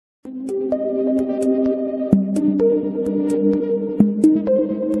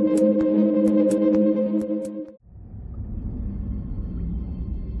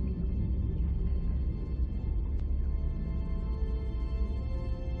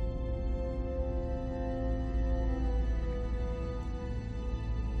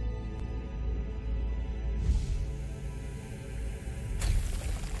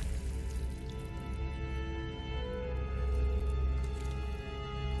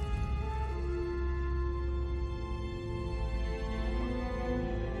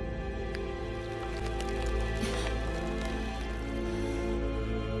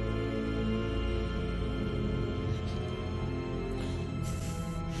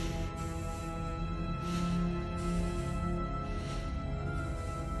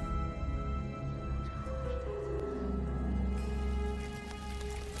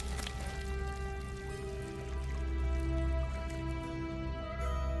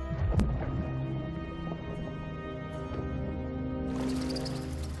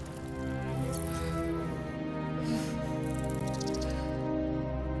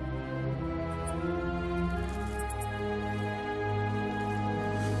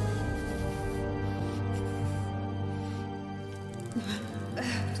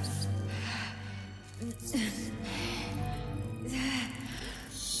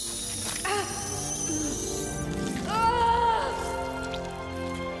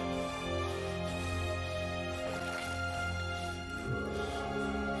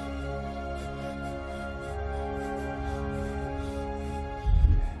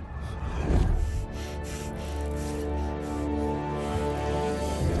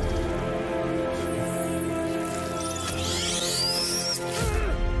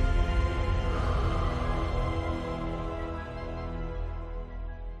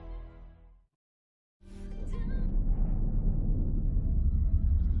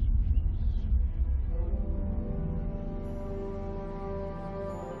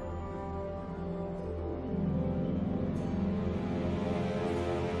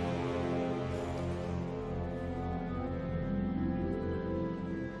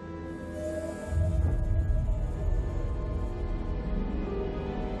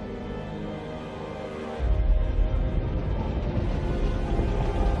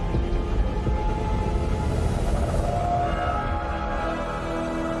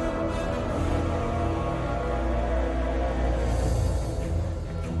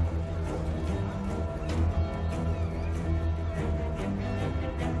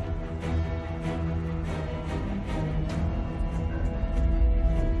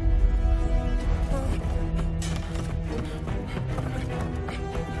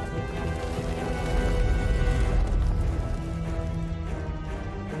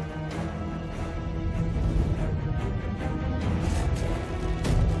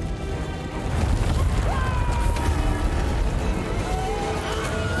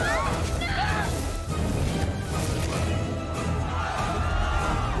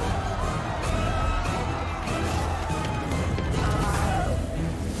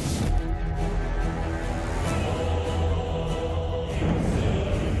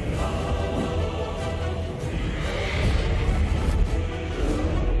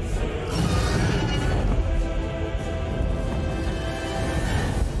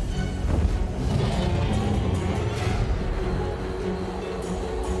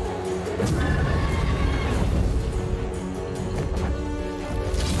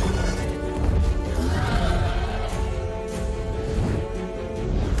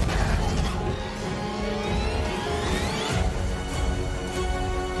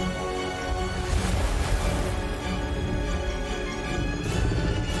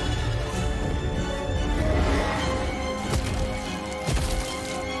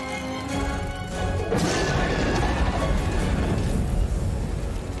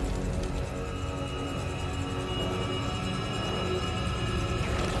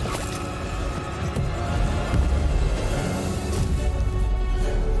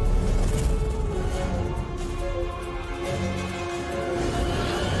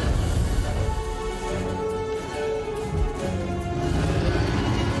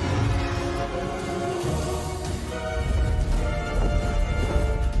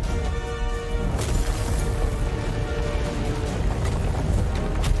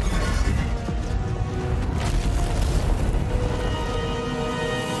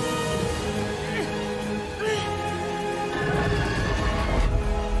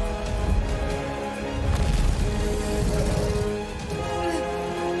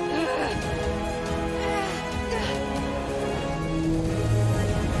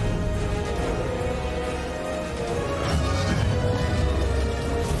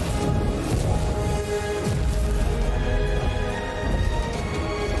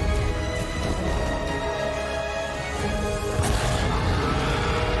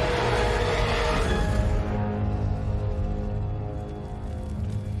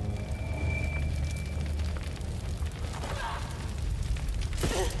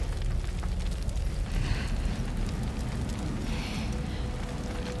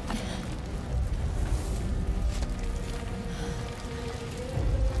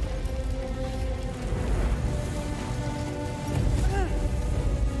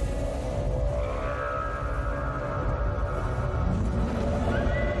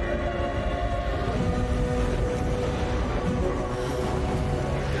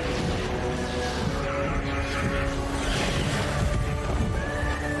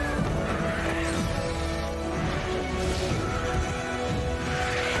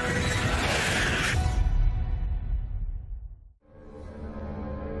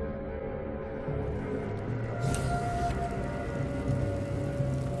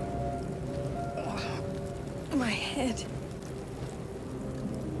scared.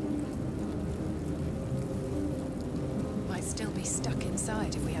 Might still be stuck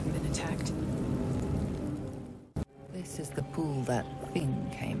inside if we haven't been attacked. This is the pool that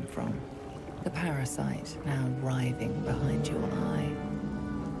thing came from. The parasite now writhing behind your eye.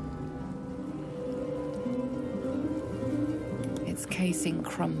 Its casing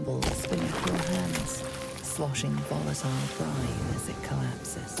crumbles beneath your hands, sloshing volatile brine as it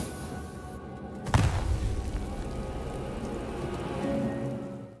collapses.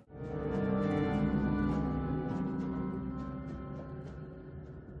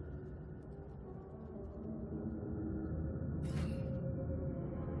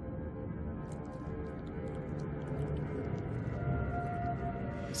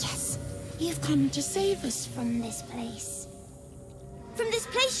 Yes, you've come to save us from this place. From this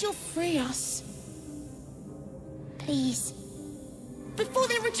place you'll free us. Please. Before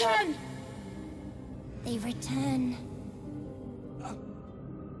they return! They return.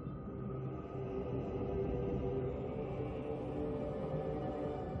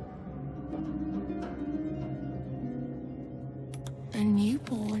 A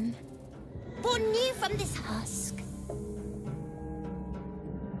newborn. Born new from this husk.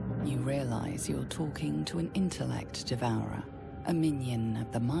 You realize you're talking to an intellect devourer, a minion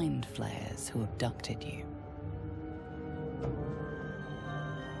of the mind flayers who abducted you.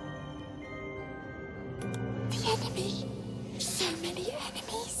 The enemy. So many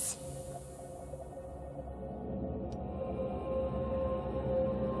enemies.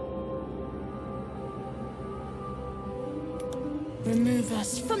 Remove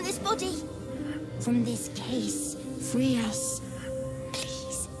us from this body. From this case. Free us.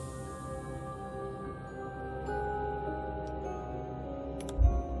 Please.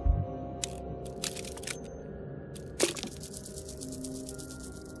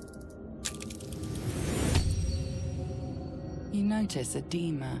 You notice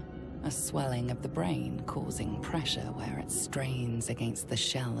edema, a swelling of the brain causing pressure where it strains against the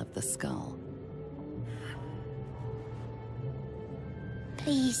shell of the skull.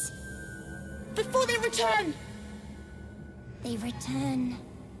 Please. Before they return! They return.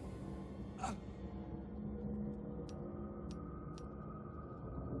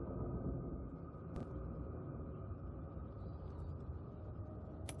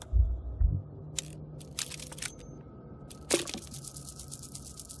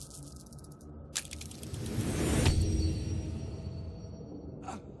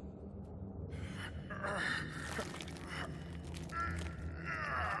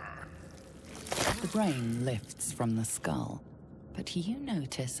 The brain lifts from the skull, but you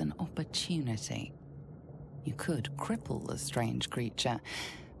notice an opportunity. You could cripple the strange creature,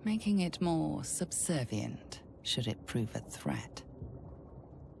 making it more subservient should it prove a threat.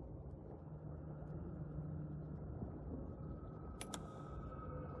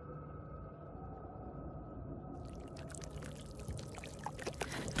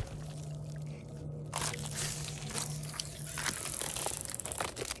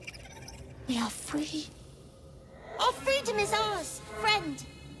 We are free. Our freedom is ours, friend.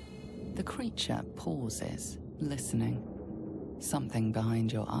 The creature pauses, listening. Something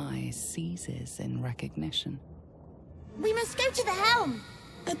behind your eyes seizes in recognition. We must go to the helm.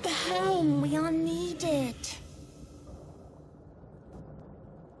 At the helm, we are needed.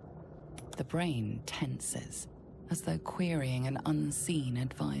 The brain tenses, as though querying an unseen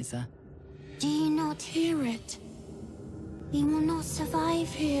advisor. Do you not hear it? We will not survive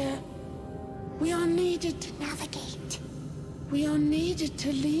here. We are needed to navigate. We are needed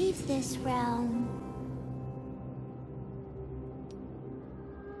to leave this realm.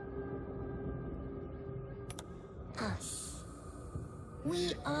 Us.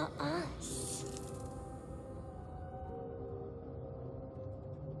 We are us.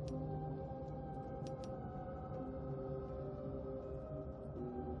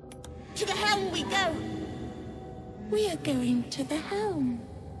 To the helm we go! We are going to the helm.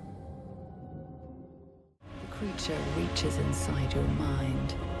 The creature reaches inside your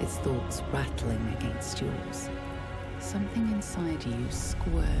mind, its thoughts rattling against yours. Something inside you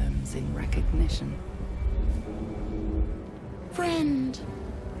squirms in recognition. Friend,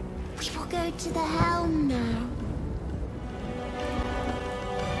 we will go to the helm now.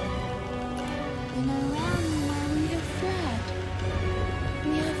 In a realm where we have fled.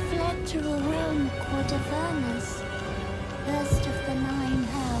 We have fled to a realm called Avernus, first of the 9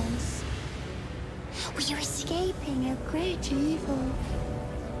 hells. We are escaping a great evil.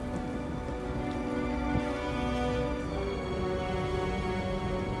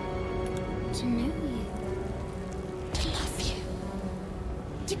 To know you. To love you.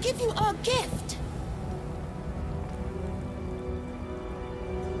 To give you our gift.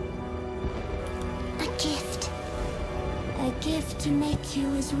 to make you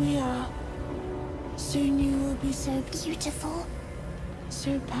as we are. Soon you will be so beautiful,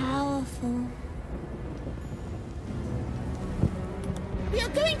 so powerful. We are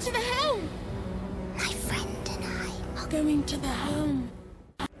going to the helm! My friend and I are going to the helm.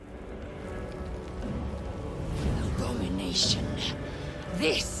 Abomination.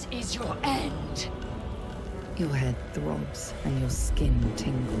 This is your end. Your head throbs and your skin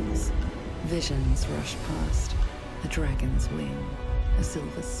tingles. Visions rush past. A dragon's wing, a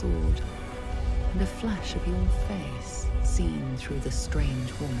silver sword, and a flash of your face seen through the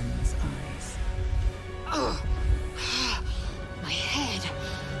strange woman's eyes. Oh, my head.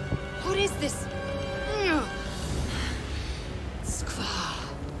 What is this? Skvar,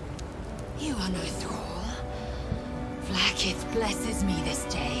 you are no thrall. Vlaakith blesses me this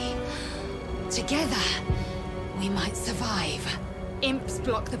day. Together, we might survive. Imps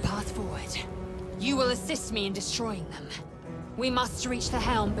block the path forward. You will assist me in destroying them. We must reach the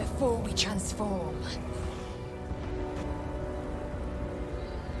helm before we transform.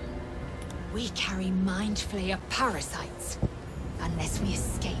 We carry Mind Flayer parasites. Unless we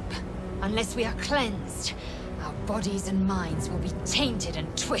escape, unless we are cleansed, our bodies and minds will be tainted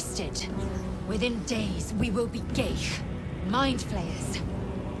and twisted. Within days, we will be Gaich, Mind Flayers.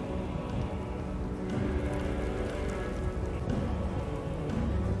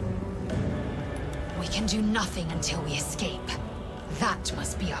 We can do nothing until we escape. That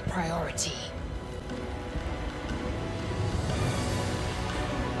must be our priority.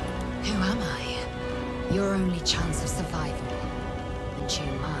 Who am I? Your only chance of survival. And you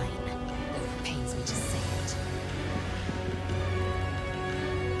mine, though it pains me to say it.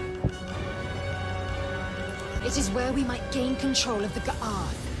 It is where we might gain control of the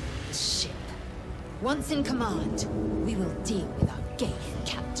Ga'ath, the ship. Once in command, we will deal with our Gaith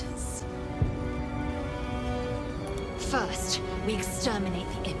captors. First, we exterminate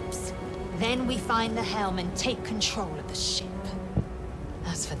the imps. Then we find the helm and take control of the ship.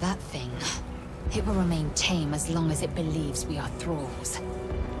 As for that thing, it will remain tame as long as it believes we are thralls.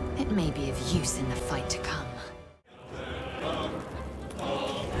 It may be of use in the fight to come.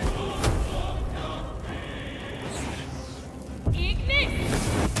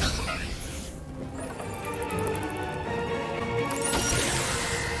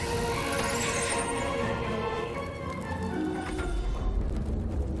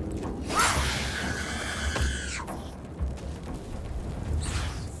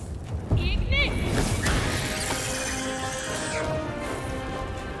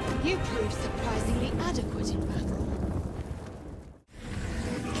 You proved surprisingly adequate in battle.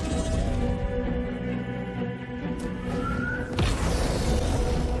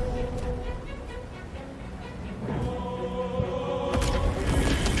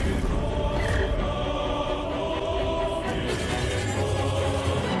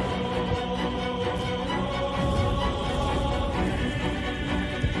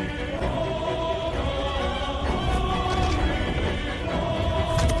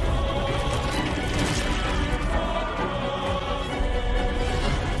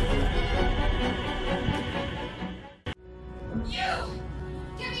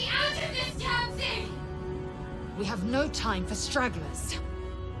 We have no time for stragglers.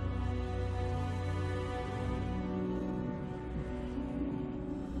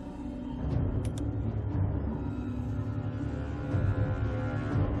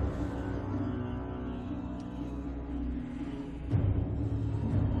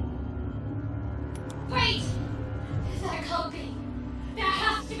 Wait! That can't be. There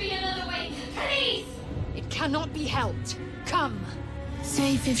has to be another way. Please! It cannot be helped. Come!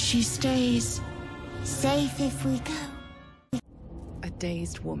 Safe if she stays. Safe if we go. A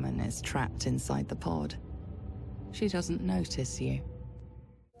dazed woman is trapped inside the pod. She doesn't notice you.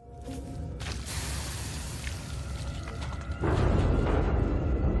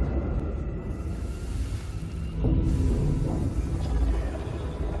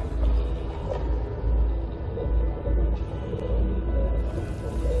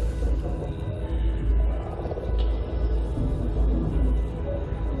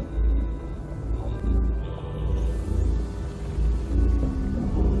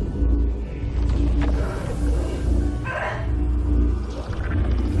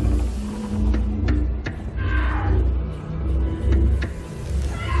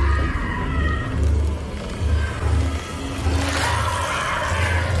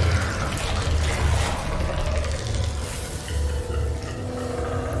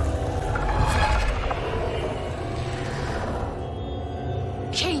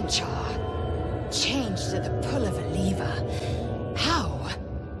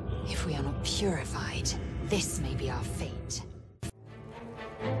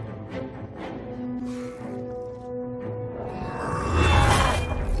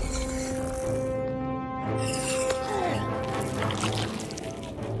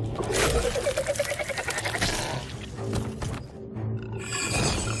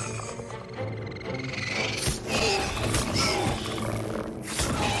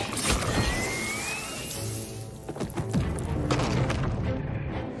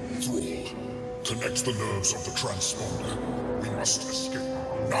 Connect the nerves of the transponder. We must escape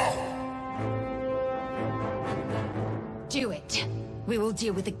now! Do it. We will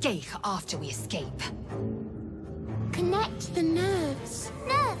deal with the gate after we escape. Connect the nerves.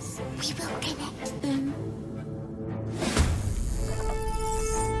 Nerves! We will connect them.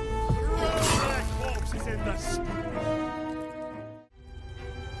 That corpse is in the sky.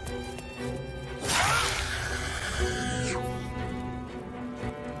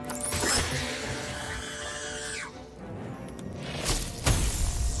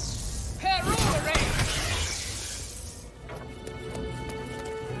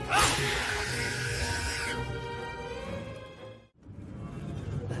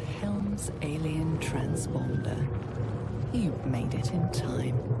 Alien transponder. You made it in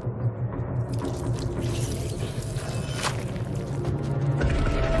time.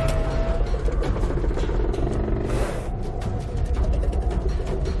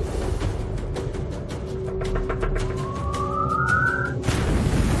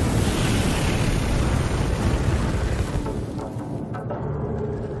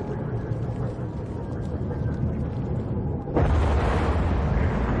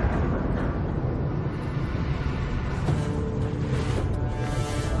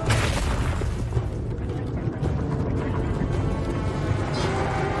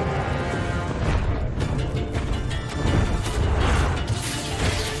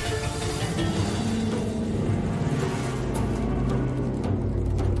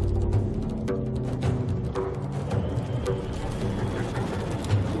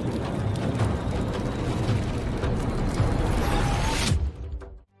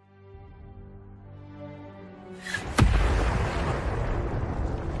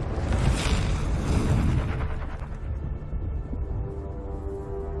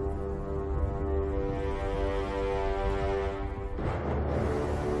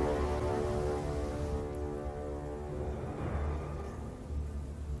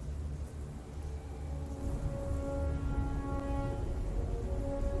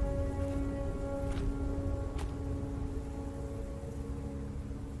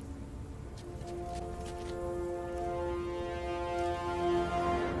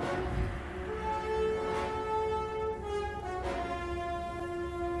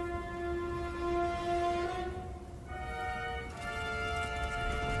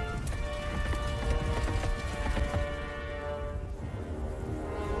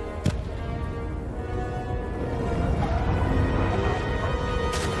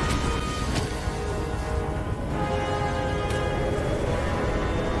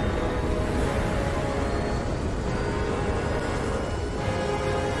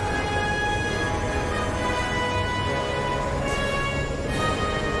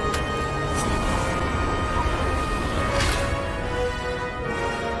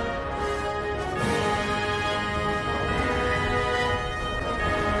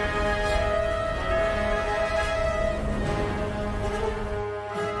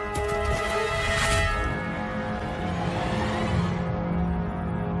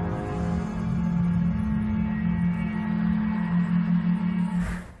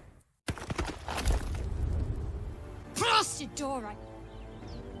 Door,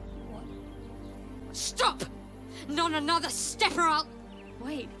 What? Stop! Not another step or I'll...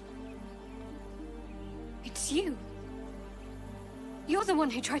 Wait. It's you. You're the one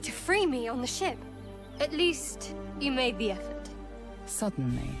who tried to free me on the ship. At least, you made the effort.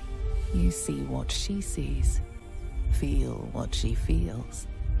 Suddenly, you see what she sees. Feel what she feels.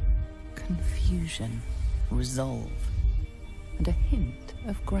 Confusion, resolve, and a hint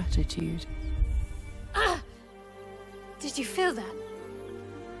of gratitude. Did you feel that?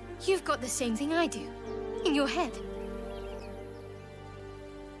 You've got the same thing I do, in your head.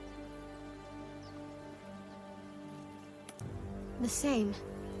 The same.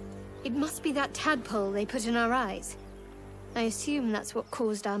 It must be that tadpole they put in our eyes. I assume that's what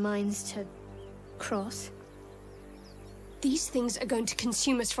caused our minds to cross. These things are going to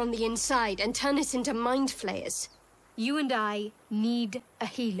consume us from the inside and turn us into mind flayers. You and I need a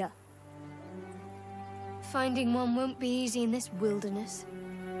healer. Finding one won't be easy in this wilderness.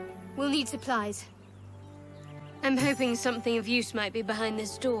 We'll need supplies. I'm hoping something of use might be behind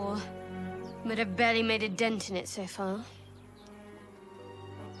this door, but I've barely made a dent in it so far.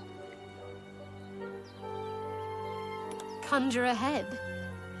 Conjure ahead.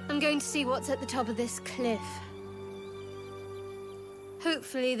 I'm going to see what's at the top of this cliff.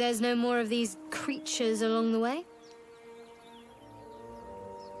 Hopefully there's no more of these creatures along the way.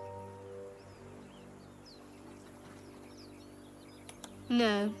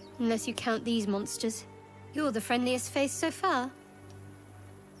 No, unless you count these monsters. You're the friendliest face so far.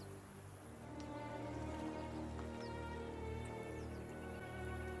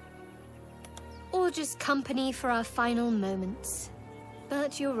 Or just company for our final moments.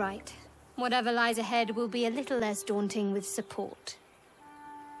 But you're right. Whatever lies ahead will be a little less daunting with support.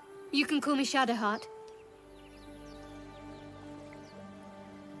 You can call me Shadowheart.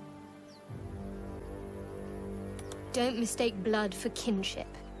 Don't mistake blood for kinship.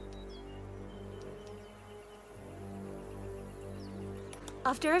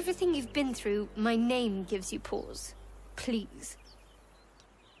 After everything you've been through, my name gives you pause. Please.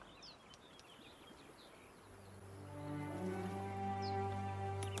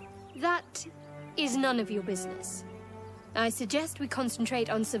 That is none of your business. I suggest we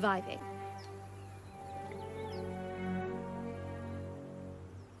concentrate on surviving.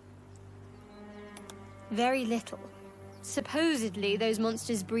 Very little. Supposedly, those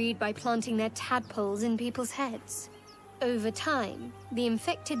monsters breed by planting their tadpoles in people's heads. Over time, the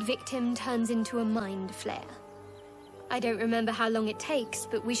infected victim turns into a mind flare. I don't remember how long it takes,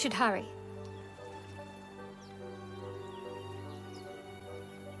 but we should hurry.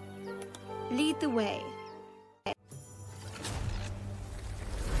 Lead the way.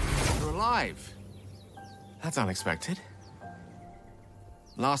 You're alive. That's unexpected.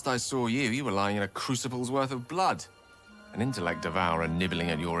 Last I saw you, you were lying in a crucible's worth of blood. An intellect devourer nibbling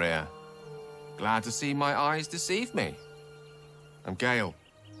at your ear. Glad to see my eyes deceive me. I'm Gale.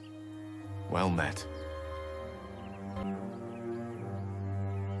 Well met.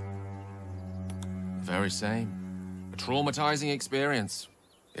 Very same. A traumatizing experience,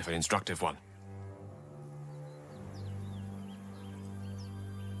 if an instructive one.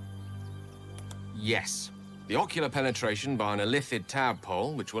 Yes. The ocular penetration by an illithid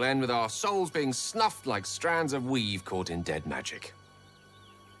tadpole, which will end with our souls being snuffed like strands of weave caught in dead magic.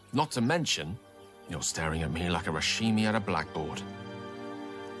 Not to mention, you're staring at me like a Rashimi at a blackboard.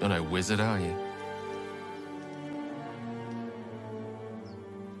 You're no wizard, are you?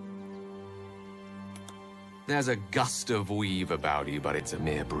 There's a gust of weave about you, but it's a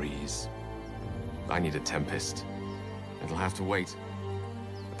mere breeze. I need a tempest. It'll have to wait.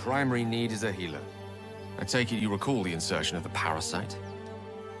 The primary need is a healer. I take it you recall the insertion of the parasite?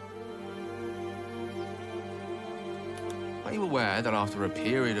 Are you aware that after a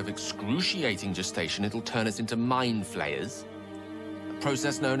period of excruciating gestation, it'll turn us into mind flayers? A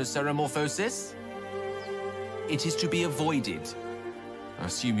process known as ceremorphosis? It is to be avoided. I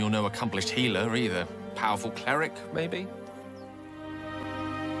assume you're no accomplished healer either. Powerful cleric, maybe?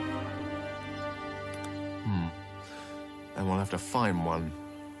 Then we'll have to find one.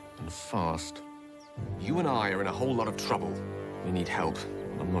 And fast. You and I are in a whole lot of trouble. We need help.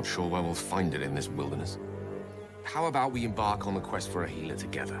 I'm not sure where we'll find it in this wilderness. How about we embark on the quest for a healer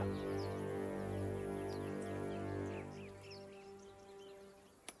together?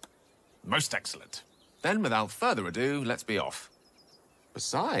 Most excellent. Then, without further ado, let's be off.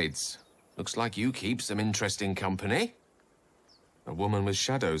 Besides, looks like you keep some interesting company. A woman with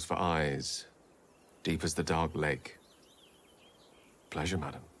shadows for eyes, deep as the dark lake. Pleasure,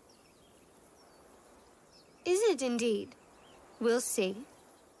 madam. Is it indeed? We'll see.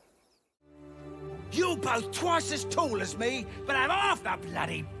 You're both twice as tall as me, but have half the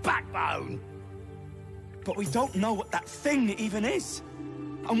bloody backbone! But we don't know what that thing even is.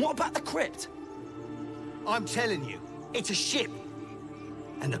 And what about the crypt? I'm telling you, it's a ship.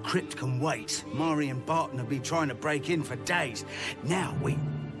 And the crypt can wait. Mari and Barton have been trying to break in for days. Now we...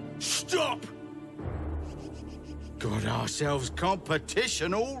 Stop! Got ourselves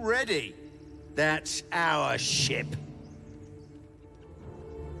competition already. That's our ship.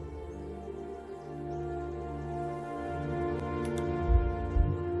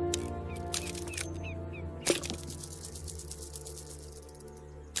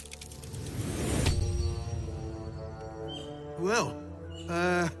 Well,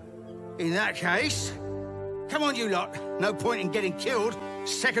 in that case, come on you lot. No point in getting killed.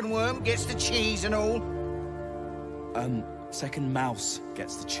 Second worm gets the cheese and all. Second mouse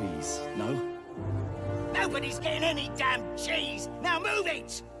gets the cheese, no? Nobody's getting any damn cheese! Now move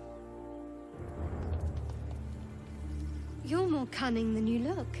it! You're more cunning than you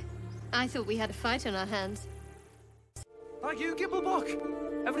look. I thought we had a fight on our hands. Are you,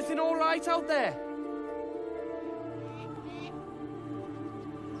 Gibblebock? Everything all right out there?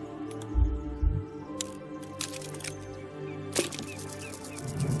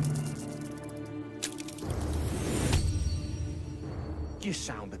 You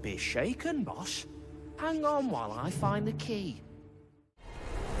sound a bit shaken, boss. Hang on while I find the key.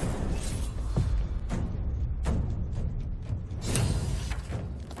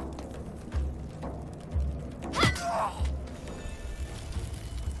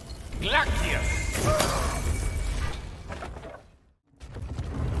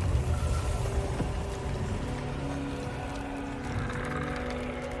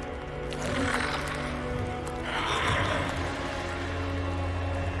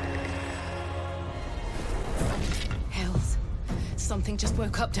 Something just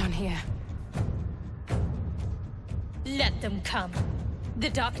woke up down here. Let them come. The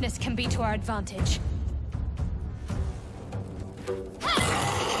darkness can be to our advantage.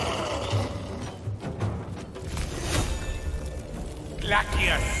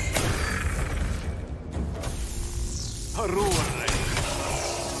 Glacius!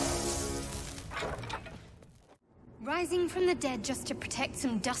 Rising from the dead just to protect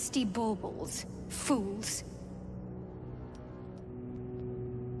some dusty baubles. Fools.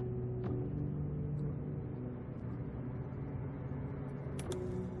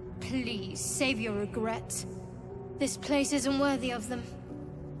 Please, save your regrets. This place isn't worthy of them.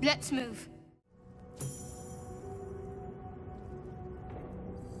 Let's move.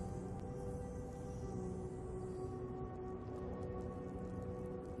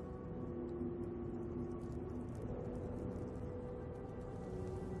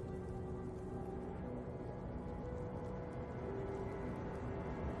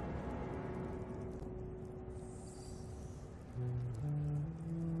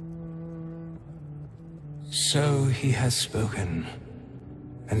 So he has spoken,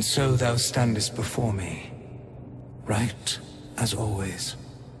 and so thou standest before me, right as always.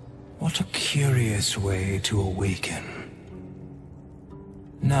 What a curious way to awaken.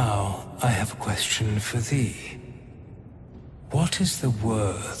 Now I have a question for thee. What is the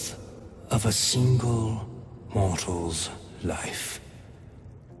worth of a single mortal's life?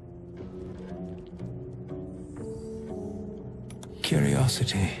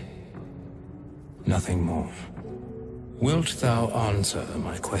 Curiosity. Nothing more. Wilt thou answer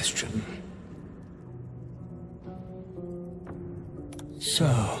my question? So,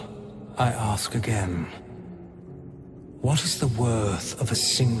 I ask again. What is the worth of a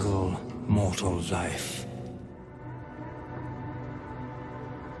single mortal life?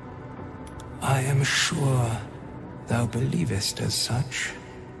 I am sure thou believest as such.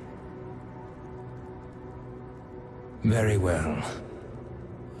 Very well.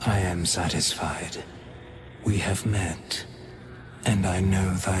 I am satisfied. We have met, and I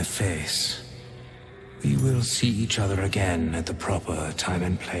know thy face. We will see each other again at the proper time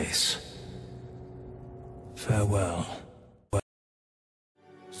and place. Farewell.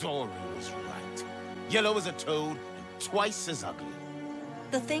 Zoru was right. Yellow as a toad, and twice as ugly.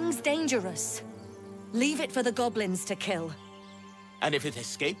 The thing's dangerous. Leave it for the goblins to kill. And if it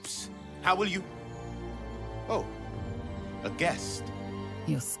escapes, how will you... Oh, a guest.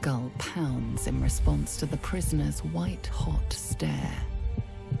 Your skull pounds in response to the prisoner's white-hot stare.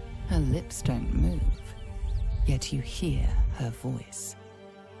 Her lips don't move, yet you hear her voice.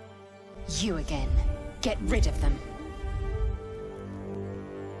 You again. Get rid of them.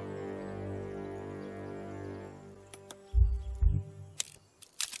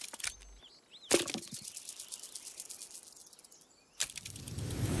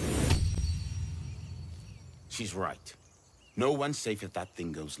 She's right. No one's safe if that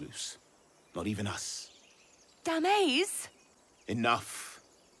thing goes loose. Not even us. Damaze? Enough.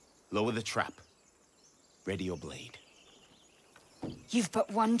 Lower the trap. Ready your blade. You've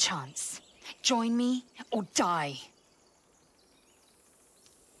but one chance. Join me or die.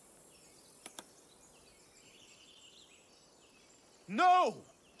 No!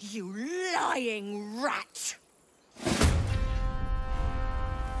 You lying rat!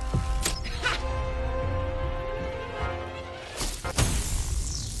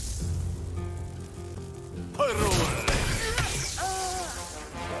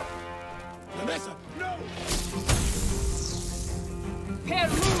 Vanessa, no!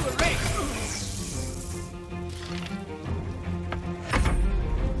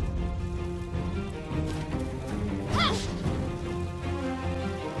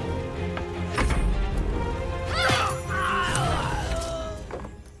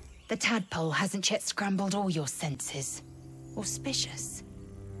 The tadpole hasn't yet scrambled all your senses. Auspicious.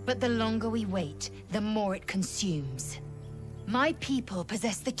 But the longer we wait, the more it consumes. My people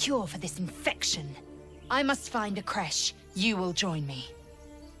possess the cure for this infection. I must find a creche. You will join me.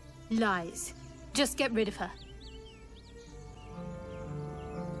 Lies. Just get rid of her.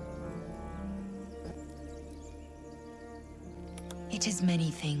 It is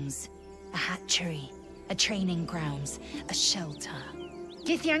many things. A hatchery, a training grounds, a shelter.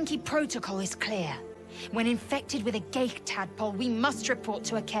 Githyanki protocol is clear. When infected with a gate tadpole, we must report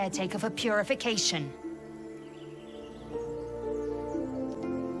to a caretaker for purification.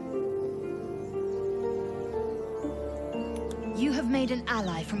 You have made an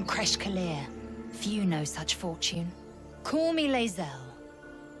ally from Kresh Kalir. Few know such fortune. Call me Lae'zel.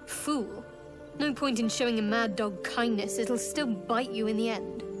 Fool. No point in showing a mad dog kindness, it'll still bite you in the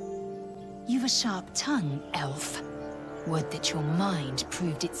end. You've a sharp tongue, elf. Would that your mind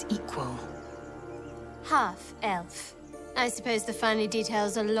proved its equal. Half-elf. I suppose the finer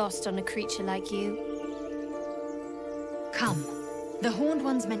details are lost on a creature like you. Come. The Horned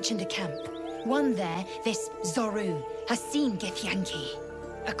Ones mentioned a camp. One there, this Zoru, has seen Githyanki.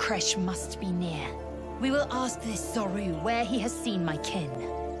 A creche must be near. We will ask this Zoru where he has seen my kin.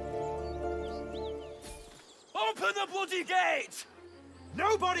 Open the bloody gate!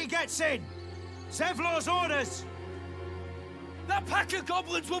 Nobody gets in! Zevlor's orders! That pack of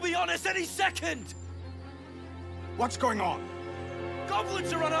goblins will be on us any second! What's going on?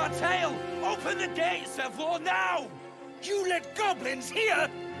 Goblins are on our tail! Open the gate, Zevlor, now! You let goblins here?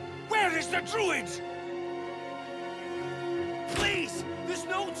 Where is the druid? Please! There's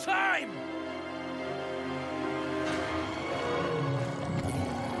no time!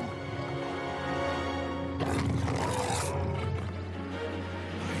 By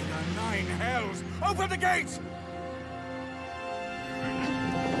the 9 hells! Open the gates!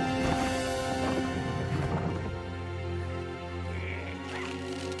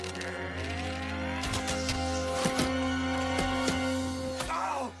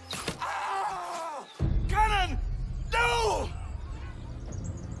 Canon! No!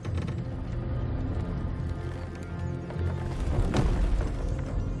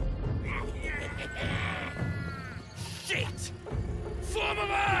 Shit! Form of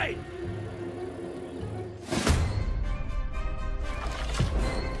mine!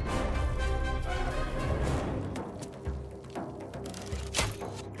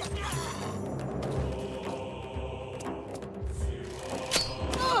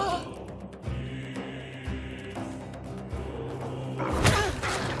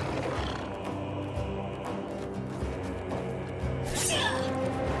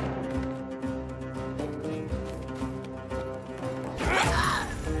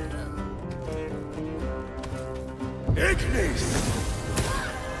 Ignis!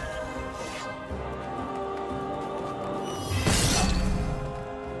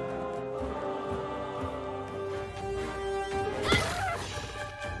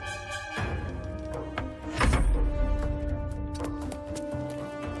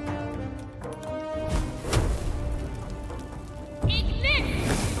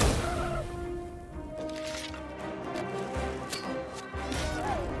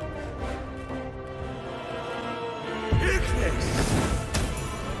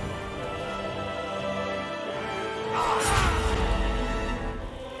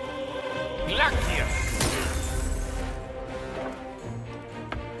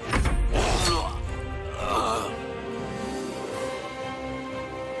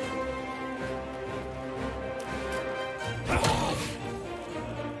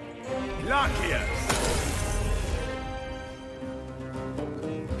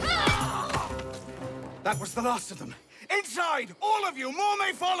 That was the last of them. Inside! All of you! More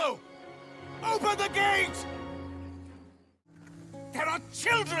may follow! Open the gate! There are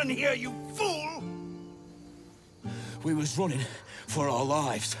children here, you fool! We was running for our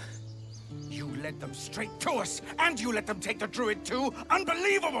lives. You led them straight to us, and you let them take the druid too?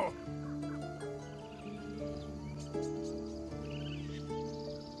 Unbelievable!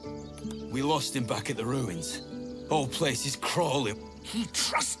 We lost him back at the ruins. Whole place is crawling. He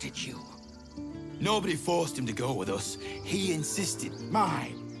trusted you. Nobody forced him to go with us. He insisted.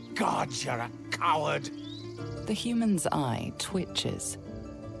 My God, you're a coward! The human's eye twitches.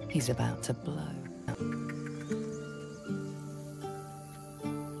 He's about to blow.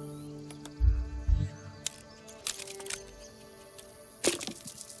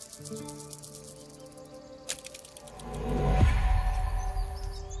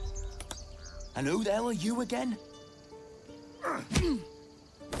 And who the hell are you again?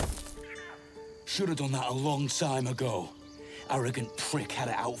 Should have done that a long time ago. Arrogant prick had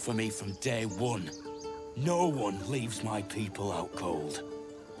it out for me from day one. No one leaves my people out cold.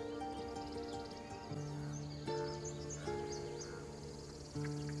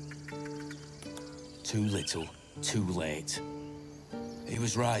 Too little, too late. He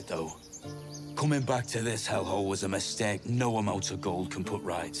was right, though. Coming back to this hellhole was a mistake no amount of gold can put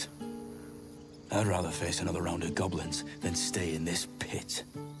right. I'd rather face another round of goblins than stay in this pit.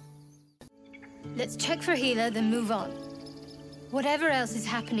 Let's check for healer, then move on. Whatever else is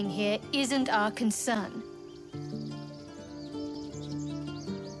happening here isn't our concern.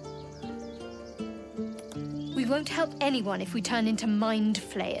 We won't help anyone if we turn into mind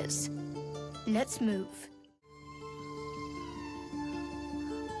flayers. Let's move.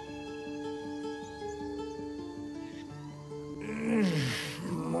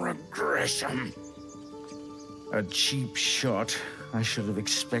 Regression. A cheap shot. I should have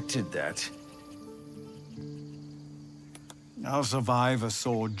expected that. I'll survive a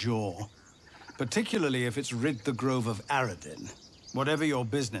sore jaw, particularly if it's rid the grove of Aradin. Whatever your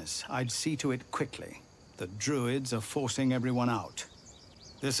business, I'd see to it quickly. The druids are forcing everyone out.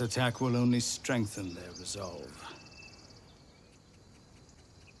 This attack will only strengthen their resolve.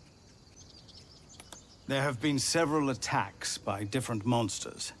 There have been several attacks by different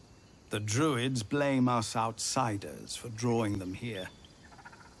monsters. The druids blame us outsiders for drawing them here.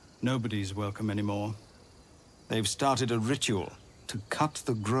 Nobody's welcome anymore. They've started a ritual to cut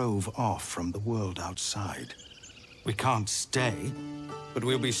the grove off from the world outside. We can't stay, but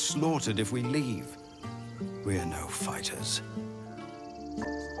we'll be slaughtered if we leave. We're no fighters.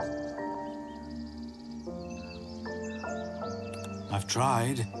 I've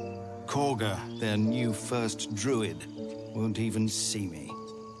tried. Korga, their new first druid, won't even see me.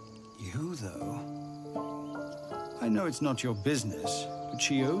 You, though? I know it's not your business, but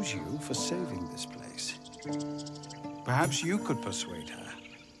she owes you for saving this place. Perhaps you could persuade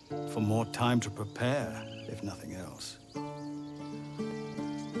her, for more time to prepare, if nothing else.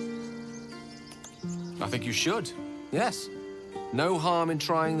 I think you should, yes. No harm in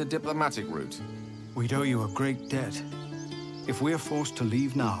trying the diplomatic route. We'd owe you a great debt. If we're forced to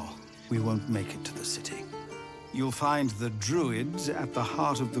leave now, we won't make it to the city. You'll find the druids at the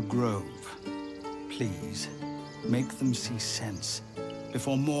heart of the grove. Please, make them see sense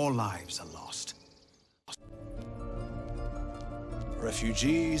before more lives are lost.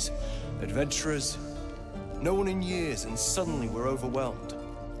 Refugees, adventurers, no one in years, and suddenly we're overwhelmed.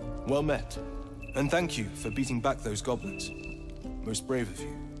 Well met, and thank you for beating back those goblins. Most brave of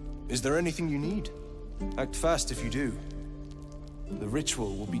you. Is there anything you need? Act fast if you do. The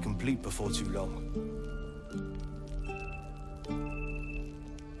ritual will be complete before too long.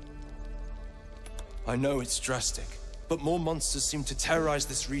 I know it's drastic, but more monsters seem to terrorize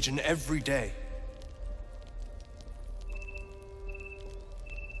this region every day.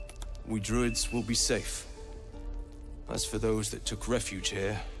 We druids will be safe. As for those that took refuge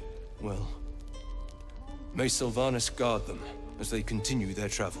here, well, may Sylvanas guard them as they continue their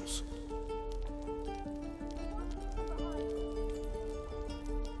travels.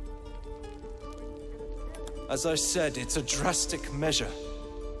 As I said, it's a drastic measure,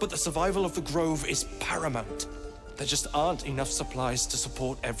 but the survival of the grove is paramount. There just aren't enough supplies to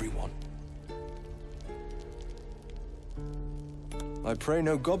support everyone. I pray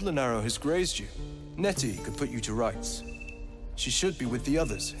no goblin arrow has grazed you. Nettie could put you to rights. She should be with the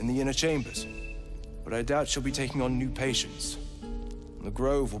others in the inner chambers, but I doubt she'll be taking on new patients. The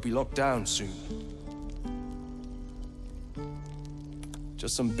grove will be locked down soon.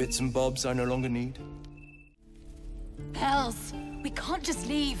 Just some bits and bobs I no longer need. Hells! We can't just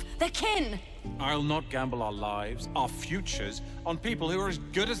leave. They're kin! I'll not gamble our lives, our futures, on people who are as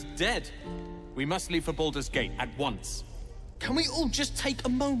good as dead. We must leave for Baldur's Gate at once. Can we all just take a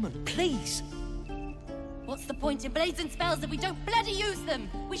moment, please? What's the point in blazing spells if we don't bloody use them?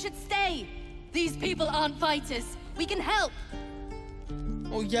 We should stay! These people aren't fighters. We can help!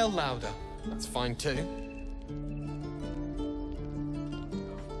 Or yell louder. That's fine too.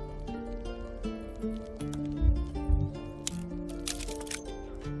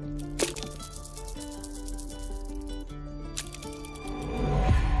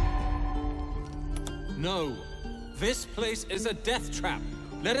 No. This place is a death trap.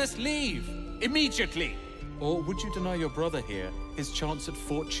 Let us leave. Immediately. Or would you deny your brother here his chance at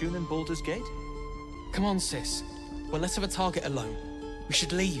fortune in Baldur's Gate? Come on, sis. Well, let's have a target alone. We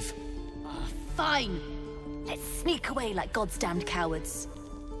should leave. Fine. Let's sneak away like God's damned cowards.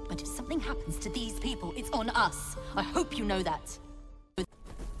 But if something happens to these people, it's on us. I hope you know that.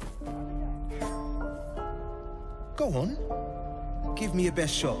 Go on. Give me your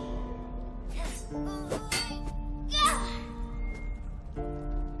best shot.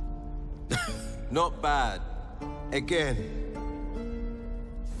 Not bad. Again.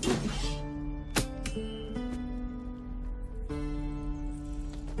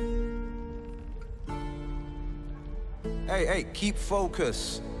 Hey, keep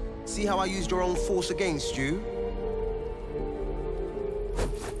focus. See how I used your own force against you?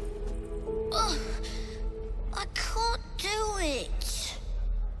 I can't do it.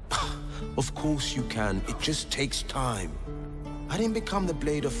 Of course you can. It just takes time. I didn't become the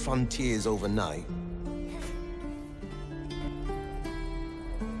Blade of Frontiers overnight.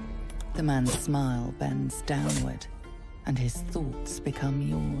 The man's smile bends downward, and his thoughts become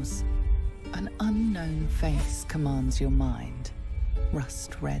yours. An unknown face commands your mind.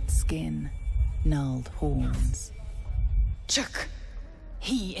 Rust-red skin, gnarled horns. Chuck!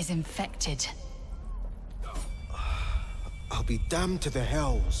 He is infected. I'll be damned to the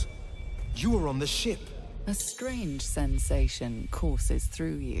hells. You were on the ship. A strange sensation courses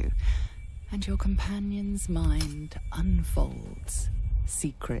through you, and your companion's mind unfolds,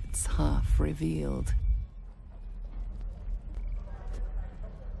 secrets half revealed.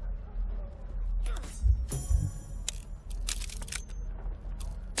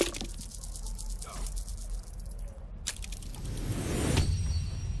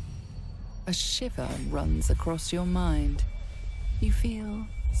 A shiver runs across your mind. You feel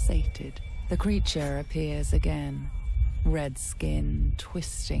sated. The creature appears again. Red skin,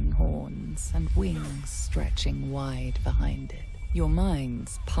 twisting horns, and wings stretching wide behind it. Your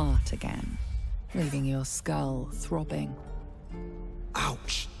minds part again, leaving your skull throbbing.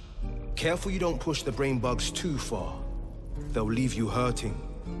 Ouch! Careful you don't push the brain bugs too far. They'll leave you hurting.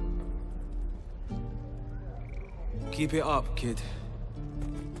 Keep it up, kid.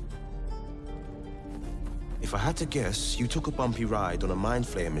 If I had to guess, you took a bumpy ride on a mind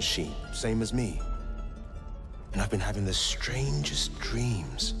flayer machine, same as me. And I've been having the strangest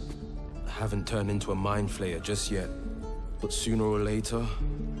dreams. I haven't turned into a mind flayer just yet. But sooner or later,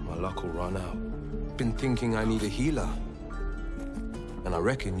 my luck will run out. Been thinking I need a healer. And I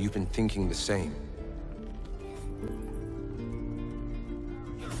reckon you've been thinking the same.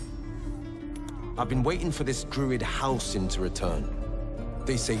 I've been waiting for this druid Halfsin to return.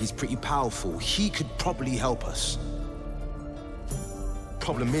 They say he's pretty powerful. He could probably help us.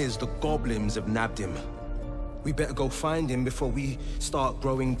 Problem is, the goblins have nabbed him. We better go find him before we start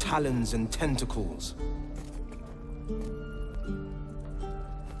growing talons and tentacles.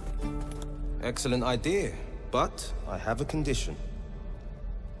 Excellent idea, but I have a condition.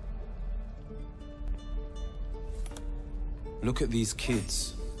 Look at these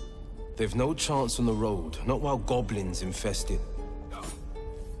kids. They've no chance on the road, not while goblins infest it.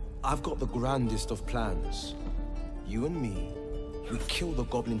 I've got the grandest of plans. You and me, we kill the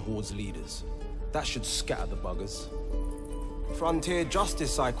goblin horde's leaders. That should scatter the buggers. Frontier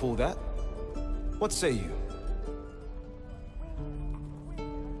justice, I call that. What say you?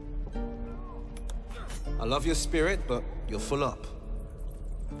 I love your spirit, but you're full up.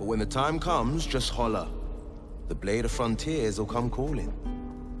 But when the time comes, just holler. The Blade of Frontiers will come calling.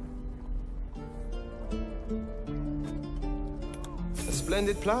 A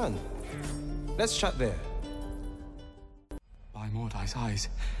splendid plan. Let's chat there. By Mordai's eyes,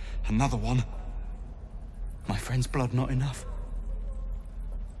 another one. My friend's blood not enough.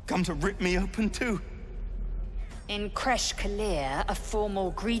 Come to rip me open too. In Kresh Kalir, a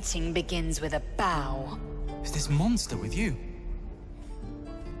formal greeting begins with a bow. Is this monster with you?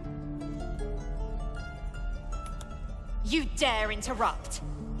 You dare interrupt?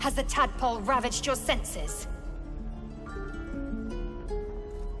 Has the tadpole ravaged your senses?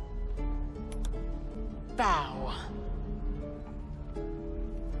 Bow.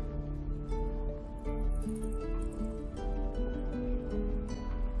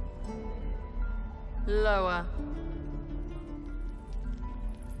 Lower.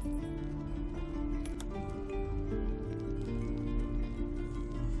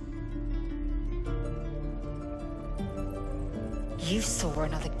 You saw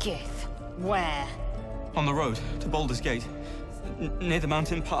another gith. Where? On the road to Baldur's Gate, near the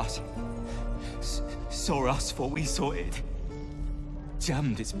mountain pass. Saw us for we saw it.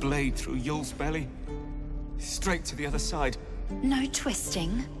 Jammed its blade through Yul's belly. Straight to the other side. No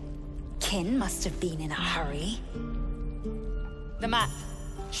twisting. Kin must have been in a hurry. The map.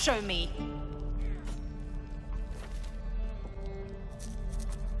 Show me.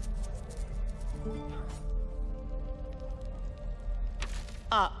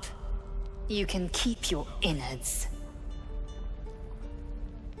 Up. You can keep your innards.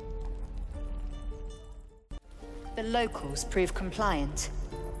 The locals prove compliant.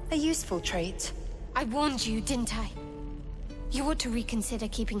 A useful trait. I warned you, didn't I? You ought to reconsider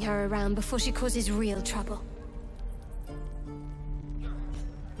keeping her around before she causes real trouble.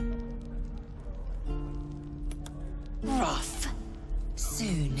 Rough.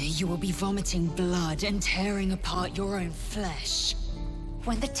 Soon you will be vomiting blood and tearing apart your own flesh.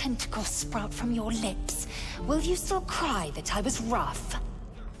 When the tentacles sprout from your lips, will you still cry that I was rough?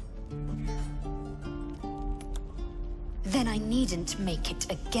 Then I needn't make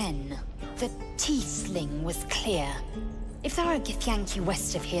it again. The Tiefling was clear. If there are Githyanki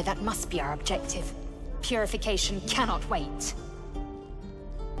west of here, that must be our objective. Purification cannot wait.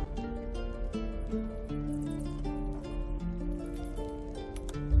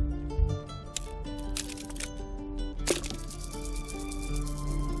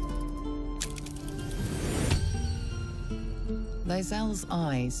 Lae'zel's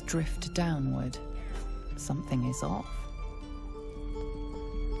eyes drift downward. Something is off.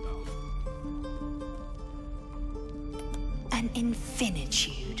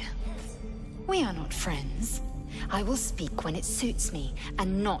 infinitude. We are not friends. I will speak when it suits me,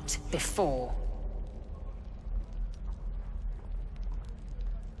 and not before.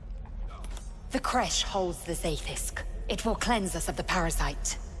 The creche holds the Zaithisk. It will cleanse us of the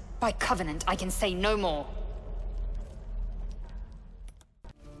parasite. By covenant, I can say no more.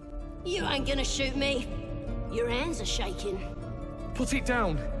 You ain't gonna shoot me. Your hands are shaking. Put it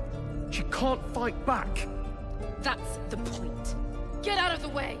down. She can't fight back. That's the point. Get out of the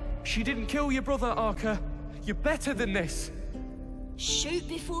way! She didn't kill your brother, Arca. You're better than this. Shoot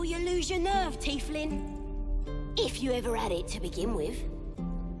before you lose your nerve, Tiefling. If you ever had it to begin with.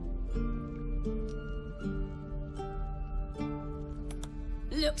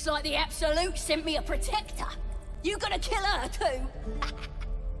 Looks like the Absolute sent me a protector. You gonna kill her too?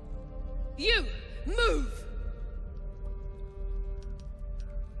 You! Move!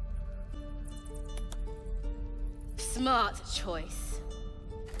 Smart choice.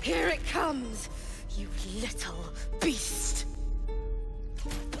 Here it comes, you little beast!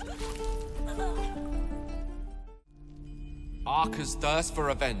 Arca's thirst for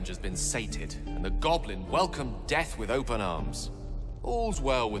revenge has been sated, and the goblin welcomed death with open arms. All's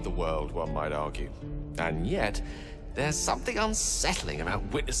well with the world, one might argue. And yet, there's something unsettling about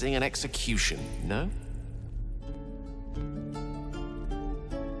witnessing an execution, no?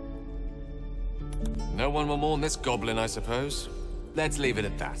 No one will mourn this goblin, I suppose. Let's leave it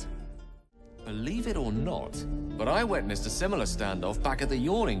at that. Believe it or not, but I witnessed a similar standoff back at the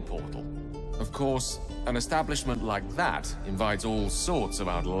Yawning Portal. Of course, an establishment like that invites all sorts of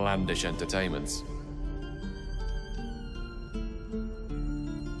outlandish entertainments.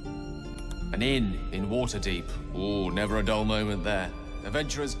 An inn in Waterdeep. Ooh, never a dull moment there.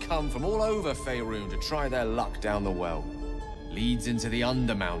 Adventurers come from all over Faerun to try their luck down the well. Leads into the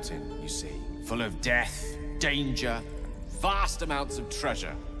Undermountain, you see. Full of death, danger, vast amounts of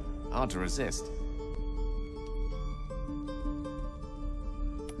treasure. Hard to resist.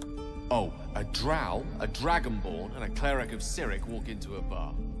 Oh, a drow, a dragonborn, and a cleric of Cyric walk into a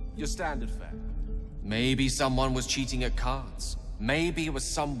bar. Your standard fare. Maybe someone was cheating at cards. Maybe it was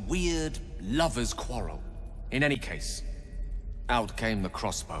some weird lover's quarrel. In any case, out came the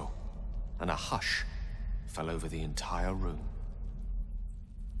crossbow, and a hush fell over the entire room.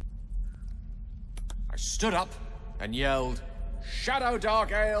 I stood up and yelled, "Shadow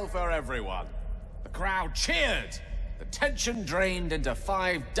Dark Ale for everyone!" The crowd cheered. The tension drained into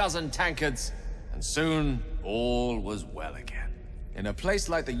 6 tankards, and soon all was well again. In a place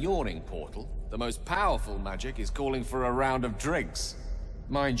like the Yawning Portal, the most powerful magic is calling for a round of drinks.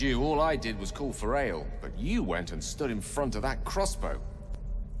 Mind you, all I did was call for ale, but you went and stood in front of that crossbow.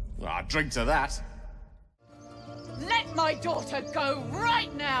 Well, I'd drink to that. Let my daughter go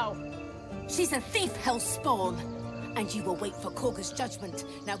right now! She's a thief, hellspawn, and you will wait for Korga's judgment.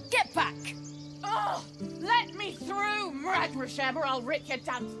 Now get back! Oh, let me through, Mradrasham, or I'll rip your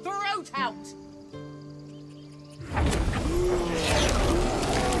damn throat out!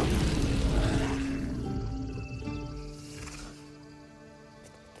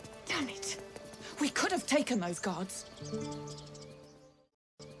 Damn it! We could have taken those guards.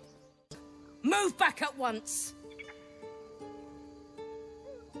 Move back at once!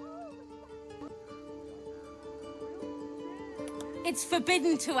 It's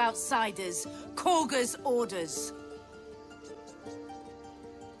forbidden to outsiders. Korga's orders.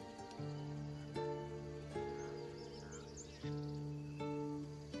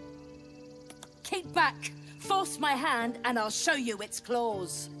 Keep back. Force my hand and I'll show you its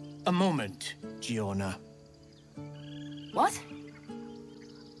claws. A moment, Giona. What?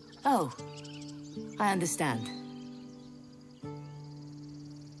 Oh, I understand.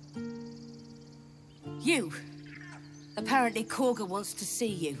 You. Apparently Korga wants to see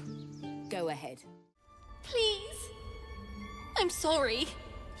you. Go ahead. Please. I'm sorry.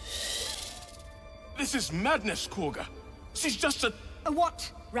 This is madness, Korga. She's just a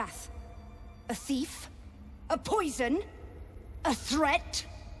what, Wrath? A thief? A poison? A threat?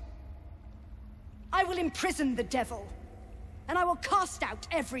 I will imprison the devil, and I will cast out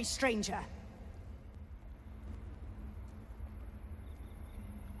every stranger.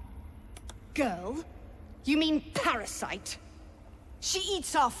 Girl? You mean parasite? She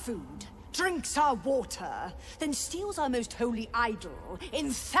eats our food, drinks our water, then steals our most holy idol in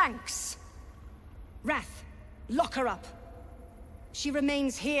thanks. Wrath, lock her up. She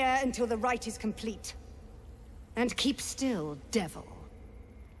remains here until the rite is complete. And keep still, devil.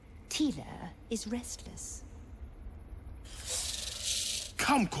 Tila is restless.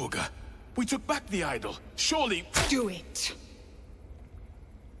 Come, Korga. We took back the idol. Surely... Do it!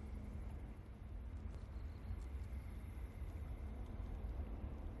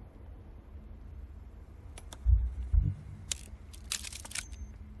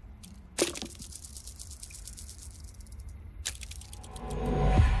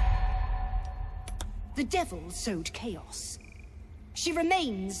 The devil sowed chaos. She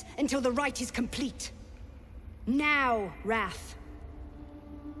remains until the rite is complete. Now, Wrath.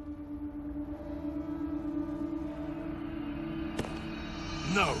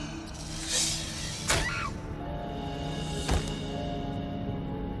 No!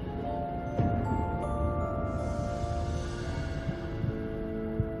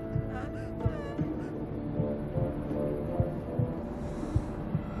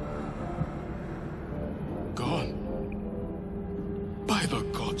 Gone. By the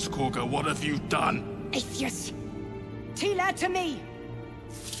gods, Korga, what have you done? Atheus! Tila to me!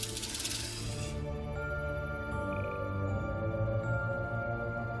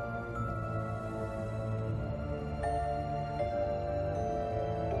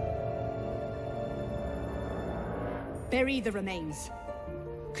 Bury the remains.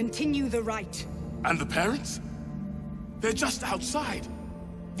 Continue the rite. And the parents? They're just outside.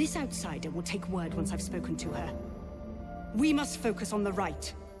 This outsider will take word once I've spoken to her. We must focus on the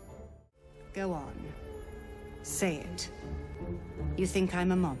rite. Go on. Say it. You think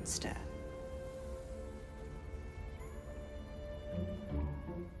I'm a monster?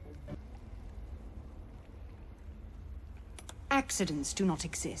 Accidents do not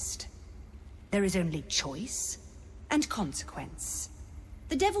exist. There is only choice and consequence.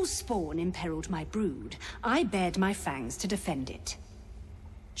 The devil's spawn imperiled my brood. I bared my fangs to defend it.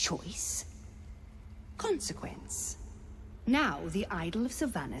 Choice. Consequence. Now the idol of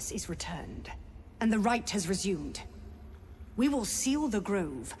Sylvanas is returned, and the rite has resumed. We will seal the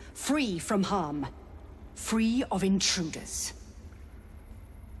grove, free from harm, free of intruders.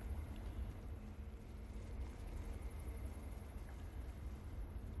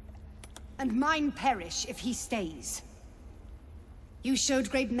 And mine perish if he stays. You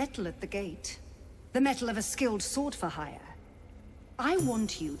showed great mettle at the gate. The mettle of a skilled sword for hire. I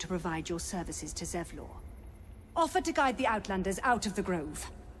want you to provide your services to Zevlor. Offer to guide the Outlanders out of the grove.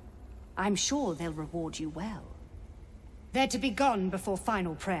 I'm sure they'll reward you well. They're to be gone before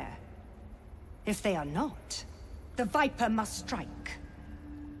final prayer. If they are not, the Viper must strike.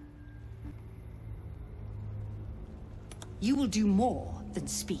 You will do more than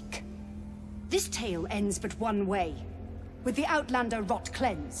speak. This tale ends but one way, with the Outlander rot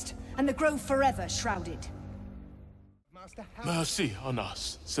cleansed, and the grove forever shrouded. Mercy on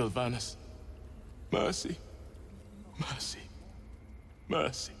us, Sylvanas. Mercy. Mercy.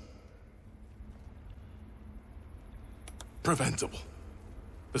 Mercy. Preventable.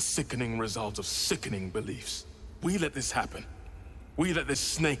 The sickening result of sickening beliefs. We let this happen. We let this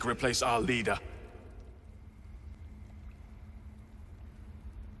snake replace our leader.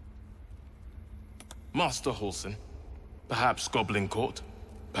 Master Halsin, perhaps Goblin Court,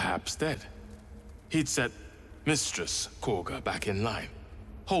 perhaps dead. He'd set Mistress Korga back in line.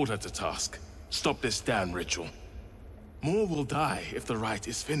 Hold her to task. Stop this damn ritual. More will die if the rite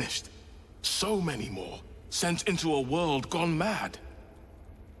is finished. So many more, sent into a world gone mad.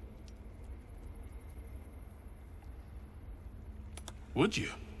 Would you?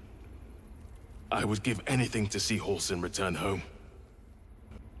 I would give anything to see Halsin return home.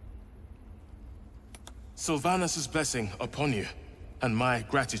 Sylvanas' blessing upon you, and my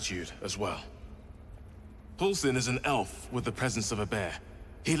gratitude as well. Halsin is an elf with the presence of a bear.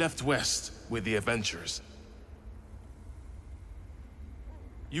 He left west with the adventurers.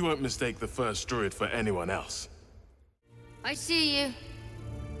 You won't mistake the first druid for anyone else. I see you.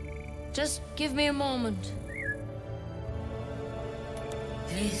 Just give me a moment.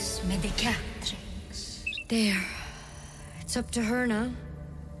 This medicatrix. There. It's up to her now.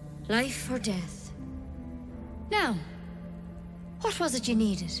 Life or death. Now, what was it you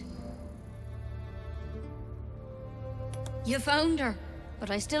needed? You found her,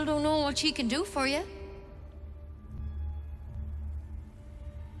 but I still don't know what she can do for you.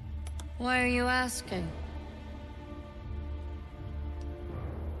 Why are you asking?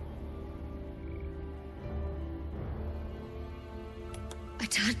 A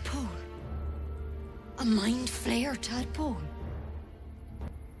tadpole. A mind flayer tadpole.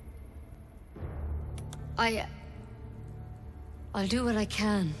 I'll do what I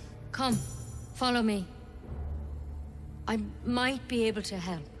can. Come, follow me. I might be able to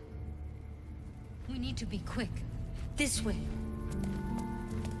help. We need to be quick. This way.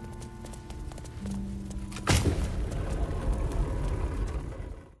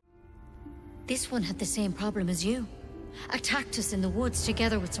 This one had the same problem as you. Attacked us in the woods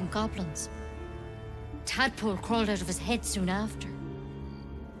together with some goblins. Tadpole crawled out of his head soon after.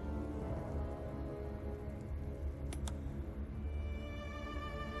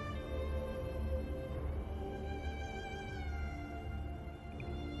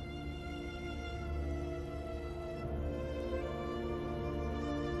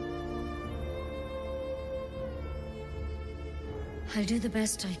 I'll do the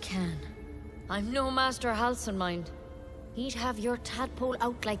best I can. I'm no Master Halsin, mind. He'd have your tadpole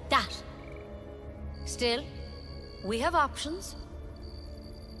out like that. Still, we have options.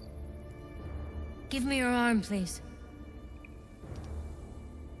 Give me your arm, please.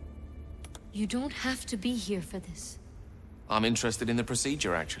 You don't have to be here for this. I'm interested in the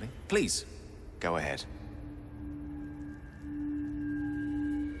procedure, actually. Please, go ahead.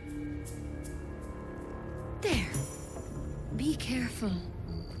 There. Be careful.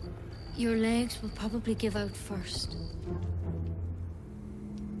 Your legs will probably give out first.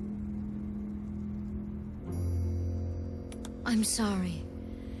 I'm sorry.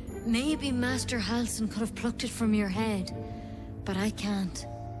 Maybe Master Halsin could have plucked it from your head, but I can't.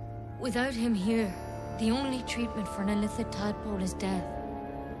 Without him here, the only treatment for an illithid tadpole is death.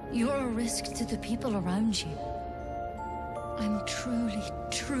 You're a risk to the people around you. I'm truly,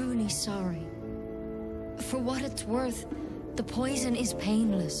 truly sorry. For what it's worth, the poison is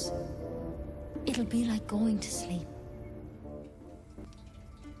painless. It'll be like going to sleep.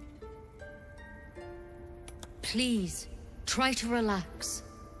 Please, try to relax.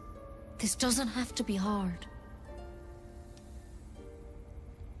 This doesn't have to be hard.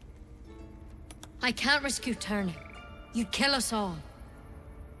 I can't risk you turning. You'd kill us all.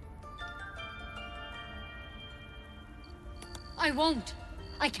 I won't.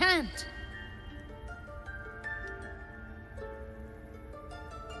 I can't.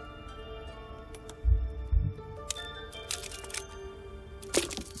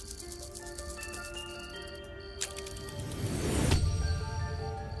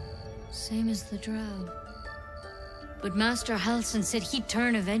 Same as the drow. But Master Halsin said he'd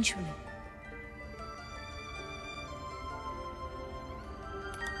turn eventually.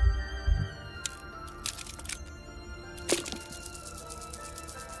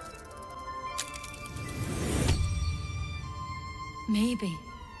 Maybe.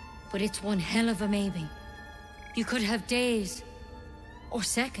 But it's one hell of a maybe. You could have days. Or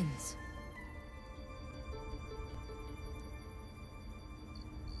seconds.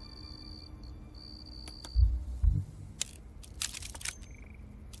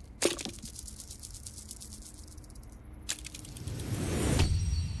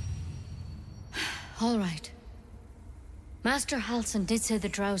 All right. Master Halsin did say the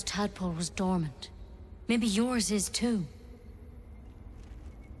drow's tadpole was dormant. Maybe yours is too.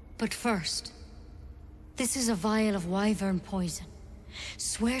 But first, this is a vial of wyvern poison.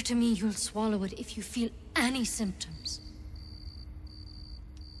 Swear to me you'll swallow it if you feel any symptoms.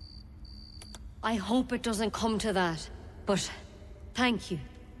 I hope it doesn't come to that, but thank you.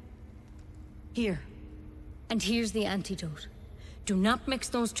 Here. And here's the antidote. Do not mix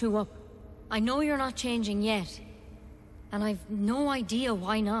those two up. I know you're not changing yet, and I've no idea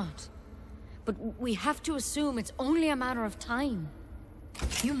why not. But we have to assume it's only a matter of time.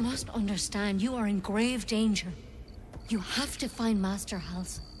 You must understand you are in grave danger. You have to find Master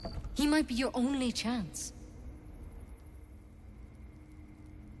Halsin. He might be your only chance.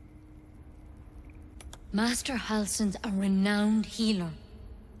 Master Halsin's a renowned healer.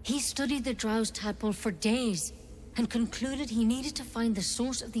 He studied the drow's tadpole for days and concluded he needed to find the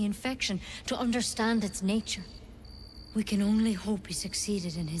source of the infection to understand its nature. We can only hope he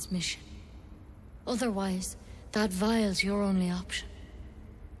succeeded in his mission. Otherwise, that vial's your only option.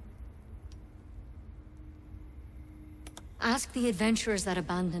 Ask the adventurers that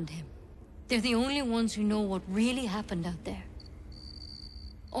abandoned him. They're the only ones who know what really happened out there.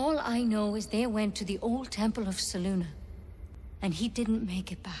 All I know is they went to the old temple of Selûne, and he didn't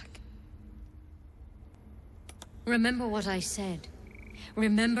make it back. Remember what I said.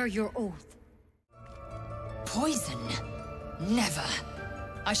 Remember your oath. Poison? Never.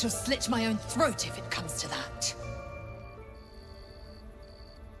 I shall slit my own throat if it comes to that.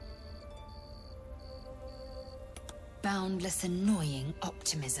 Boundless, annoying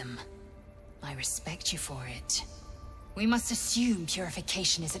optimism. I respect you for it. We must assume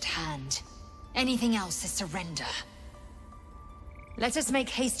purification is at hand. Anything else is surrender. Let us make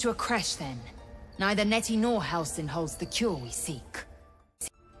haste to a crash, then. Neither Nettie nor Halsin holds the cure we seek.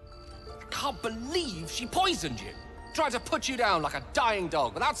 I can't believe she poisoned you. Tried to put you down like a dying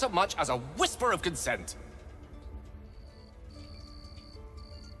dog without so much as a whisper of consent.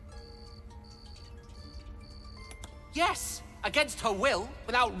 Yes, against her will,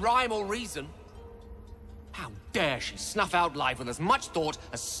 without rhyme or reason. How dare she snuff out life with as much thought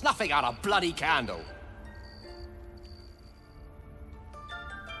as snuffing out a bloody candle?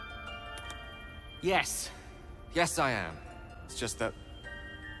 Yes. Yes, I am. It's just that...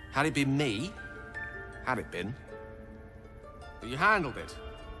 had it been me... had it been... but you handled it.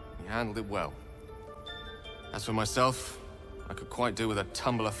 You handled it well. As for myself, I could quite do with a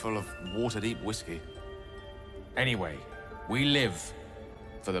tumbler full of water-deep whiskey. Anyway, we live.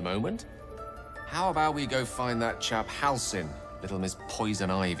 For the moment. How about we go find that chap Halsin, little Miss Poison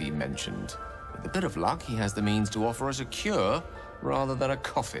Ivy mentioned. With a bit of luck, he has the means to offer us a cure rather than a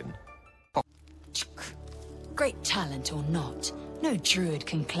coffin. Great talent or not, no druid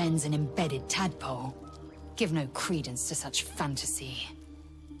can cleanse an embedded tadpole. Give no credence to such fantasy.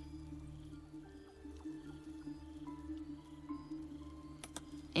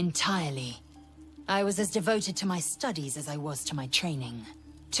 Entirely. I was as devoted to my studies as I was to my training.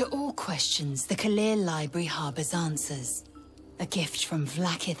 To all questions, the Kalir Library harbors answers. A gift from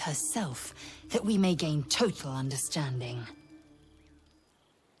Vlaakith herself, that we may gain total understanding.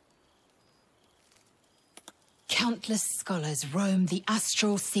 Countless scholars roam the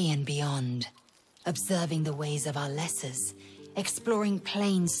astral sea and beyond, observing the ways of our lessers, exploring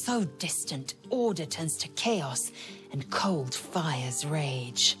planes so distant, order turns to chaos, and cold fires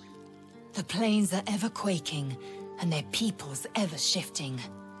rage. The planes are ever quaking, and their peoples ever shifting.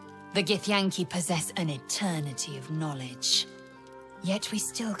 The Githyanki possess an eternity of knowledge. Yet we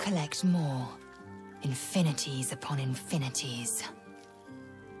still collect more. Infinities upon infinities.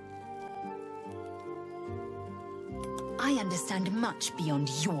 I understand much beyond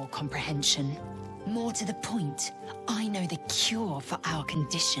your comprehension. More to the point, I know the cure for our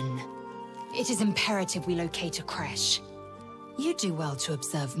condition. It is imperative we locate a creche. You do well to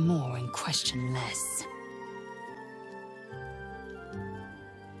observe more and question less.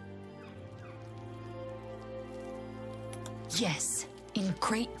 Yes, in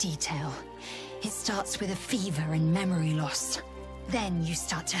great detail. It starts with a fever and memory loss. Then you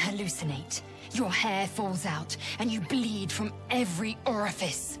start to hallucinate. Your hair falls out, and you bleed from every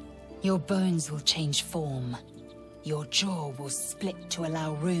orifice. Your bones will change form. Your jaw will split to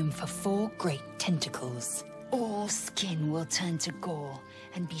allow room for 4 great tentacles. All skin will turn to gore,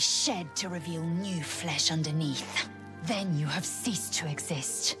 and be shed to reveal new flesh underneath. Then you have ceased to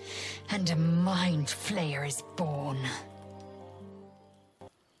exist, and a mind flayer is born.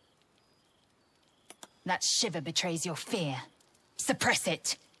 That shiver betrays your fear. Suppress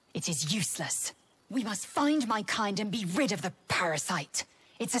it. It is useless. We must find my kind and be rid of the parasite.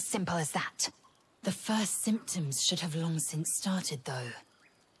 It's as simple as that. The first symptoms should have long since started, though.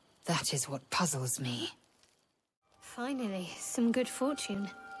 That is what puzzles me. Finally, some good fortune.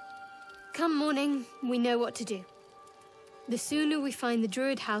 Come morning, we know what to do. The sooner we find the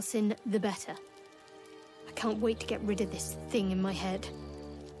druid house in, the better. I can't wait to get rid of this thing in my head.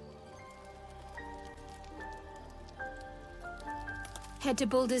 Head to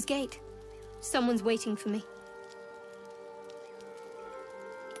Baldur's Gate. Someone's waiting for me.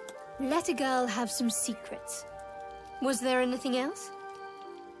 Let a girl have some secrets. Was there anything else?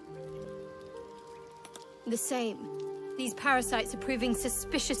 The same. These parasites are proving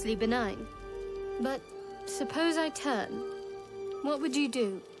suspiciously benign. But suppose I turn. What would you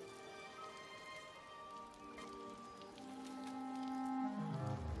do?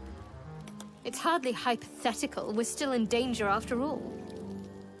 It's hardly hypothetical. We're still in danger after all.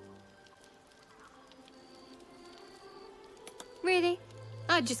 Really?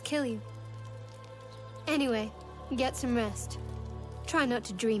 I'd just kill you. Anyway, get some rest. Try not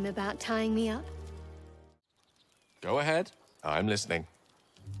to dream about tying me up. Go ahead. I'm listening.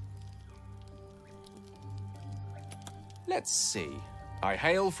 Let's see. I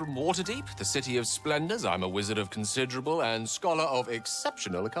hail from Waterdeep, the city of splendors. I'm a wizard of considerable and scholar of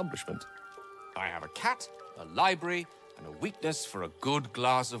exceptional accomplishment. I have a cat, a library, and a weakness for a good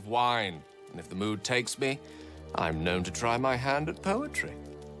glass of wine. And if the mood takes me, I'm known to try my hand at poetry.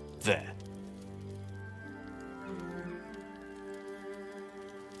 There.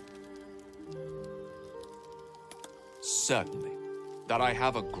 Certainly. That I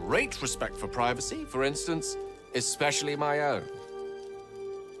have a great respect for privacy, for instance, especially my own.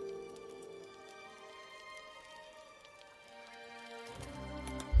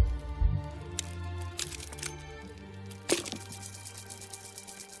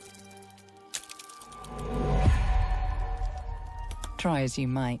 Try as you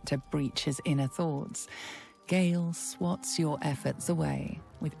might to breach his inner thoughts, Gale swats your efforts away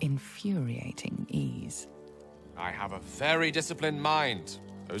with infuriating ease. I have a very disciplined mind.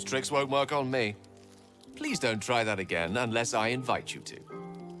 Those tricks won't work on me. Please don't try that again unless I invite you to.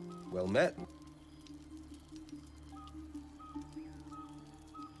 Well met.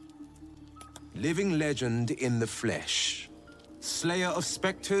 Living legend in the flesh. Slayer of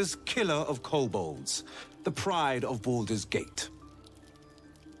specters, killer of kobolds. The pride of Baldur's Gate.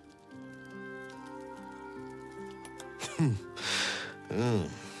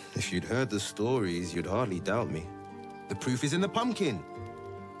 If you'd heard the stories, you'd hardly doubt me. The proof is in the pumpkin.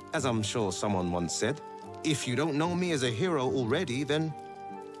 As I'm sure someone once said, if you don't know me as a hero already, then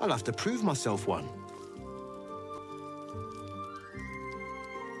I'll have to prove myself one.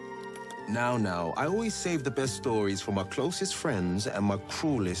 Now, I always save the best stories for my closest friends and my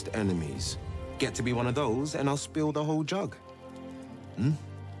cruelest enemies. Get to be one of those, and I'll spill the whole jug. Hmm?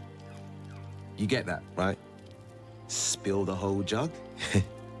 You get that, right? Spill the whole jug?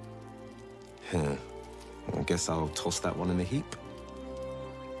 Huh. I guess I'll toss that one in a heap.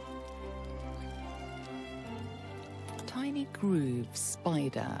 Tiny grooves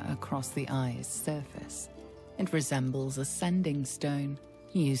spider across the eye's surface. It resembles a sending stone,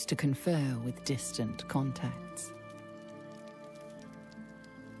 used to confer with distant contacts.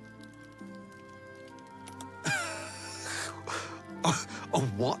 A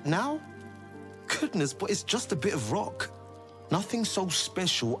what now? Goodness, but it's just a bit of rock. Nothing so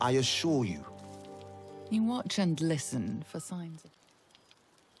special, I assure you. You watch and listen for signs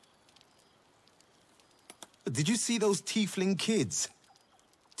of... Did you see those tiefling kids?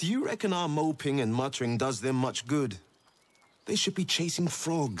 Do you reckon our moping and muttering does them much good? They should be chasing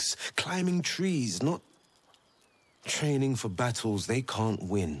frogs, climbing trees, not training for battles they can't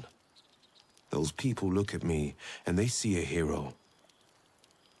win. Those people look at me and they see a hero.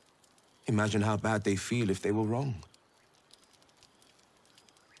 Imagine how bad they feel if they were wrong.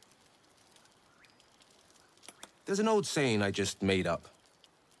 There's an old saying I just made up.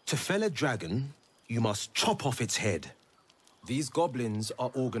 To fell a dragon, you must chop off its head. These goblins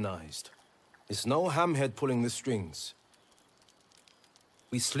are organized. It's no hamhead pulling the strings.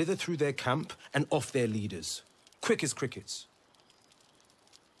 We slither through their camp and off their leaders. Quick as crickets.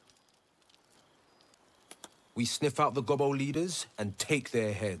 We sniff out the gobbo leaders and take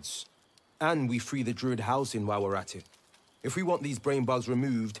their heads. And we free the druid housing while we're at it. If we want these brain bugs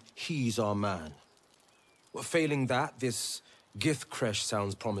removed, he's our man. Well, failing that, this Githcresh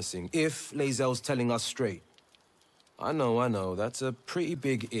sounds promising. If Lae'zel's telling us straight. I know, that's a pretty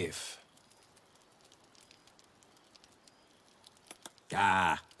big if.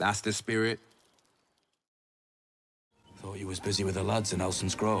 Ah, that's the spirit. Thought you was busy with the lads in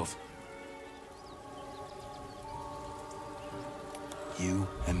Elson's Grove. You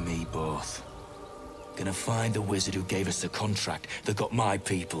and me both. Gonna find the wizard who gave us the contract that got my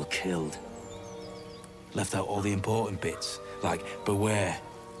people killed. Left out all the important bits, like beware,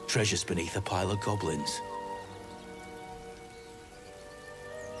 treasures beneath a pile of goblins.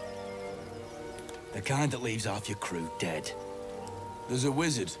 The kind that leaves half your crew dead. There's a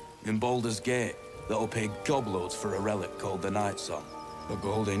wizard in Baldur's Gate that'll pay gobloads for a relic called the Night Song. But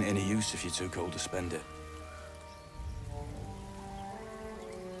gold ain't any use if you're too cold to spend it.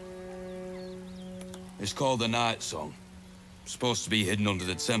 It's called the Night Song. Supposed to be hidden under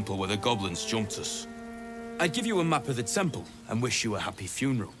the temple where the goblins jumped us. I'd give you a map of the temple and wish you a happy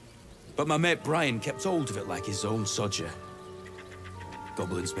funeral. But my mate Brian kept hold of it like his own sodger.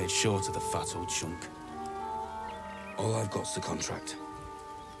 Goblins made short of the fat old chunk. All I've got's the contract.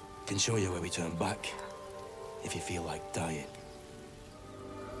 Can show you where we turn back, if you feel like dying.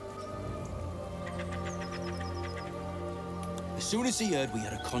 As soon as he heard we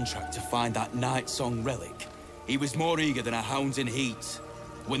had a contract to find that Night Song relic, he was more eager than a hound in heat.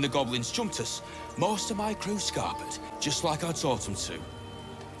 When the goblins jumped us, most of my crew scarpered, just like I taught them to.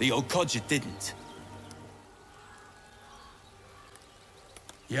 The old codger didn't.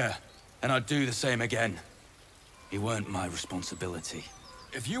 Yeah, and I'd do the same again. He weren't my responsibility.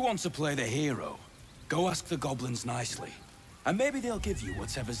 If you want to play the hero, go ask the goblins nicely. And maybe they'll give you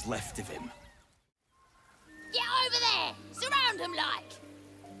whatever's left of him. Get over there! Surround him like!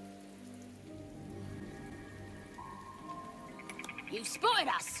 You've spotted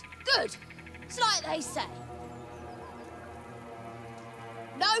us. Good. It's like they say.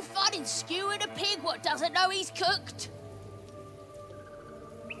 No fun in skewing a pig what doesn't know he's cooked.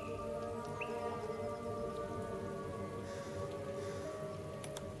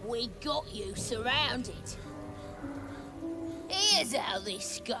 We got you surrounded. Here's how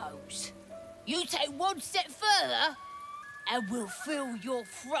this goes. You take one step further, and we'll fill your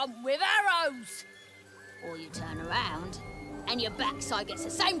front with arrows. Or you turn around, and your backside gets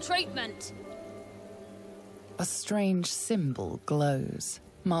the same treatment. A strange symbol glows,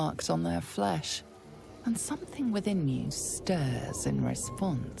 marked on their flesh, and something within you stirs in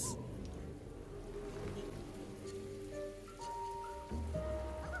response.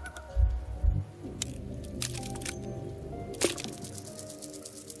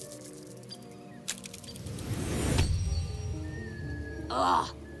 Ugh,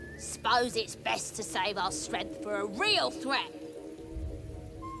 suppose it's best to save our strength for a real threat.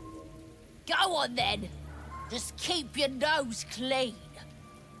 Go on then. Just keep your nose clean.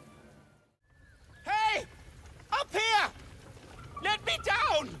 Hey! Up here! Let me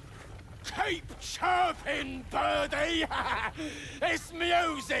down! Keep chirping, birdie! It's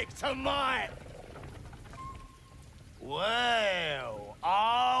music to my... Well,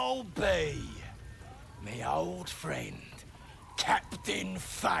 I'll be me old friend, Captain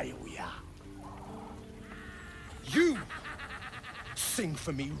Failure. You! Sing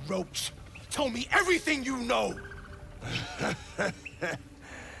for me, Roach. Tell me everything you know!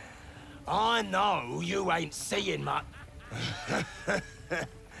 I know you ain't seeing much.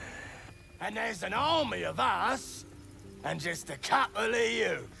 And there's an army of us, and just a couple of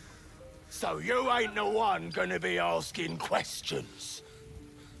you. So you ain't the one gonna be asking questions.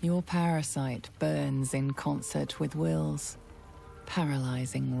 Your parasite burns in concert with Will's,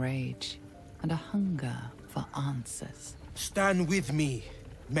 paralyzing rage and a hunger for answers. Stand with me,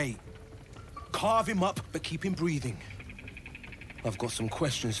 mate. Carve him up, but keep him breathing. I've got some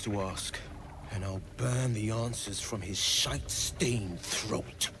questions to ask, and I'll burn the answers from his shite-stained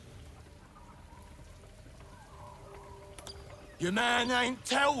throat. Your man ain't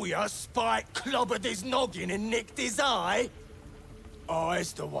tell ya Spike clobbered his noggin and nicked his eye?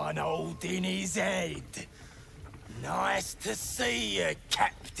 I's the one holding his head. Nice to see you,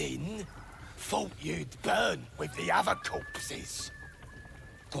 Captain. Thought you'd burn with the other corpses.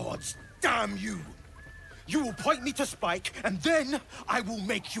 Gods damn you! You will point me to Spike, and then I will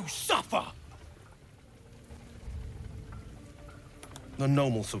make you suffer! The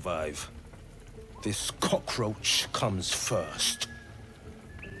gnome will survive. This cockroach comes first.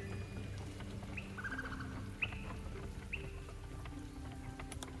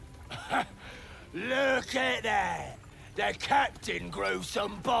 Look at that! The captain grew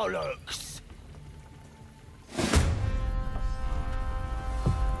some bollocks.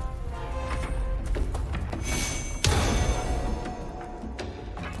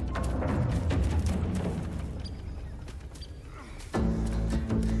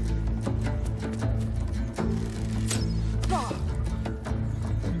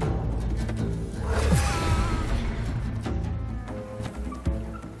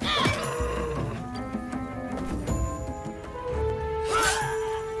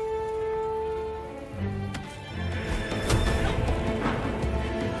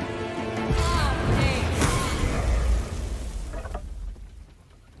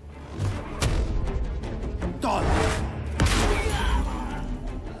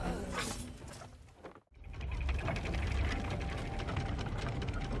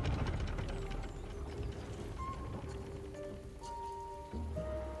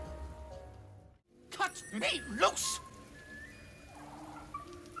 Me loose!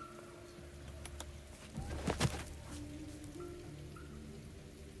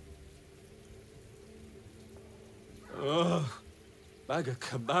 Ugh. Baga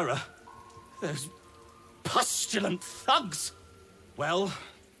Kabara. Those pustulant thugs. Well,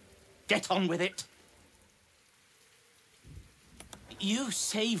 get on with it. You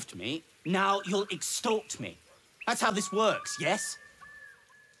saved me, now you'll extort me. That's how this works, yes?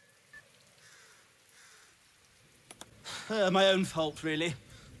 My own fault, really.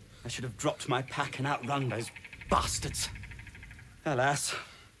 I should have dropped my pack and outrun those bastards. Alas.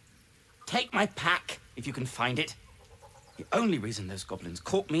 Take my pack, if you can find it. The only reason those goblins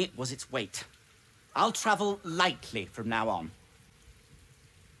caught me was its weight. I'll travel lightly from now on.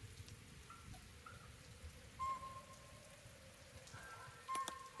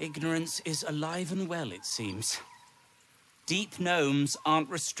 Ignorance is alive and well, it seems. Deep gnomes aren't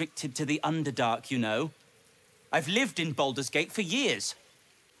restricted to the Underdark, you know. I've lived in Baldur's Gate for years.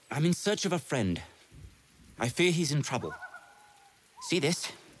 I'm in search of a friend. I fear he's in trouble. See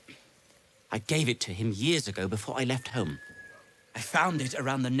this? I gave it to him years ago before I left home. I found it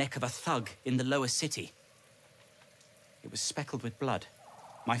around the neck of a thug in the lower city. It was speckled with blood.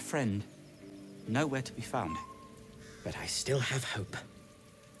 My friend, nowhere to be found. But I still have hope.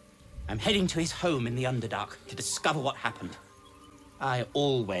 I'm heading to his home in the Underdark to discover what happened. I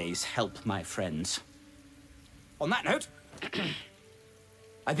always help my friends. On that note,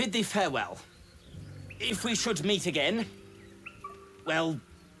 I bid thee farewell. If we should meet again, well,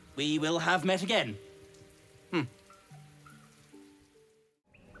 we will have met again.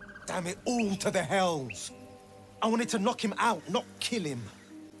 Damn it all to the hells! I wanted to knock him out, not kill him.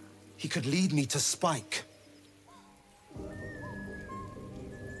 He could lead me to Spike.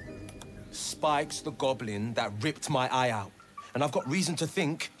 Spike's the goblin that ripped my eye out, and I've got reason to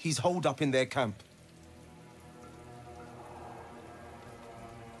think he's holed up in their camp.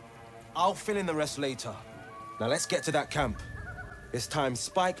 I'll fill in the rest later. Now let's get to that camp. It's time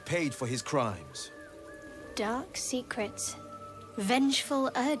Spike paid for his crimes. Dark secrets. Vengeful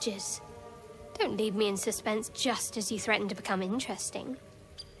urges. Don't leave me in suspense just as you threaten to become interesting.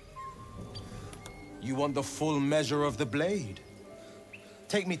 You want the full measure of the blade?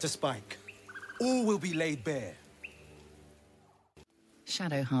 Take me to Spike. All will be laid bare.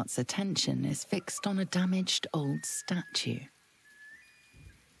 Shadowheart's attention is fixed on a damaged old statue.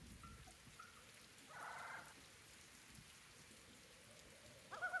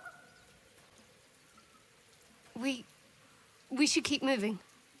 We should keep moving.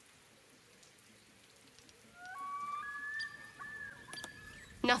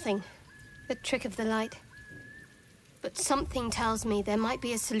 Nothing. The trick of the light. But something tells me there might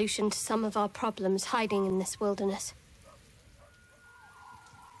be a solution to some of our problems hiding in this wilderness.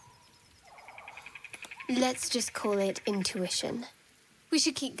 Let's just call it intuition. We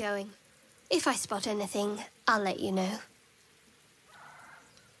should keep going. If I spot anything, I'll let you know.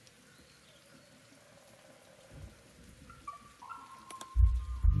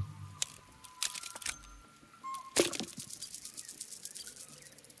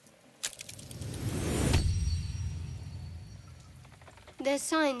 There's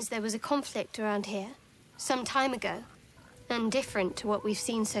signs there was a conflict around here, some time ago, and different to what we've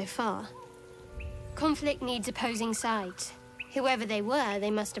seen so far. Conflict needs opposing sides. Whoever they were,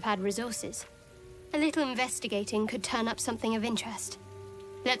 they must have had resources. A little investigating could turn up something of interest.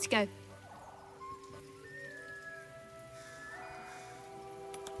 Let's go.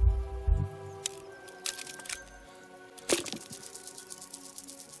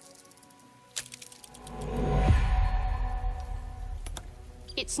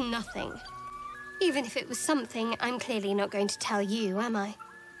 It's nothing. Even if it was something, I'm clearly not going to tell you, am I?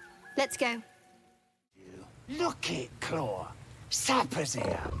 Let's go. Look it, Claw. Sapper's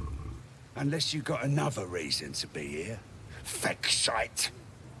here. Unless you got another reason to be here. Feck shite.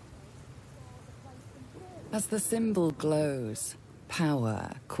 As the symbol glows,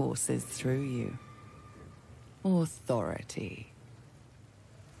 power courses through you. Authority.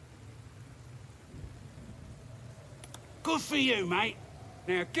 Good for you, mate.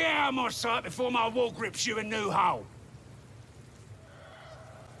 Now get out of my sight before my wall grips you a new hole.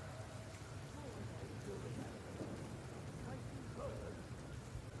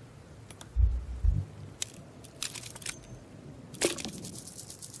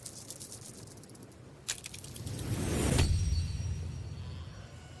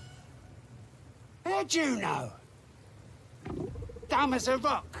 How'd you know? Dumb as a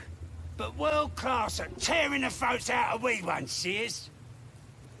rock, but world class at tearing the throats out of wee ones, she is.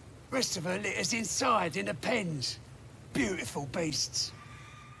 Rest of her litter's inside in the pens. Beautiful beasts.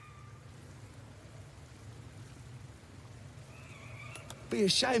 Be a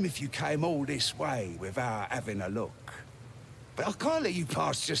shame if you came all this way without having a look. But I can't let you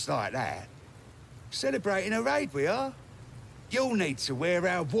pass just like that. Celebrating a raid we are. You'll need to wear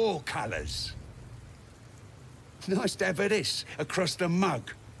our war colours. Nice to have this across the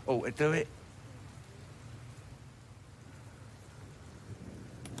mug. Ought to do it.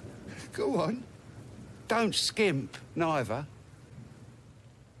 Go on. Don't skimp, neither.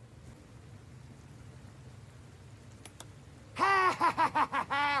 Ha ha ha ha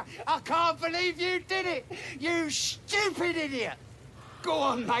ha! I can't believe you did it! You stupid idiot! Go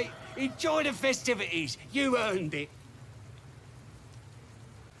on, mate. Enjoy the festivities. You earned it.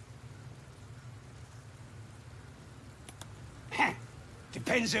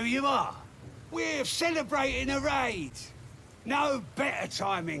 Depends who you are. We're celebrating a raid. No better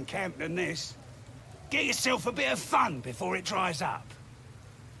time in camp than this. Get yourself a bit of fun before it dries up.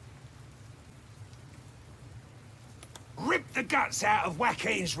 Ripped the guts out of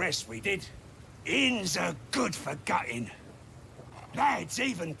Joaquin's rest, we did. Inns are good for gutting. Lads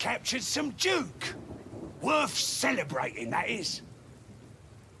even captured some Duke. Worth celebrating, that is.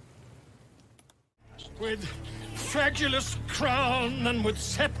 With fragulous crown and with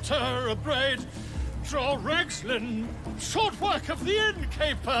sceptre abraid, draw Ragslin, short work of the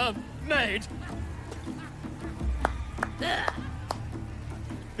innkeeper made.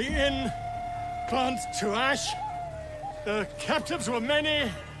 The inn burnt to ash. The captives were many.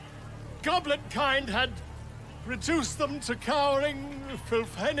 Goblet kind had reduced them to cowering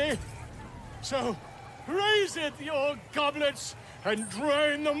filfenny. So raise it, your goblets, and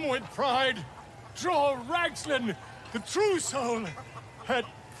drain them with pride. Draw Ragslin, the true soul, had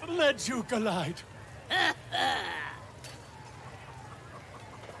led you glide.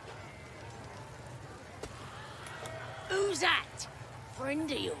 Who's that? Friend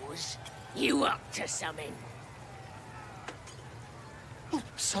of yours? You up to something? Oh,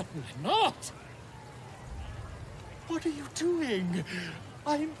 certainly not. What are you doing?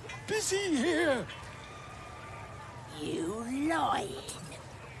 I'm busy here. You lying.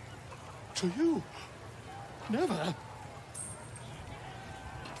 To you? Never.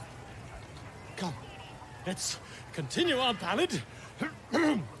 Come, let's continue our ballad.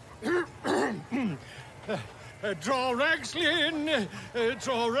 Draw Ragslin,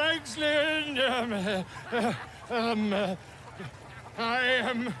 draw Ragslin. I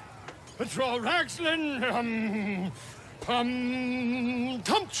am draw Ragslin.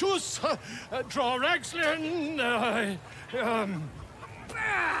 Tumptuous, draw Ragslin.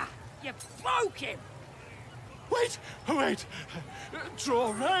 You broke him. Wait.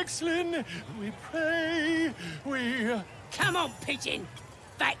 Draw Ragslin. We pray. We. Come on, pigeon.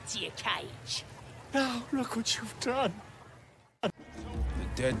 Back to your cage. Now, look what you've done. The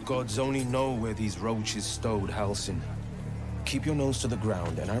dead gods only know where these roaches stowed, Halsin. Keep your nose to the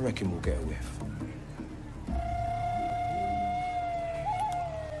ground, and I reckon we'll get a whiff.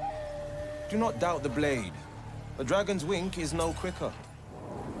 Do not doubt the blade. A dragon's wink is no quicker.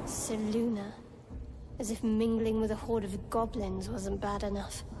 Seluna. As if mingling with a horde of goblins wasn't bad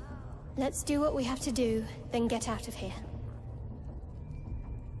enough. Let's do what we have to do, then get out of here.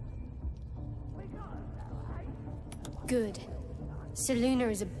 Good.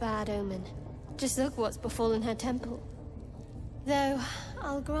 Seluna is a bad omen. Just look what's befallen her temple. Though,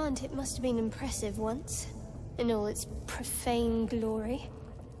 I'll grant it must have been impressive once, in all its profane glory.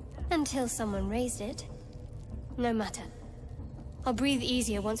 Until someone raised it. No matter. I'll breathe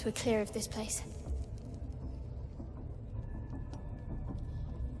easier once we're clear of this place.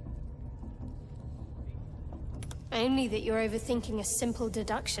 Only that you're overthinking a simple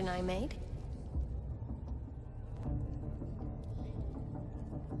deduction I made.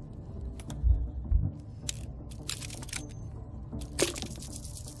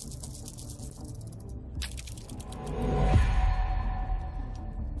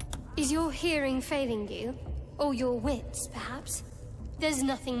 Is your hearing failing you? Or your wits, perhaps? There's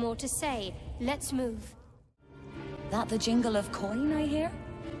nothing more to say. Let's move. That the jingle of coin, I hear?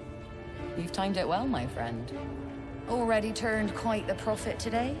 You've timed it well, my friend. Already turned quite the profit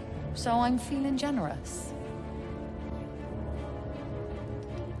today, so I'm feeling generous.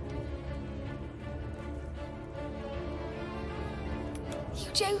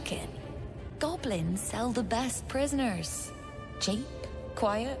 You joking? Goblins sell the best prisoners. Cheap,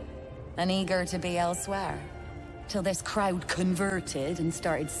 quiet, and eager to be elsewhere. Till this crowd converted and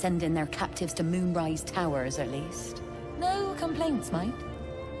started sending their captives to Moonrise Towers, at least. No complaints, mind.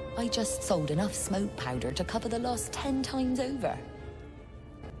 I just sold enough smoke powder to cover the loss 10 times over.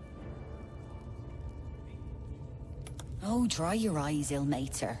 Oh, dry your eyes,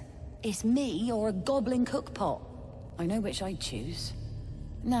 ill-mater. It's me or a goblin cookpot. I know which I'd choose.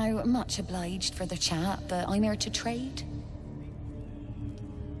 Now, much obliged for the chat, but I'm here to trade.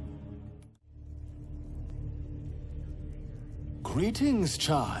 Greetings,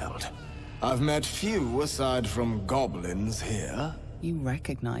 child. I've met few aside from goblins here. You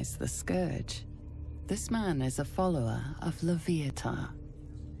recognize the Scourge. This man is a follower of Leviata,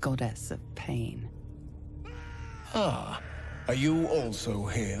 goddess of pain. Ah, are you also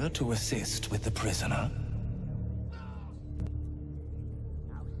here to assist with the prisoner?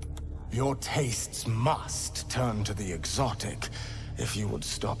 Your tastes must turn to the exotic if you would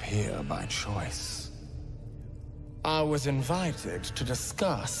stop here by choice. I was invited to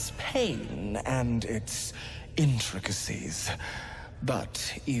discuss pain and its intricacies.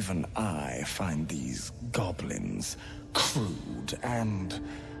 But even I find these goblins crude and,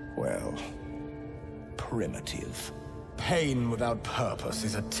 well, primitive. Pain without purpose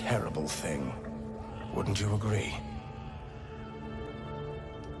is a terrible thing. Wouldn't you agree?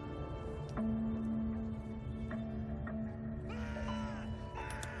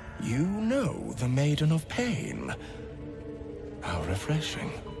 You know the Maiden of Pain. How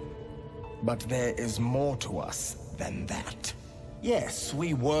refreshing. But there is more to us than that. Yes,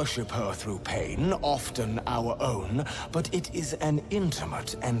 we worship her through pain, often our own, but it is an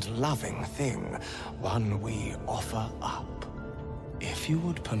intimate and loving thing, one we offer up. If you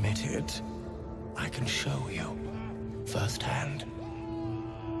would permit it, I can show you, firsthand.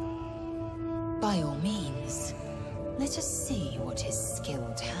 By all means, let us see what his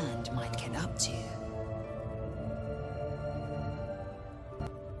skilled hand might get up to.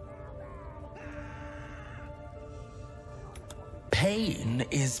 Pain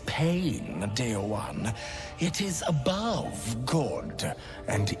is pain, dear one. It is above good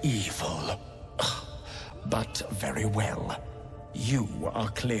and evil. But very well. You are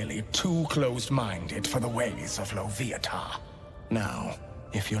clearly too closed-minded for the ways of Leviata. Now,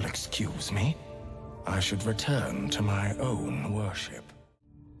 if you'll excuse me, I should return to my own worship.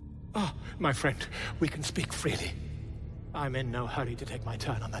 Ah, my friend, we can speak freely. I'm in no hurry to take my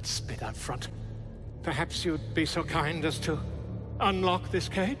turn on that spit out front. Perhaps you'd be so kind as to unlock this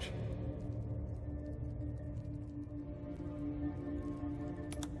cage?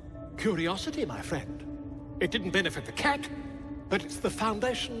 Curiosity, my friend. It didn't benefit the cat, but it's the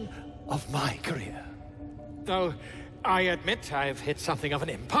foundation of my career. Though I admit I've hit something of an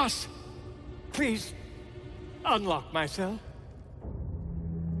impasse. Please, unlock my cell.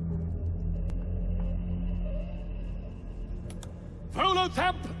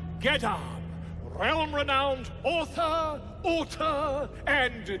 Volothamp Gedam, realm-renowned author,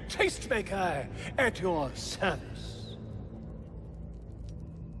 and tastemaker at your service.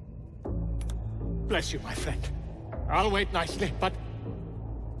 Bless you, my friend. I'll wait nicely, but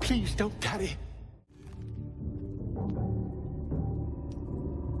please don't tarry.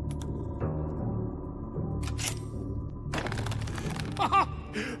 Aha!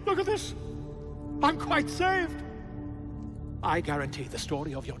 Look at this! I'm quite saved! I guarantee the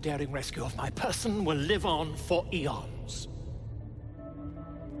story of your daring rescue of my person will live on for eons.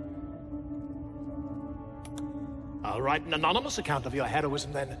 I'll write an anonymous account of your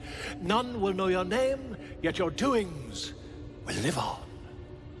heroism then. None will know your name, yet your doings will live on.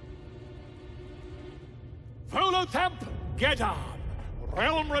 Volothamp Gedam,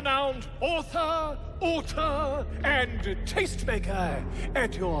 realm-renowned author, and tastemaker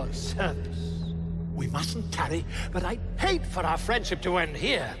at your service. We mustn't tarry, but I'd hate for our friendship to end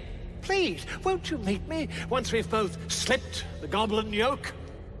here. Please, won't you meet me once we've both slipped the goblin yoke?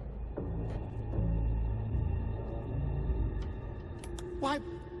 Why,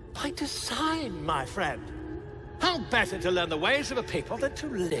 by design, my friend. How better to learn the ways of a people than to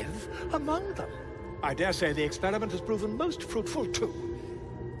live among them? I dare say the experiment has proven most fruitful, too.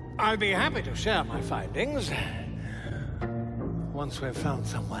 I'll be happy to share my findings once we've found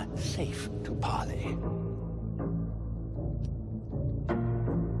somewhere safe to parley.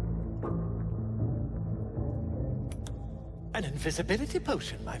 An invisibility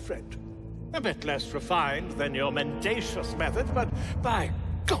potion, my friend. A bit less refined than your mendacious method, but by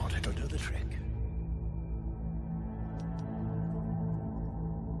God, it'll do the trick.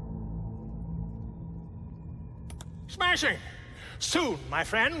 Smashing! Soon, my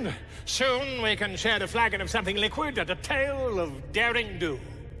friend. Soon we can share a flagon of something liquid and a tale of daring do.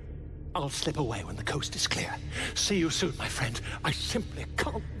 I'll slip away when the coast is clear. See you soon, my friend. I simply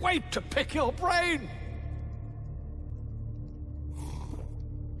can't wait to pick your brain!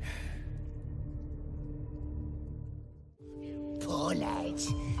 Poor lad.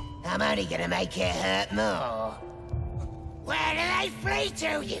 I'm only gonna make it hurt more. Where do they flee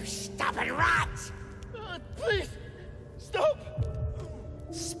to, you stubborn rat? Please, stop!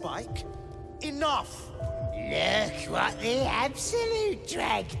 Spike? Enough! Look what the Absolute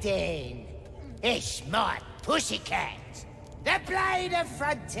dragged in. It's my pussycat, the Blade of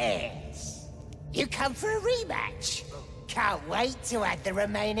Frontiers. You come for a rematch? Can't wait to add the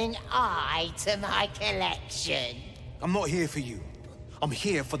remaining eye to my collection. I'm not here for you. I'm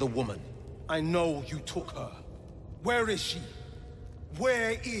here for the woman. I know you took her. Where is she?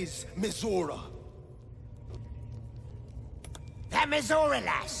 Where is Mizora? That Mizora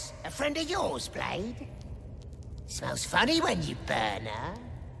lass, a friend of yours, Blade? Smells funny when you burn her.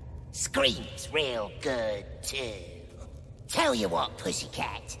 Screams real good, too. Tell you what,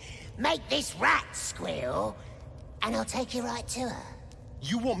 pussycat. Make this rat squeal, and I'll take you right to her.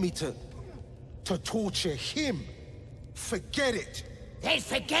 You want me to torture him? Forget it. Then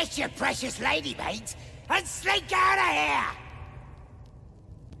forget your precious lady, mate, and slink out of here!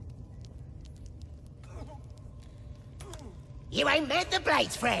 You ain't met the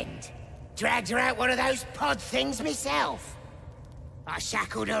Blade's friend. Dragged her out one of those pod things myself. I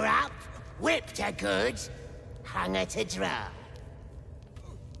shackled her up, whipped her good, hung her to dry.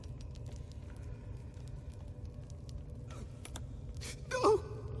 No,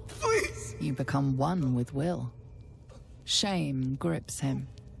 please! You become one with Will. Shame grips him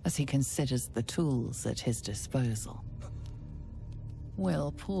as he considers the tools at his disposal.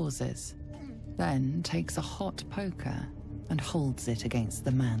 Will pauses, then takes a hot poker and holds it against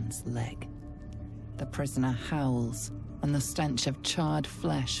the man's leg. The prisoner howls, and the stench of charred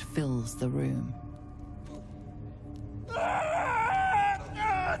flesh fills the room.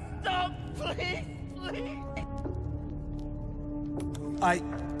 Stop, please, please!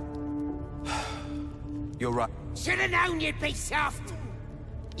 You're right. Should've known you'd be soft.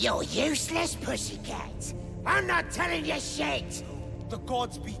 You're useless, pussycat. I'm not telling you shit. The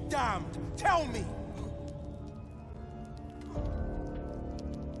gods be damned. Tell me.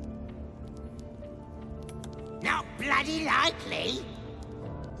 Not bloody likely.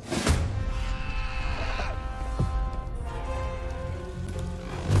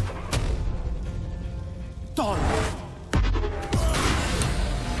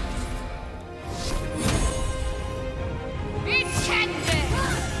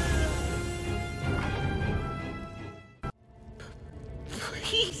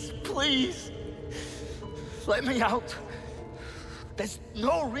 Please. Let me out. There's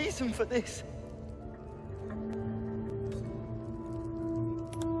no reason for this.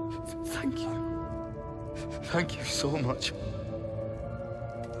 Thank you. Thank you so much.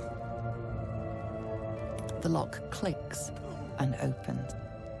 The lock clicks and opens.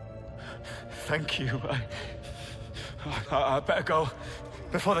 Thank you. I better go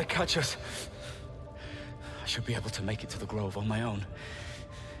before they catch us. I should be able to make it to the Grove on my own.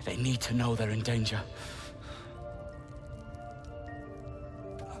 They need to know they're in danger.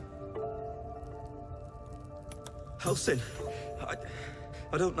 Halsin,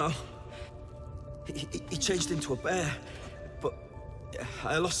 I don't know. He changed into a bear, but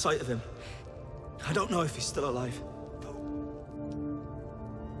I lost sight of him. I don't know if he's still alive.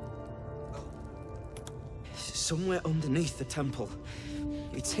 Somewhere underneath the temple.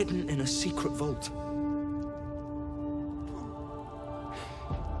 It's hidden in a secret vault.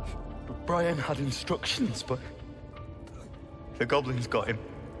 Brian had instructions, but the goblins got him.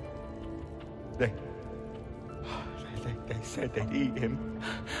 They said they'd eat him.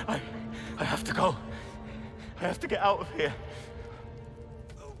 I have to go. I have to get out of here.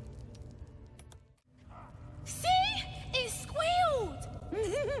 See? It squealed!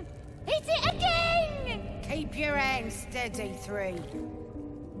 Hit it again! Keep your hands steady, 3.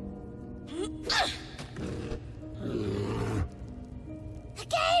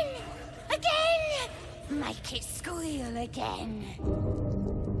 Again! Again! Make it squeal again.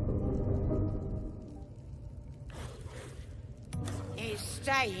 It's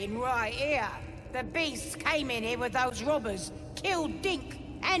staying right here. The beasts came in here with those robbers, killed Dink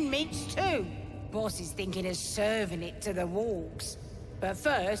and Mince too. Boss is thinking of serving it to the wargs. But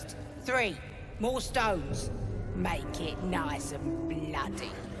first, 3 more stones. Make it nice and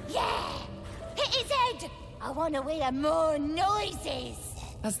bloody. Yeah! Hit his head! I want to hear more noises!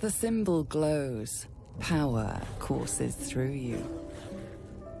 As the symbol glows, power courses through you.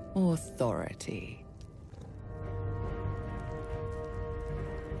 Authority.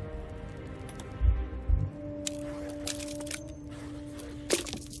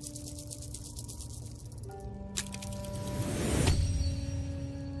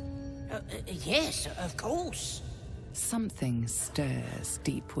 Yes, of course. Something stirs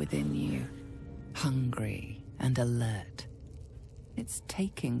deep within you, hungry and alert. It's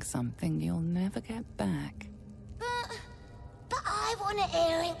taking something you'll never get back. But I want to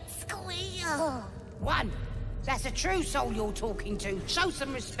hear it squeal. 1. That's a true soul you're talking to. Show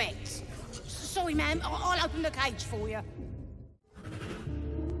some respect. Sorry, ma'am. I'll open the cage for you.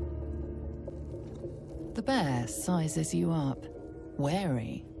 The bear sizes you up,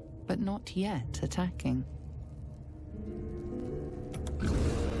 wary, but not yet attacking.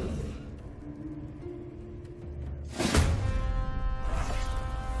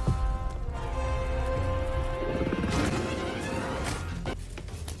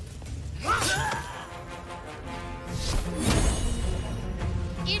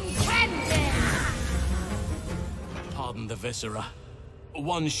 Pardon the viscera.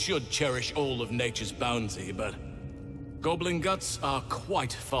 One should cherish all of nature's bounty, but goblin guts are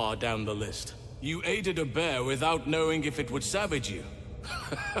quite far down the list. You aided a bear without knowing if it would savage you.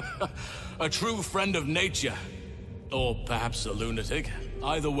 A true friend of nature. Or perhaps a lunatic.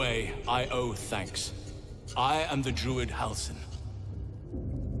 Either way, I owe thanks. I am the druid Halsin.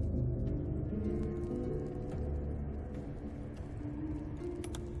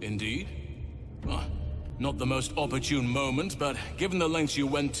 Indeed? Not the most opportune moment, but given the lengths you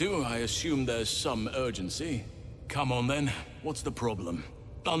went to, I assume there's some urgency. Come on then, what's the problem?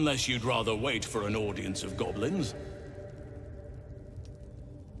 Unless you'd rather wait for an audience of goblins.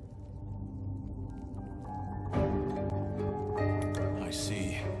 I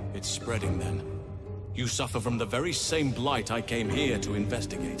see. It's spreading then. You suffer from the very same blight I came here to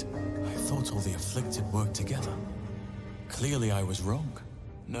investigate. I thought all the afflicted worked together. Clearly I was wrong.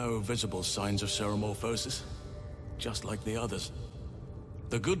 No visible signs of ceremorphosis. Just like the others.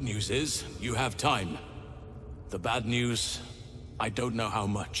 The good news is, you have time. The bad news, I don't know how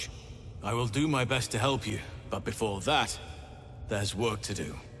much. I will do my best to help you, but before that, there's work to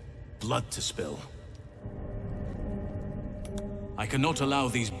do. Blood to spill. I cannot allow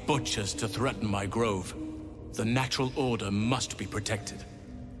these butchers to threaten my grove. The natural order must be protected.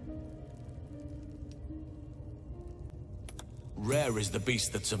 Rare is the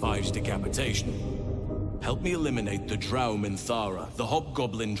beast that survives decapitation. Help me eliminate the Drow Minthara, the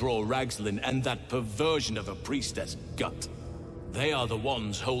Hobgoblin Draw Ragslin, and that perversion of a priestess, Gut. They are the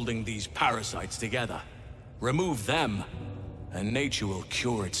ones holding these parasites together. Remove them, and nature will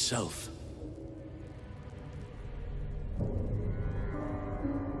cure itself.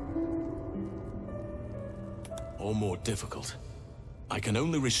 or more difficult. I can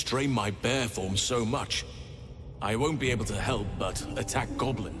only restrain my bear form so much. I won't be able to help but attack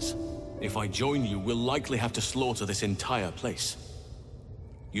goblins. If I join you, we'll likely have to slaughter this entire place.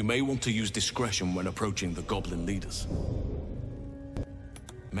 You may want to use discretion when approaching the goblin leaders.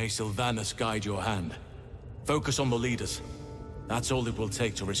 May Sylvanas guide your hand. Focus on the leaders. That's all it will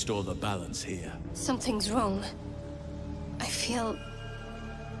take to restore the balance here. Something's wrong. I feel...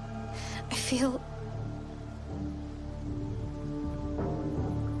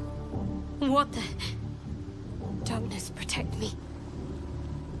 What the... Darkness, protect me.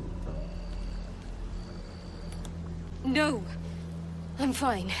 No! I'm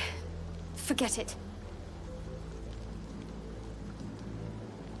fine. Forget it.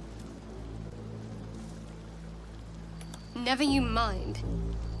 Never you mind.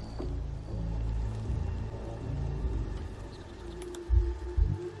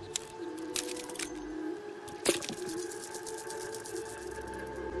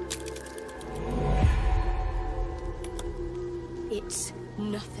 It's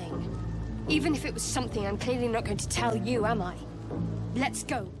nothing. Even if it was something, I'm clearly not going to tell you, am I? Let's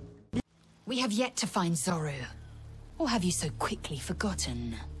go. We have yet to find Zorru. Or have you so quickly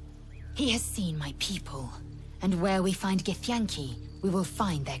forgotten? He has seen my people, and where we find Githyanki, we will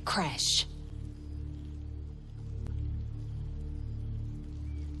find their crash.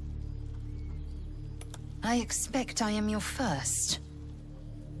 I expect I am your first.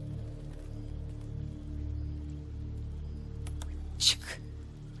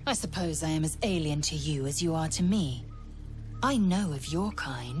 I suppose I am as alien to you as you are to me. I know of your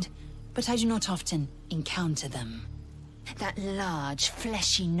kind, but I do not often encounter them. That large,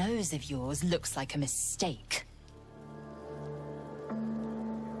 fleshy nose of yours looks like a mistake.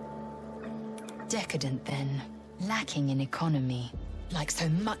 Decadent, then. Lacking in economy. Like so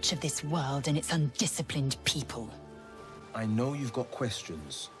much of this world and its undisciplined people. I know you've got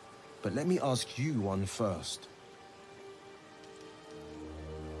questions, but let me ask you one first.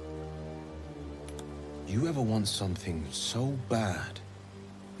 You ever want something so bad,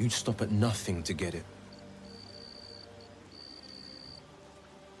 you'd stop at nothing to get it?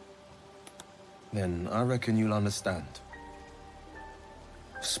 Then I reckon you'll understand.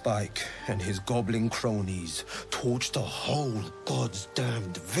 Spike and his goblin cronies torched the whole god's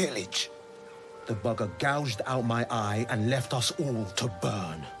damned village. The bugger gouged out my eye and left us all to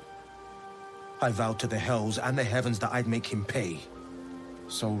burn. I vowed to the hells and the heavens that I'd make him pay.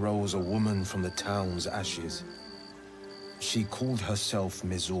 So rose a woman from the town's ashes. She called herself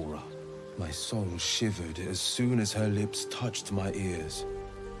Mizora. My soul shivered as soon as her lips touched my ears.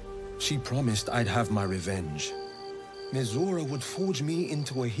 She promised I'd have my revenge. Mizora would forge me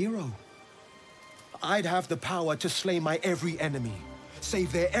into a hero. I'd have the power to slay my every enemy,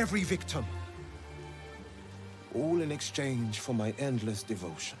 save their every victim. All in exchange for my endless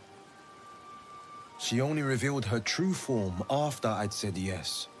devotion. She only revealed her true form after I'd said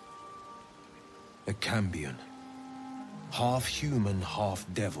yes. A Cambion. Half human, half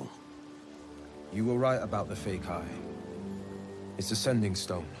devil. You were right about the fake eye. It's a sending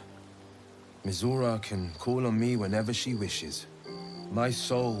stone. Mizora can call on me whenever she wishes. My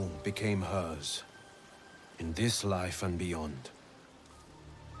soul became hers. In this life and beyond.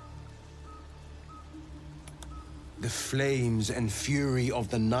 The flames and fury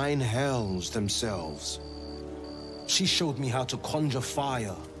of the 9 hells themselves. She showed me how to conjure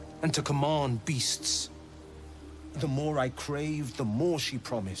fire and to command beasts. The more I craved, the more she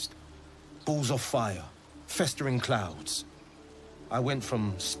promised. Balls of fire, festering clouds. I went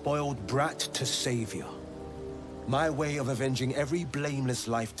from spoiled brat to savior. My way of avenging every blameless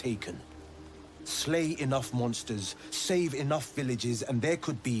life taken. Slay enough monsters, save enough villages, and there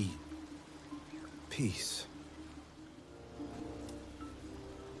could be peace.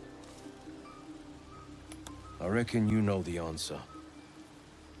 I reckon you know the answer.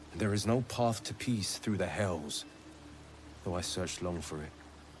 There is no path to peace through the hells, though I searched long for it.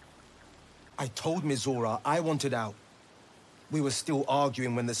 I told Mizora I wanted out. We were still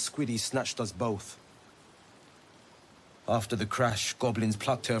arguing when the squiddy snatched us both. After the crash, goblins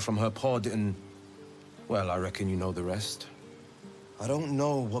plucked her from her pod and... well, I reckon you know the rest. I don't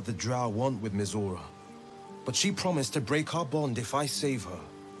know what the drow want with Mizora, but she promised to break our bond if I save her.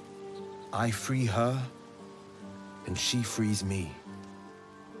 I free her, and she frees me.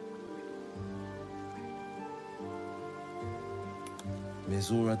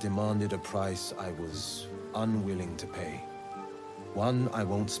 Mizora demanded a price I was unwilling to pay. One I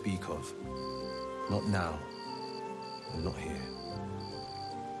won't speak of. Not now. And not here.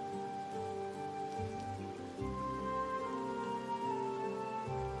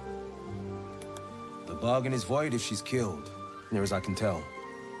 The bargain is void if she's killed, near as I can tell.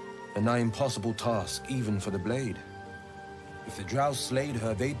 A nigh impossible task, even for the blade. If the drow slayed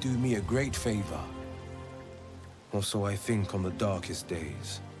her, they'd do me a great favor. Or so I think on the darkest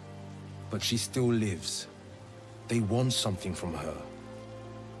days. But she still lives. They want something from her.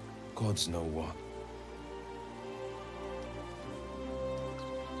 Gods know what.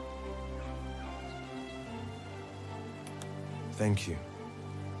 Thank you.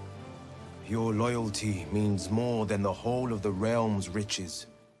 Your loyalty means more than the whole of the realm's riches.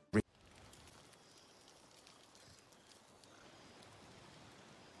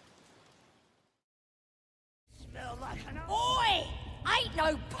 Oi! Ain't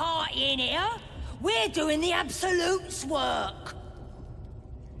no party in here. We're doing the Absolute's work.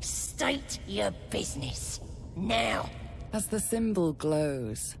 State your business. Now. As the symbol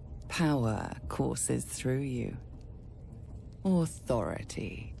glows, power courses through you.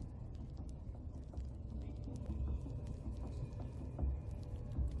 Authority.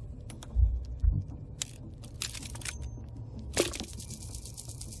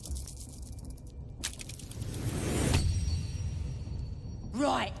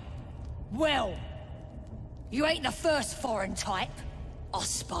 Right. Well, you ain't the first foreign type, I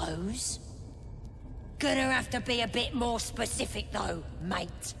suppose. Gonna have to be a bit more specific though,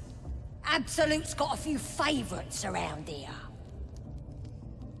 mate. Absolute's got a few favourites around here.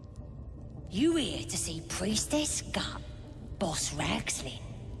 You here to see Priestess Gut, Boss Ragslin,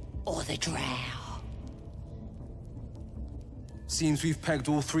 or the Drow? Seems we've pegged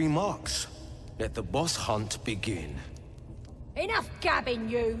all three marks. Let the boss hunt begin. Enough gabbing,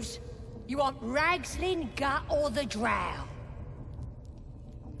 yous. You want Ragslin, Gut, or the Drow?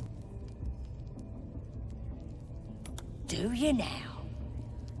 Do you now?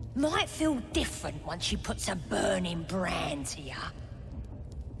 Might feel different once she puts a burning brand to ya.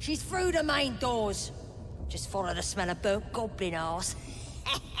 She's through the main doors. Just follow the smell of burnt goblin arse.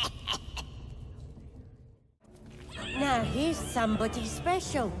 Now here's somebody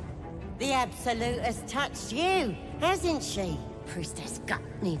special. The Absolute has touched you, hasn't she? Priestess Gut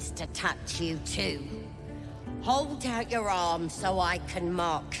needs to touch you too. Hold out your arm so I can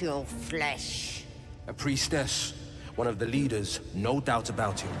mark your flesh. A priestess, one of the leaders, no doubt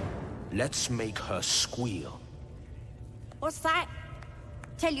about it. Let's make her squeal. What's that?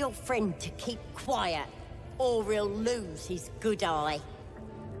 Tell your friend to keep quiet, or he'll lose his good eye.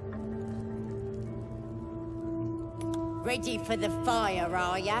 Ready for the fire,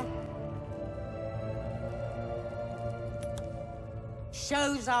 are ya?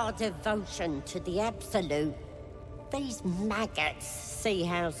 Shows our devotion to the Absolute. These maggots see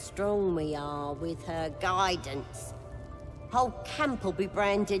how strong we are with her guidance. Whole camp will be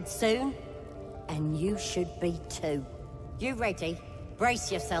branded soon, and you should be too. You ready?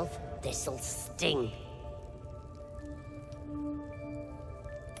 Brace yourself, this'll sting.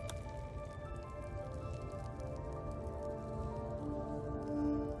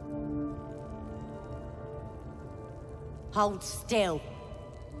 Hold still.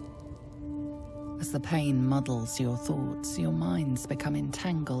 As the pain muddles your thoughts, your minds become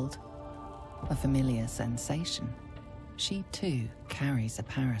entangled. A familiar sensation. She too carries a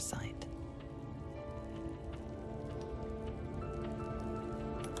parasite.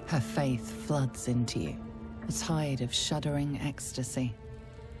 Her faith floods into you, a tide of shuddering ecstasy.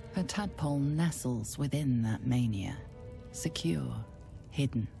 Her tadpole nestles within that mania, secure,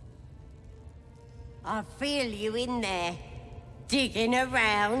 hidden. I feel you in there, digging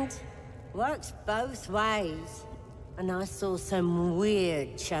around. Works both ways. And I saw some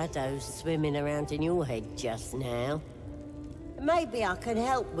weird shadows swimming around in your head just now. Maybe I can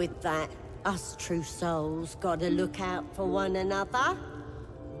help with that. Us true souls gotta look out for one another.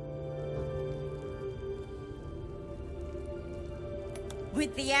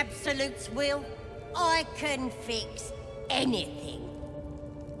 With the Absolute's will, I can fix anything.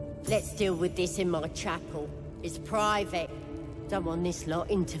 Let's deal with this in my chapel. It's private. Don't want this lot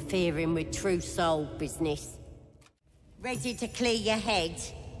interfering with true soul business. Ready to clear your head?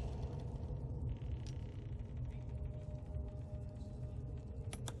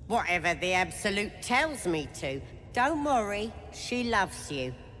 Whatever the Absolute tells me to. Don't worry, she loves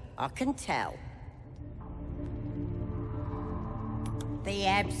you. I can tell. The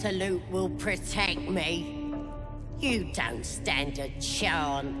Absolute will protect me. You don't stand a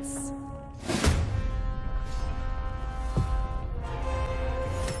chance.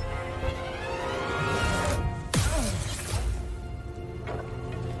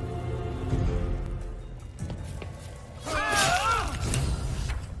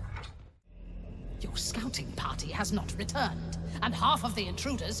 Your scouting party has not returned, and half of the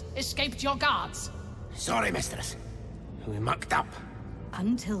intruders escaped your guards. Sorry, mistress. We mucked up.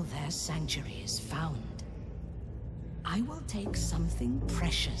 Until their sanctuary is found, I will take something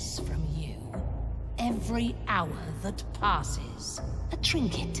precious from you. Every hour that passes. A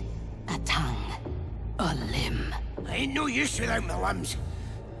trinket, a tongue, a limb. Ain't no use without my limbs.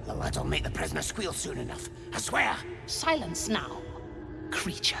 The lad'll make the prisoner squeal soon enough. I swear. Silence now,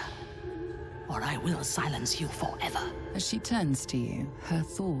 creature. Or I will silence you forever. As she turns to you, her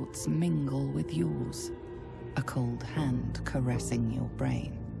thoughts mingle with yours. A cold hand caressing your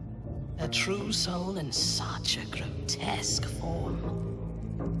brain. A true soul in such a grotesque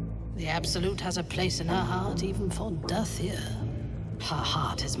form. The Absolute has a place in her heart even for Dothier. Her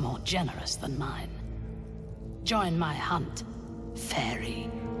heart is more generous than mine. Join my hunt, fairy,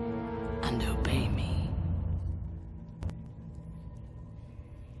 and obey me.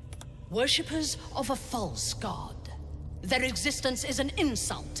 Worshippers of a false god. Their existence is an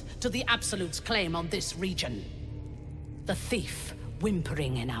insult to the Absolute's claim on this region. The thief,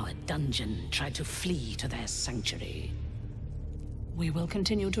 whimpering in our dungeon, tried to flee to their sanctuary. We will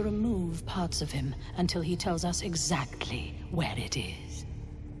continue to remove parts of him until he tells us exactly where it is.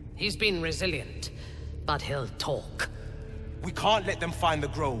 He's been resilient, but he'll talk. We can't let them find the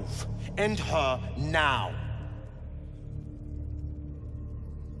grove. End her now.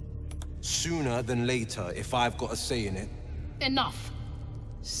 Sooner than later, if I've got a say in it. Enough.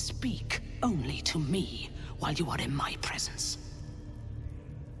 Speak only to me while you are in my presence.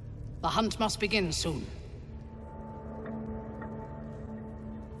 The hunt must begin soon.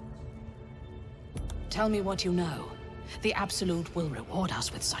 Tell me what you know. The Absolute will reward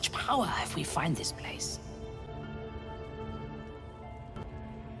us with such power if we find this place.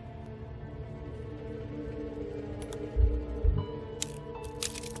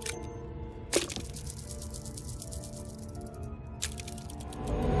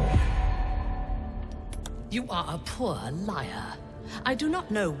 You are a poor liar. I do not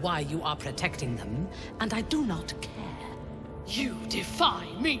know why you are protecting them, and I do not care. You defy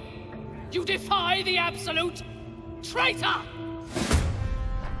me! You defy the Absolute! Traitor!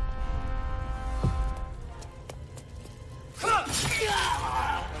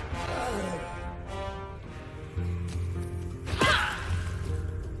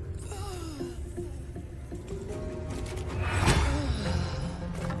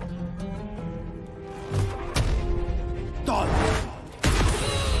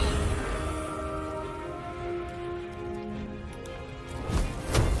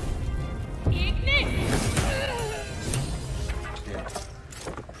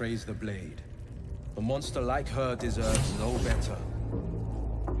 Praise the blade. A monster like her deserves no better.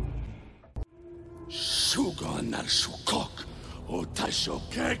 Sugan al Shukok,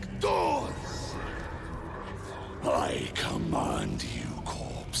 Otashokek Dor. I command you,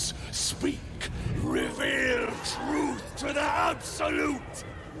 corpse. Speak. Reveal truth to the Absolute.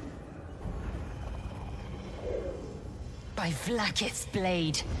 By Vlaakith's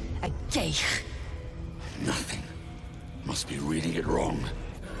blade, a geich. Nothing. Must be reading it wrong.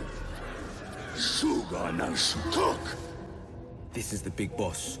 Sugan al Shukok. This is the big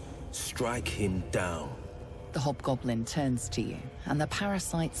boss. Strike him down. The hobgoblin turns to you, and the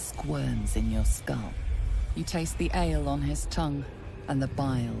parasite squirms in your skull. You taste the ale on his tongue, and the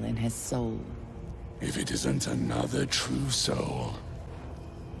bile in his soul. If it isn't another true soul.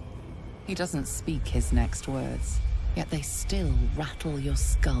 He doesn't speak his next words, yet they still rattle your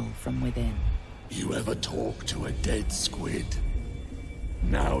skull from within. You ever talk to a dead squid?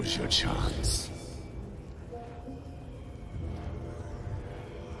 Now's your chance.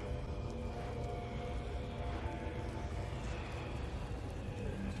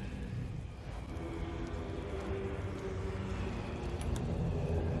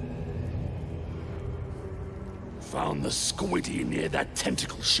 Found the squiddy near that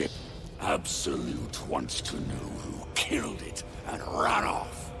tentacle ship. Absolute wants to know who killed it and ran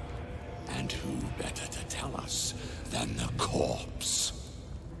off. And who better to tell us than the corpse?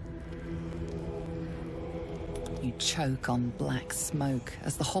 You choke on black smoke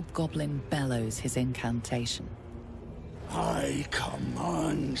as the hobgoblin bellows his incantation. I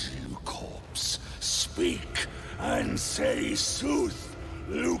command you, corpse. Speak and say sooth.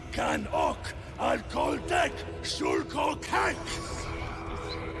 Lucan ok al koldek shulkokak.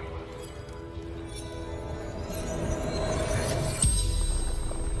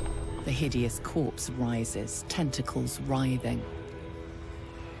 The hideous corpse rises, tentacles writhing.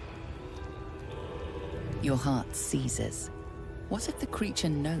 Your heart seizes. What if the creature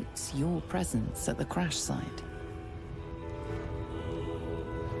notes your presence at the crash site?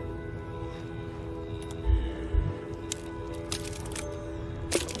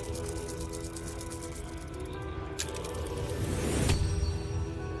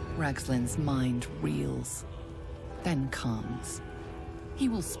 Ragzlin's mind reels, then calms. He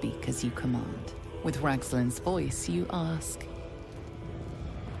will speak as you command. With Ragzlin's voice, you ask,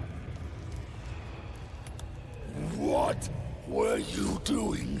 What were you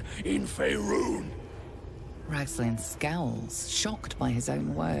doing in Faerun? Ragzlin scowls, shocked by his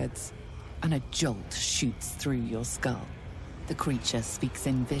own words, and a jolt shoots through your skull. The creature speaks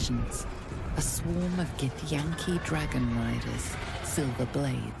in visions. A swarm of Githyanki dragon riders, silver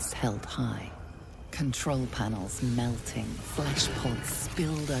blades held high. Control panels melting, flesh pods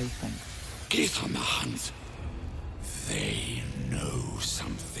spilled open. Get on the hunt. They know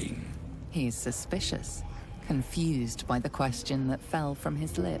something. He's suspicious, confused by the question that fell from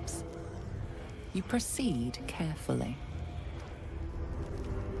his lips. You proceed carefully.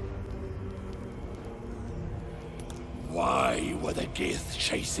 Why were the Gith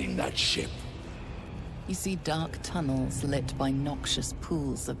chasing that ship? You see dark tunnels lit by noxious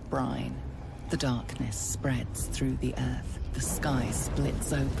pools of brine. The darkness spreads through the earth. The sky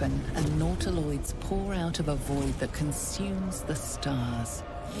splits open, and nautiloids pour out of a void that consumes the stars.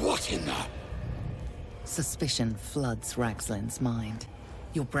 What in the... Suspicion floods Ragzlin's mind.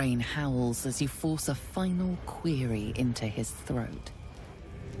 Your brain howls as you force a final query into his throat.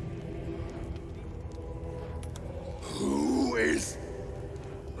 Who is...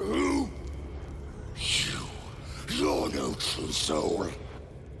 Who? You're no true soul.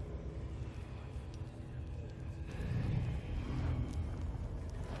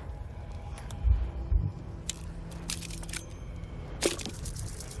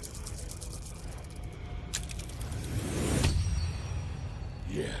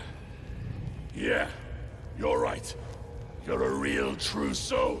 Yeah, you're right. You're a real true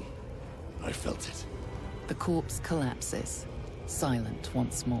soul. I felt it. The corpse collapses, silent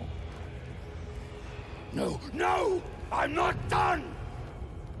once more. No! I'm not done!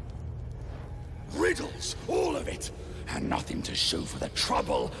 Riddles, all of it, and nothing to show for the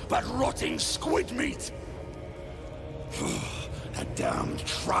trouble but rotting squid meat! That damned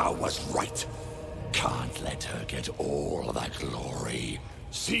Trow was right. Can't let her get all of that glory.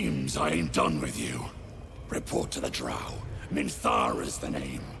 Seems I ain't done with you. Report to the Drow. Minthara's the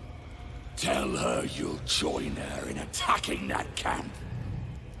name. Tell her you'll join her in attacking that camp.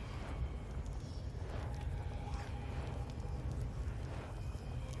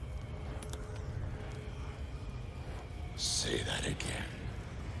 Say that again.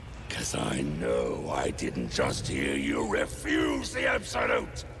 'Cause I know I didn't just hear you refuse the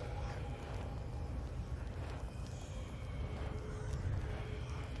Absolute!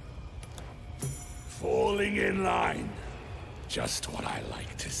 Falling in line. Just what I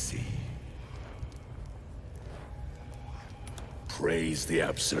like to see. Praise the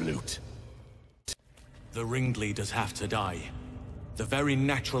Absolute. The ringleaders have to die. The very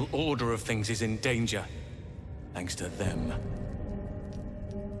natural order of things is in danger. Thanks to them.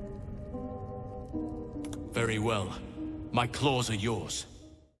 Very well. My claws are yours.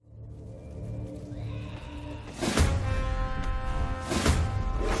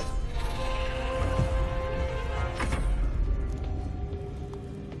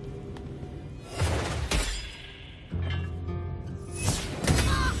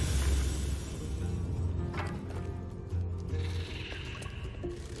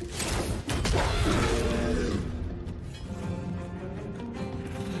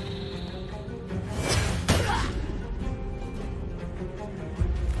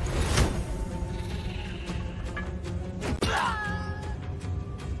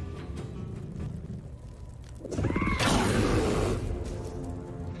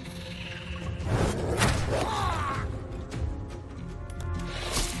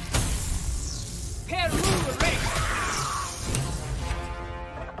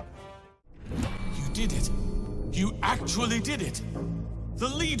 Actually did it! The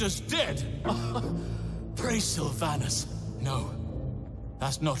leader's dead! Praise Sylvanus. No,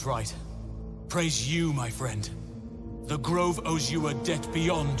 that's not right. Praise you, my friend. The Grove owes you a debt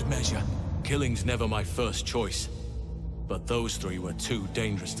beyond measure. Killing's never my first choice, but those three were too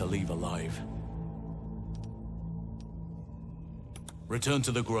dangerous to leave alive. Return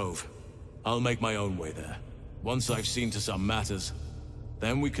to the Grove. I'll make my own way there. Once I've seen to some matters,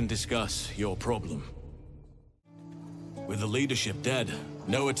 then we can discuss your problem. With the leadership dead,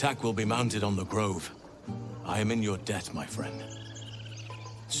 no attack will be mounted on the Grove. I am in your debt, my friend.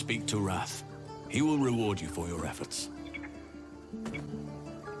 Speak to Wrath. He will reward you for your efforts.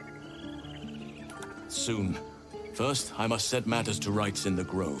 Soon. First, I must set matters to rights in the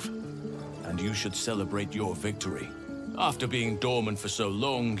Grove. And you should celebrate your victory. After being dormant for so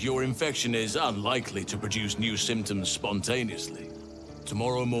long, your infection is unlikely to produce new symptoms spontaneously.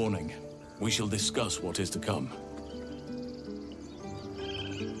 Tomorrow morning, we shall discuss what is to come.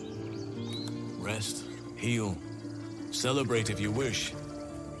 Rest, heal, celebrate if you wish,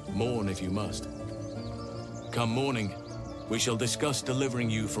 mourn if you must. Come morning, we shall discuss delivering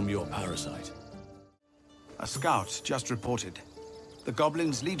you from your parasite. A scout just reported. The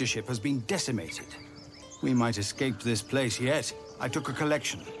goblins' leadership has been decimated. We might escape this place yet. I took a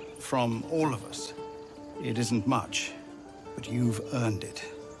collection from all of us. It isn't much, but you've earned it.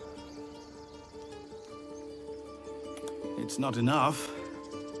 It's not enough,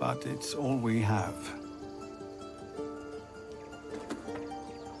 but it's all we have.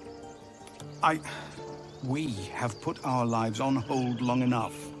 We have put our lives on hold long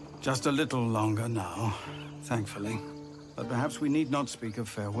enough. Just a little longer now, thankfully. But perhaps we need not speak of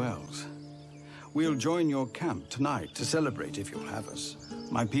farewells. We'll join your camp tonight to celebrate if you'll have us.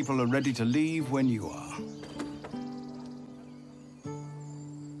 My people are ready to leave when you are.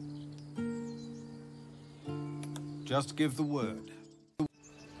 Just give the word.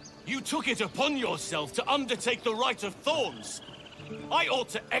 You took it upon yourself to undertake the Rite of Thorns. I ought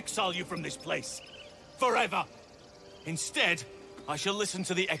to exile you from this place. Forever. Instead, I shall listen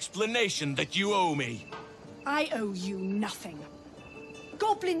to the explanation that you owe me. I owe you nothing.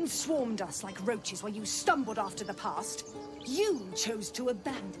 Goblins swarmed us like roaches while you stumbled after the past. You chose to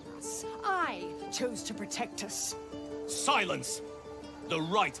abandon us. I chose to protect us. Silence! The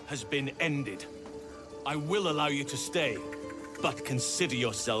rite has been ended. I will allow you to stay, but consider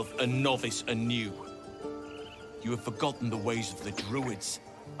yourself a novice anew. You have forgotten the ways of the Druids,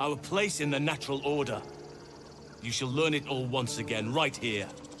 our place in the natural order. You shall learn it all once again, right here.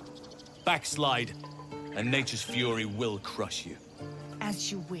 Backslide, and nature's fury will crush you.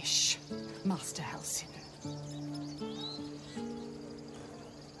 As you wish, Master Halsin.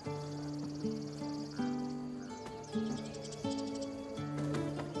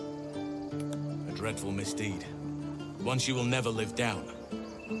 A dreadful misdeed. One she will never live down.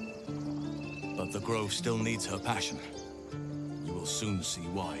 But the Grove still needs her passion. You will soon see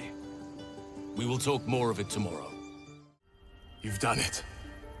why. We will talk more of it tomorrow. You've done it.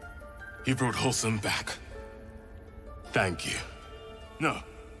 You brought Wholesome back. Thank you. No,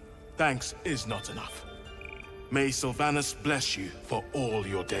 thanks is not enough. May Sylvanas bless you for all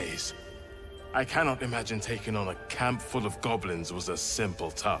your days. I cannot imagine taking on a camp full of goblins was a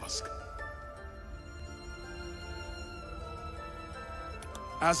simple task.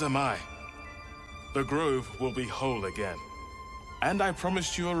 As am I. The Grove will be whole again. And I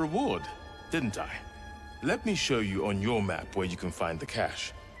promised you a reward, didn't I? Let me show you on your map where you can find the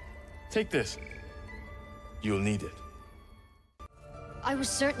cache. Take this. You'll need it. I was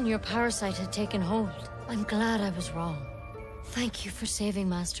certain your parasite had taken hold. I'm glad I was wrong. Thank you for saving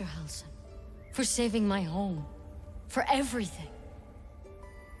Master Halsin. For saving my home. For everything.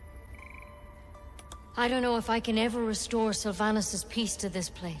 I don't know if I can ever restore Sylvanas' peace to this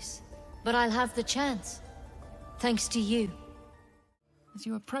place, but I'll have the chance. Thanks to you. As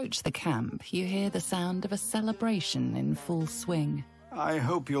you approach the camp, you hear the sound of a celebration in full swing. I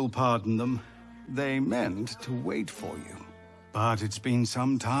hope you'll pardon them. They meant to wait for you. But it's been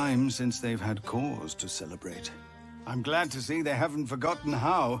some time since they've had cause to celebrate. I'm glad to see they haven't forgotten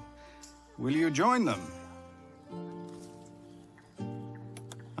how. Will you join them?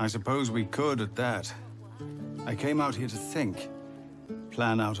 I suppose we could at that. I came out here to think,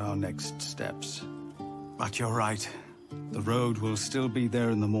 plan out our next steps. But you're right. The road will still be there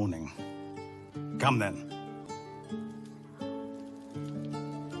in the morning. Come then.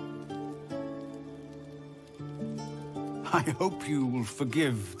 I hope you will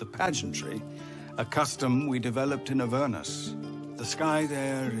forgive the pageantry, a custom we developed in Avernus. The sky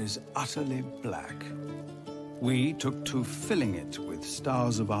there is utterly black. We took to filling it with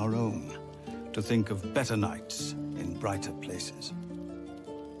stars of our own, to think of better nights in brighter places.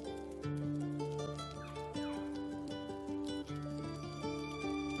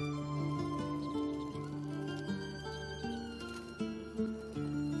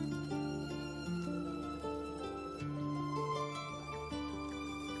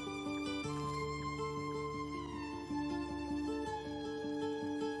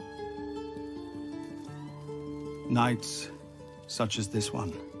 Nights such as this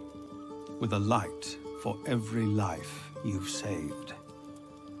one, with a light for every life you've saved.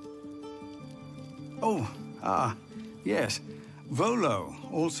 Yes. Volo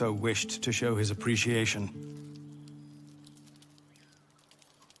also wished to show his appreciation.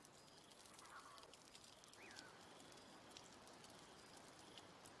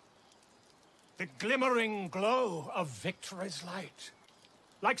 The glimmering glow of victory's light,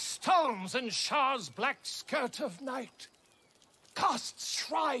 like stones in Shah's black skirt of night. cast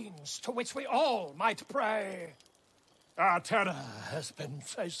shrines to which we all might pray. Our terror has been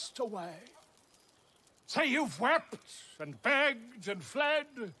chased away. Say you've wept and begged and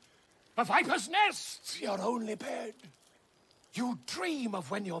fled. A viper's nest, your only bed. You dream of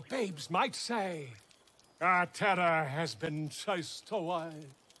when your babes might say, our terror has been chased away.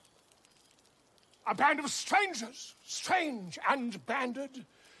 A band of strangers, strange and banded,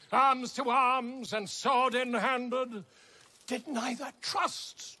 arms to arms and sword in handed, did neither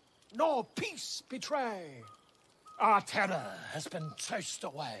trust nor peace betray. Our terror has been chased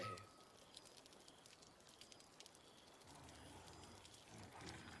away.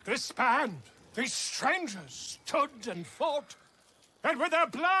 This band, these strangers, stood and fought, and with their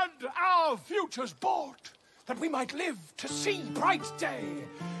blood our futures bought, that we might live to see bright day.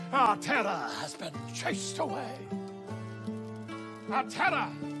 Our terror has been chased away. Our terror,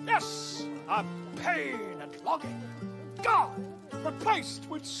 yes, our pain and longing, gone, replaced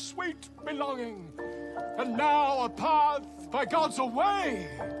with sweet belonging. And now a path by God's away.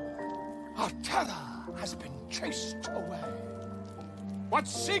 Our terror has been chased away. What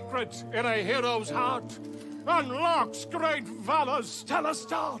secret in a hero's heart unlocks great valor's stellar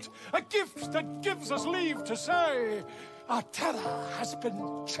start? A gift that gives us leave to say, our terror has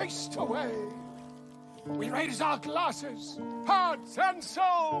been chased away. We raise our glasses, hearts and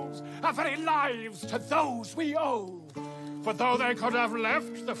souls, our very lives to those we owe. For though they could have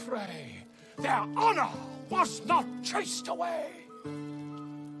left the fray, their honor was not chased away.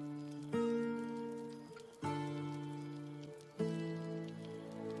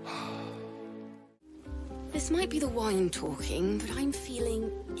 This might be the wine talking, but I'm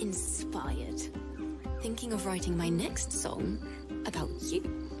feeling inspired. Thinking of writing my next song about you.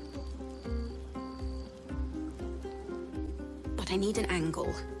 But I need an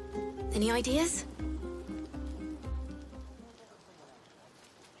angle. Any ideas?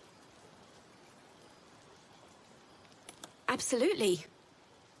 Absolutely.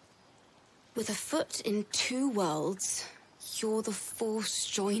 With a foot in two worlds, you're the force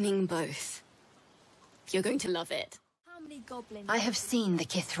joining both. You're going to love it. I have seen the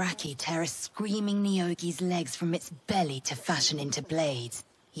Kithraki tear a screaming Neogi's legs from its belly to fashion into blades.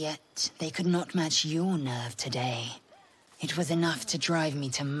 Yet they could not match your nerve today. It was enough to drive me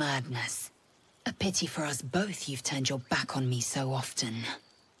to madness. A pity for us both you've turned your back on me so often.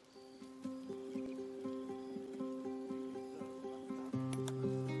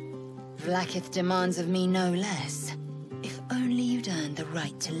 Vlaakith demands of me no less. If only you'd earned the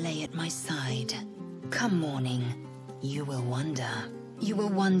right to lay at my side. Come morning, you will wonder. You will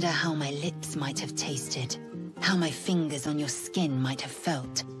wonder how my lips might have tasted, how my fingers on your skin might have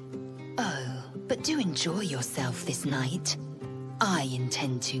felt. Oh, but do enjoy yourself this night. I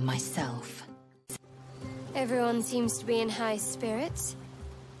intend to myself. Everyone seems to be in high spirits.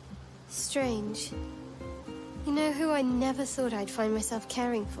 Strange. You know who I never thought I'd find myself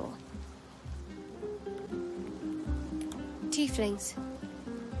caring for? Tieflings.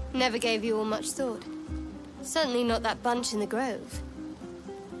 Never gave you all much thought. Certainly not that bunch in the grove.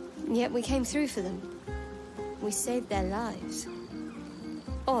 Yet we came through for them. We saved their lives.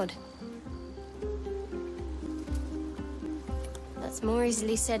 Odd. That's more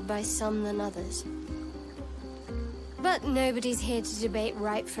easily said by some than others. But nobody's here to debate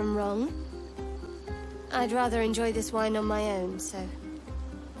right from wrong. I'd rather enjoy this wine on my own, so...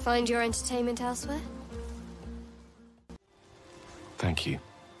 find your entertainment elsewhere? Thank you.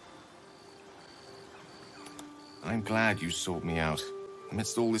 I'm glad you sought me out.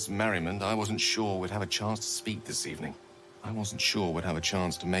 Amidst all this merriment, I wasn't sure we'd have a chance to speak this evening. I wasn't sure we'd have a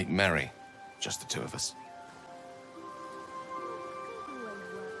chance to make merry. Just the two of us.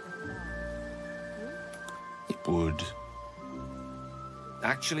 It would.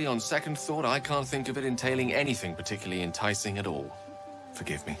 Actually, on second thought, I can't think of it entailing anything particularly enticing at all.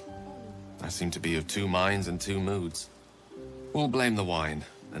 Forgive me. I seem to be of two minds and two moods. We'll blame the wine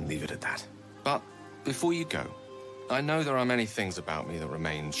and leave it at that. But before you go, I know there are many things about me that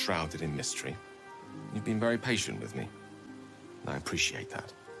remain shrouded in mystery. You've been very patient with me. I appreciate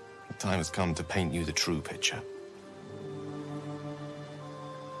that. The time has come to paint you the true picture.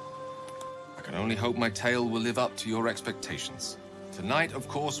 I can only hope my tale will live up to your expectations. Tonight, of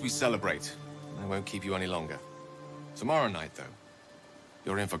course, we celebrate. I won't keep you any longer. Tomorrow night, though,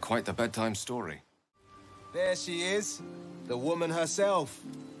 you're in for quite the bedtime story. There she is, the woman herself.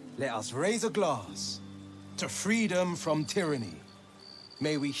 Let us raise a glass to freedom from tyranny.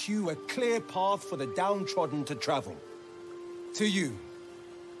 May we hew a clear path for the downtrodden to travel. To you,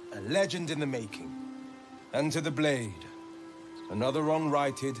 a legend in the making. And to the blade, another wrong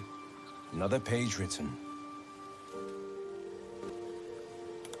righted, another page written.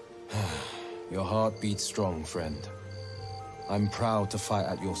 Your heart beats strong, friend. I'm proud to fight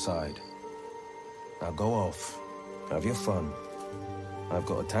at your side. Now go off. Have your fun. I've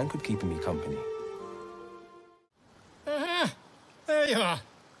got a tankard keeping me company. There you are.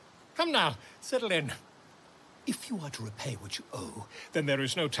 Come now, settle in. If you are to repay what you owe, then there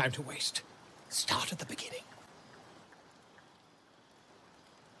is no time to waste. Start at the beginning.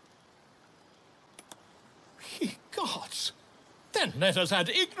 Ye gods! Then let us add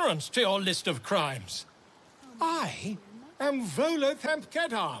ignorance to your list of crimes. I am Vola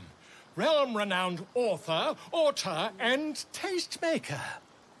Thempkedam, realm-renowned author, and tastemaker.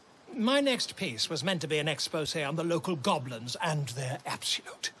 My next piece was meant to be an exposé on the local goblins and their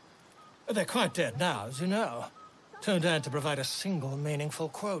absolute. They're quite dead now, as you know. Too dead to provide a single meaningful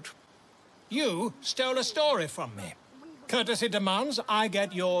quote. You stole a story from me. Courtesy demands I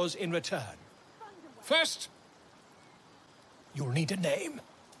get yours in return. First, you'll need a name.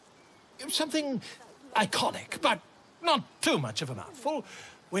 Something iconic, but not too much of a mouthful.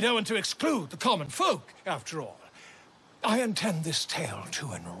 We don't want to exclude the common folk, after all. I intend this tale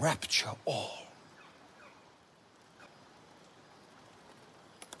to enrapture all.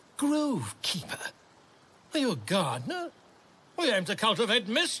 Grove Keeper. Are you a gardener? We aim to cultivate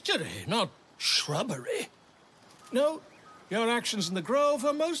mystery, not shrubbery. No, your actions in the grove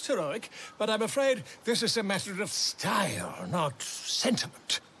are most heroic, but I'm afraid this is a matter of style, not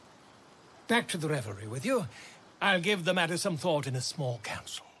sentiment. Back to the revelry with you. I'll give the matter some thought in a small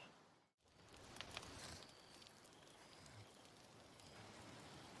council.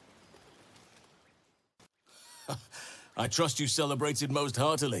 I trust you celebrated most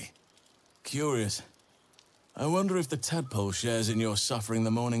heartily. Curious. I wonder if the tadpole shares in your suffering the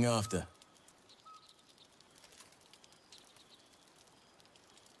morning after.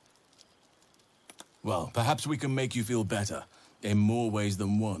 Well, perhaps we can make you feel better, in more ways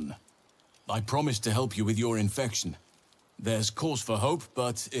than one. I promised to help you with your infection. There's cause for hope,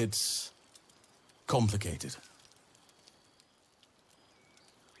 but it's complicated.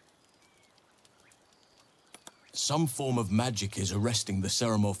 Some form of magic is arresting the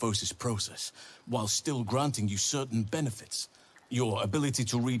ceremorphosis process, while still granting you certain benefits. Your ability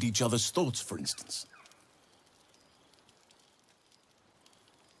to read each other's thoughts, for instance.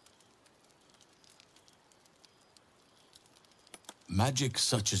 Magic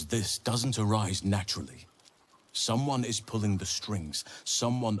such as this doesn't arise naturally. Someone is pulling the strings,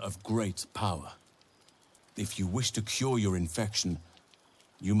 someone of great power. If you wish to cure your infection,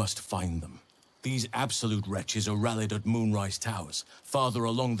 you must find them. These absolute wretches are rallied at Moonrise Towers, farther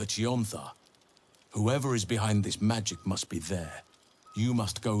along the Chionthar. Whoever is behind this magic must be there. You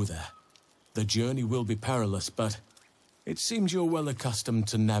must go there. The journey will be perilous, but it seems you're well accustomed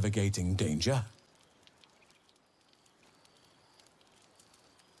to navigating danger.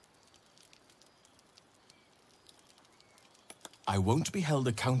 I won't be held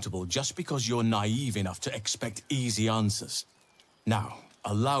accountable just because you're naive enough to expect easy answers. Now,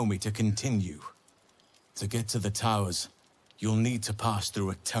 allow me to continue. To get to the towers, you'll need to pass through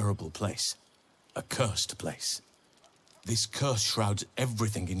a terrible place. A cursed place. This curse shrouds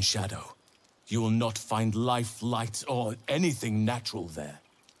everything in shadow. You will not find life, light, or anything natural there.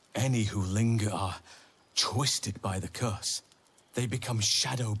 Any who linger are twisted by the curse. They become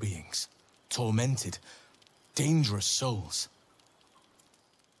shadow beings, tormented, dangerous souls.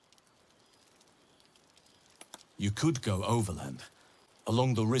 You could go overland,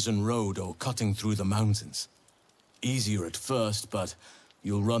 along the Risen Road or cutting through the mountains. Easier at first, but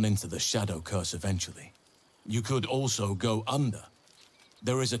you'll run into the shadow curse eventually. You could also go under.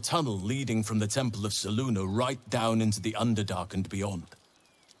 There is a tunnel leading from the Temple of Selûne right down into the Underdark and beyond.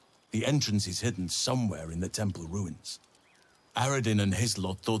 The entrance is hidden somewhere in the temple ruins. Aradin and his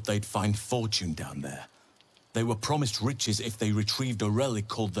lot thought they'd find fortune down there. They were promised riches if they retrieved a relic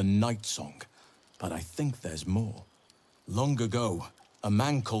called the Night Song, but I think there's more. Long ago, a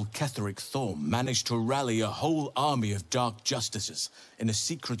man called Ketheric Thorm managed to rally a whole army of Dark Justices in a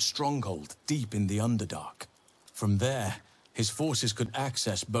secret stronghold deep in the Underdark. From there, his forces could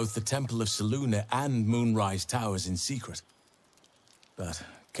access both the Temple of Selûne and Moonrise Towers in secret. But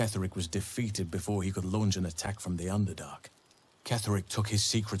Ketheric was defeated before he could launch an attack from the Underdark. Ketheric took his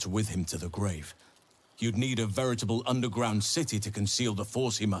secrets with him to the grave. You'd need a veritable underground city to conceal the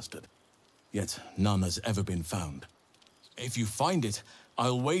force he mustered. Yet none has ever been found. If you find it,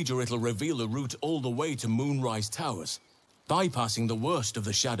 I'll wager it'll reveal a route all the way to Moonrise Towers, bypassing the worst of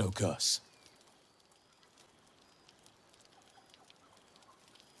the Shadow Curse.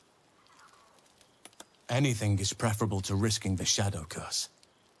 Anything is preferable to risking the Shadow Curse.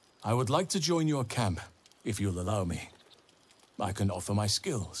 I would like to join your camp, if you'll allow me. I can offer my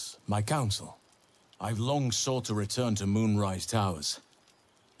skills, my counsel, I've long sought to return to Moonrise Towers.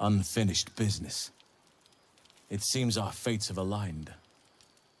 Unfinished business. It seems our fates have aligned.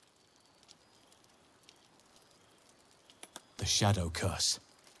 The Shadow Curse.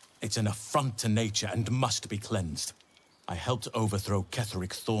 It's an affront to nature and must be cleansed. I helped overthrow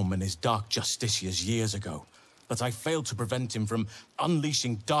Ketheric Thorm and his Dark Justiciars years ago, but I failed to prevent him from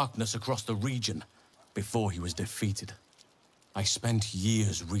unleashing darkness across the region before he was defeated. I spent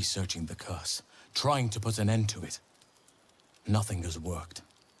years researching the curse, trying to put an end to it. Nothing has worked.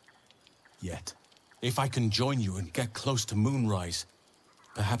 Yet, if I can join you and get close to Moonrise,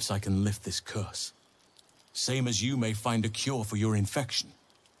 perhaps I can lift this curse. Same as you may find a cure for your infection.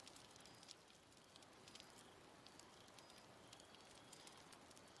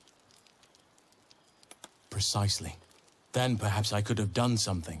 Precisely. Then perhaps I could have done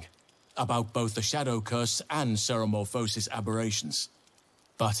something about both the Shadow Curse and Ceremorphosis aberrations.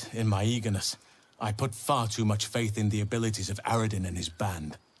 But in my eagerness, I put far too much faith in the abilities of Aradin and his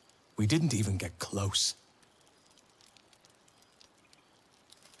band. We didn't even get close.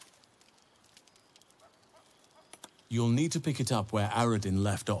 You'll need to pick it up where Aradin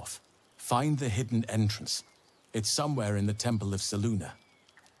left off. Find the hidden entrance. It's somewhere in the Temple of Selûne.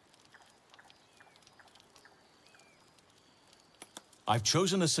 I've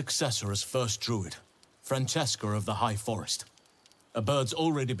chosen a successor as first druid, Francesca of the High Forest. A bird's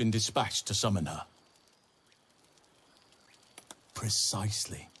already been dispatched to summon her.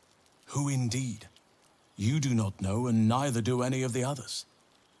 Precisely. Who indeed? You do not know, and neither do any of the others.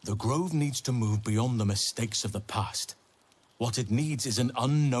 The Grove needs to move beyond the mistakes of the past. What it needs is an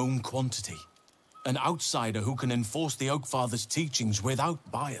unknown quantity. An outsider who can enforce the Oakfather's teachings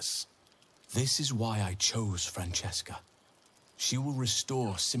without bias. This is why I chose Francesca. She will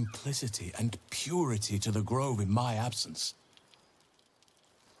restore simplicity and purity to the Grove in my absence.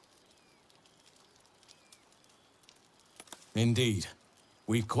 Indeed.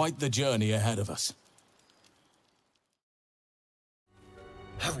 We've quite the journey ahead of us.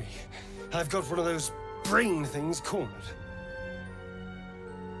 Hurry! I've got one of those brain things cornered.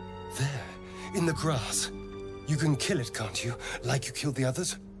 There, in the grass. You can kill it, can't you? Like you killed the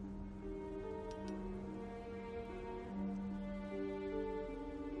others?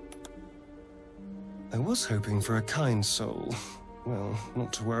 I was hoping for a kind soul. Well,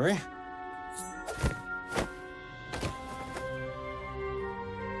 not to worry.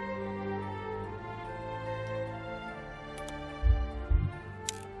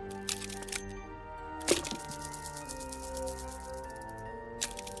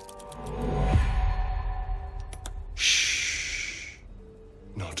 Shh.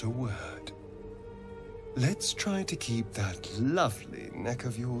 Not a word. Let's try to keep that lovely neck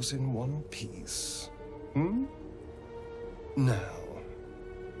of yours in one piece. Hmm? Now,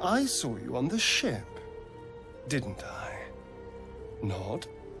 I saw you on the ship, didn't I? Nod?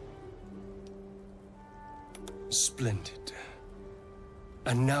 Splendid.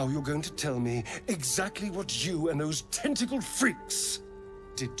 And now you're going to tell me exactly what you and those tentacled freaks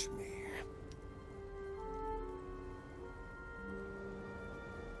did to me.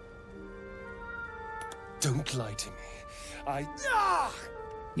 Don't lie to me.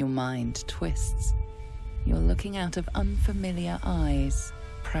 Your mind twists. You're looking out of unfamiliar eyes,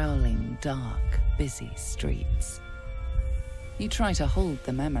 prowling dark, busy streets. You try to hold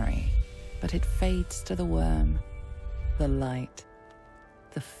the memory, but it fades to the worm, the light,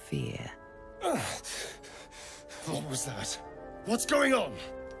 the fear. What was that? What's going on?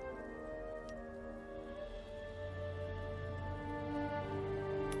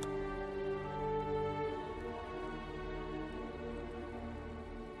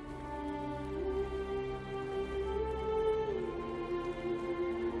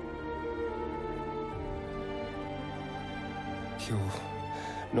 You're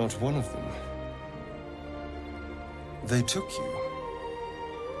not one of them. They took you.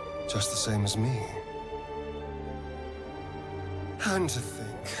 Just the same as me. And to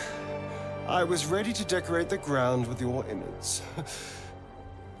think, I was ready to decorate the ground with your innards.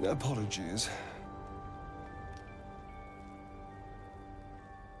 Apologies.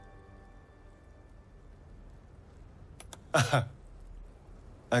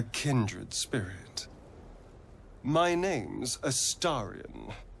 A kindred spirit. My name's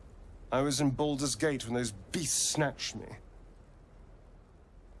Astarion. I was in Baldur's Gate when those beasts snatched me.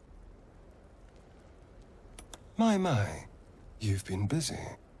 My, you've been busy.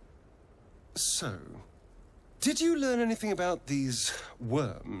 So, did you learn anything about these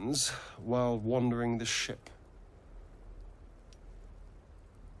worms while wandering the ship?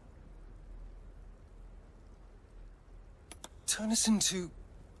 Turn us into...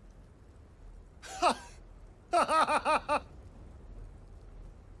 Ha!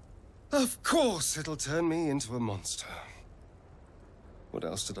 Of course it'll turn me into a monster. What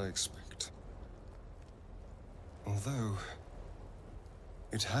else did I expect? Although,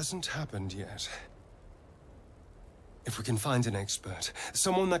 it hasn't happened yet. If we can find an expert,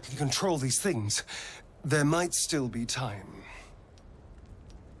 someone that can control these things, there might still be time.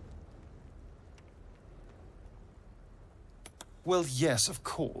 Well, yes, of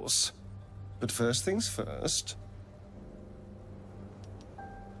course. But first things first.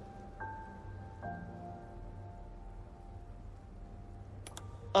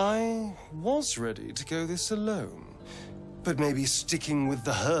 I was ready to go this alone, but maybe sticking with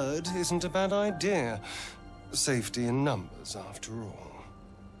the herd isn't a bad idea. Safety in numbers, after all.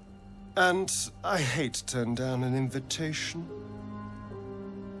 And I hate to turn down an invitation.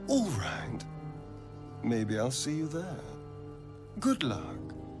 All right. Maybe I'll see you there. Good luck.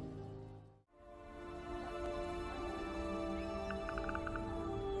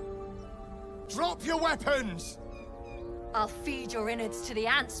 Drop your weapons! I'll feed your innards to the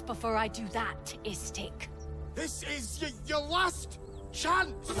ants before I do that, Istik. This is your last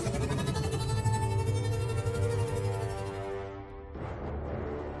chance!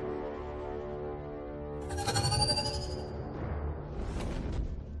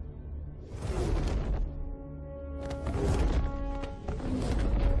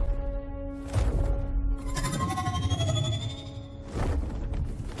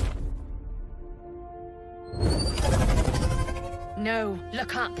 No,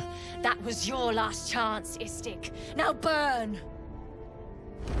 look up. That was your last chance, Istik. Now burn!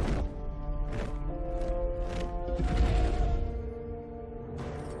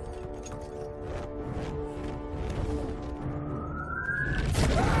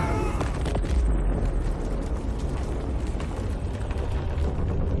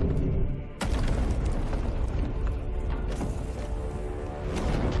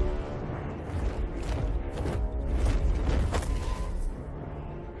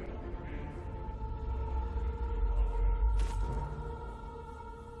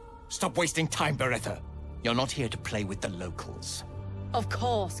 Stop wasting time, Beretta. You're not here to play with the locals. Of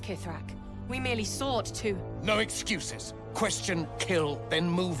course, Kithrak. We merely sought to... No excuses. Question, kill, then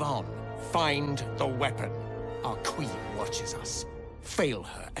move on. Find the weapon. Our queen watches us. Fail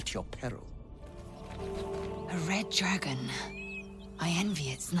her at your peril. A red dragon. I envy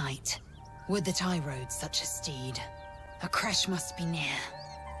its knight. Would that I rode such a steed. A crash must be near.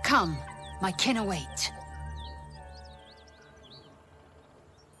 Come, my kin await.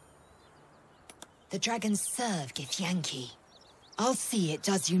 The dragons serve Githyanki. I'll see it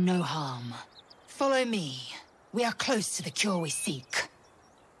does you no harm. Follow me. We are close to the cure we seek.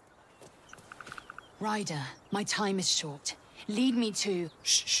 Ryder, my time is short. Lead me to...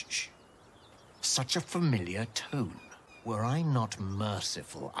 Shh. Such a familiar tone. Were I not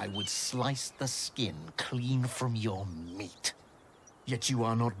merciful, I would slice the skin clean from your meat. Yet you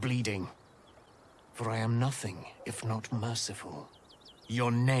are not bleeding. For I am nothing if not merciful.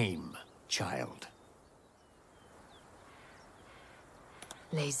 Your name, child.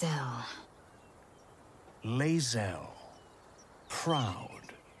 Lae'zel. Lae'zel.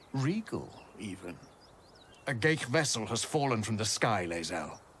 Proud. Regal, even. A Gake vessel has fallen from the sky,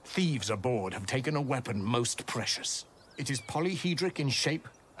 Lae'zel. Thieves aboard have taken a weapon most precious. It is polyhedric in shape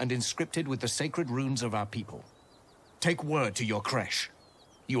and inscripted with the sacred runes of our people. Take word to your creche.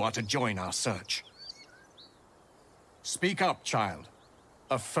 You are to join our search. Speak up, child.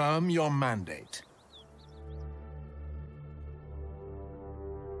 Affirm your mandate.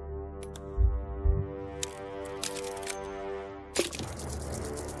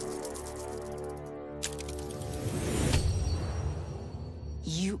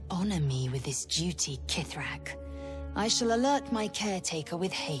 You honor me with this duty, Kithrak. I shall alert my caretaker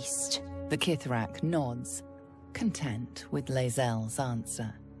with haste. The Kithrak nods, content with Lae'zel's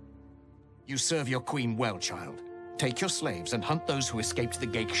answer. You serve your queen well, child. Take your slaves and hunt those who escaped the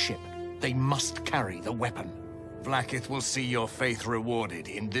Gake ship. They must carry the weapon. Vlaakith will see your faith rewarded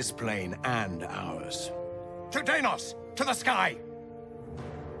in this plane and ours. To Danos! To the sky!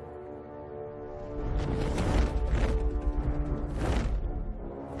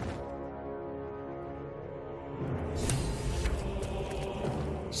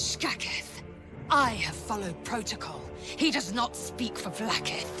 Skaketh! I have followed protocol. He does not speak for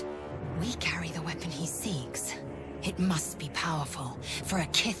Vlaakith. We carry the weapon he seeks. It must be powerful for a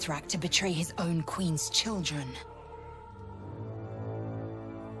Kithrak to betray his own queen's children.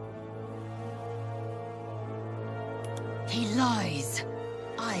 He lies.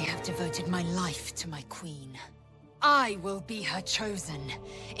 I have devoted my life to my queen. I will be her chosen.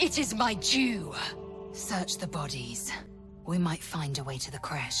 It is my due. Search the bodies. We might find a way to the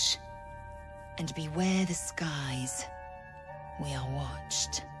creche. And beware the skies. We are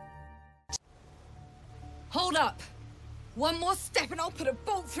watched. Hold up! One more step and I'll put a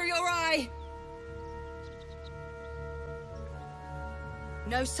bolt through your eye!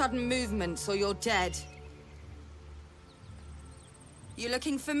 No sudden movements or you're dead. You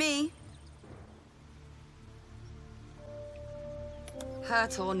looking for me?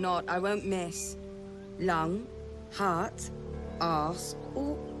 Hurt or not, I won't miss. Lung, heart, arse,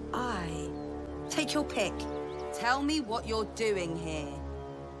 or eye. Take your pick. Tell me what you're doing here.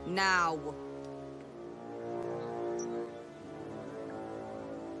 Now.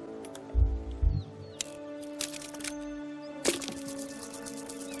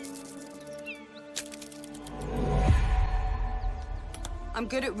 I'm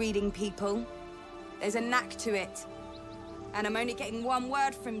good at reading people. There's a knack to it. And I'm only getting one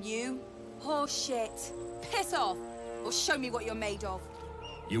word from you. Horse shit. Piss off, or show me what you're made of.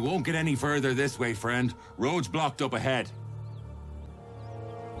 You won't get any further this way, friend. Road's blocked up ahead.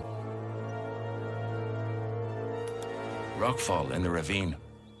 Rockfall in the ravine.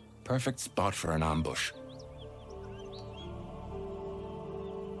 Perfect spot for an ambush.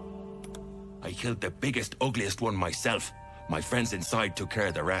 I killed the biggest, ugliest one myself. My friends inside took care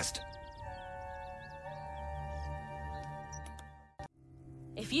of the rest.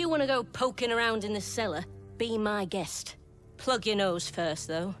 If you want to go poking around in the cellar, be my guest. Plug your nose first,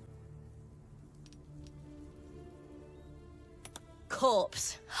 though.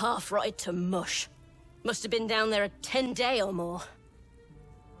 Corpse, half-rotted to mush. Must have been down there a 10-day or more.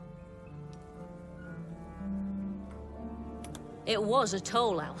 It was a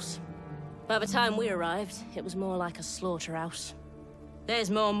toll house. By the time we arrived, it was more like a slaughterhouse. There's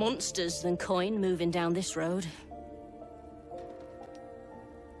more monsters than coin moving down this road.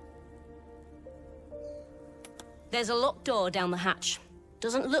 There's a locked door down the hatch.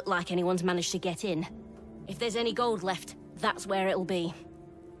 Doesn't look like anyone's managed to get in. If there's any gold left, that's where it'll be.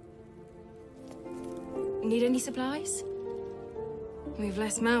 Need any supplies? We've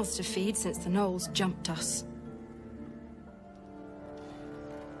less mouths to feed since the gnolls jumped us.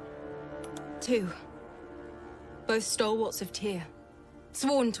 2. Both stalwarts of Tyr,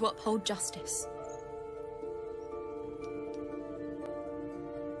 sworn to uphold justice.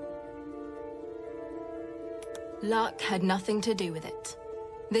 Luck had nothing to do with it.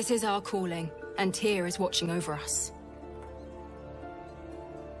 This is our calling, and Tyr is watching over us.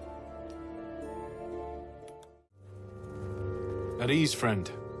 At ease, friend.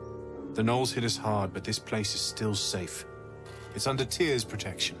 The gnolls hit us hard, but this place is still safe. It's under Tyr's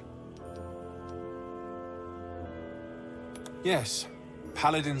protection. Yes,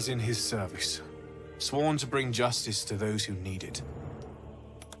 Paladin's in his service, sworn to bring justice to those who need it.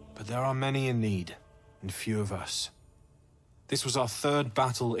 But there are many in need, and few of us. This was our 3rd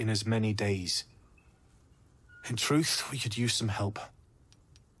battle in as many days. In truth, we could use some help.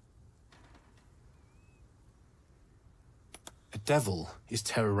 A devil is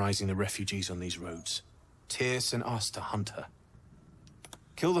terrorizing the refugees on these roads. Tyr sent us to hunt her.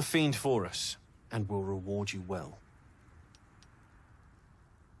 Kill the fiend for us, and we'll reward you well.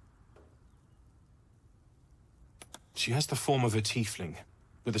 She has the form of a tiefling,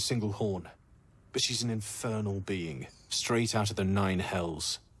 with a single horn. But she's an infernal being, straight out of the 9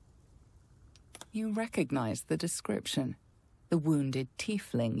 hells. You recognize the description. The wounded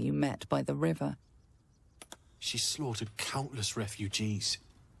tiefling you met by the river. She slaughtered countless refugees.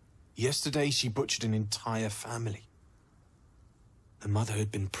 Yesterday, she butchered an entire family. The mother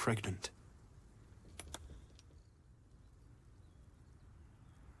had been pregnant.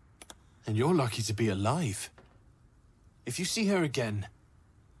 And you're lucky to be alive. If you see her again,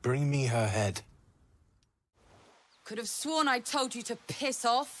 bring me her head. Could have sworn I told you to piss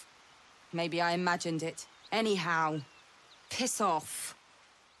off. Maybe I imagined it. Anyhow, piss off.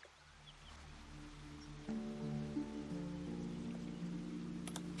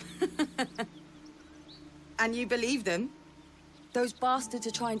 And you believe them? Those bastards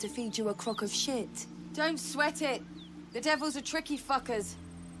are trying to feed you a crock of shit. Don't sweat it. The devils are tricky fuckers.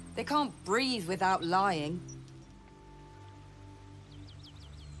 They can't breathe without lying.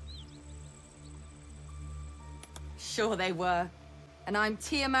 Sure they were. And I'm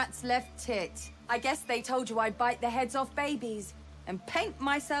Tiamat's left tit. I guess they told you I'd bite the heads off babies and paint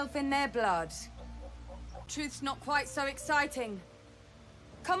myself in their blood. Truth's not quite so exciting.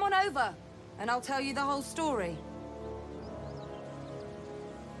 Come on over, and I'll tell you the whole story.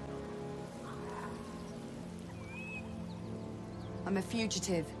 I'm a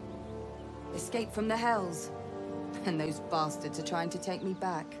fugitive. Escaped from the hells. And those bastards are trying to take me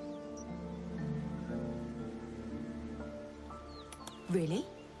back. Really?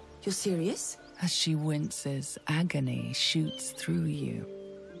 You're serious? As she winces, agony shoots through you,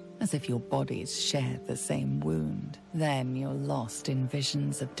 as if your bodies shared the same wound. Then you're lost in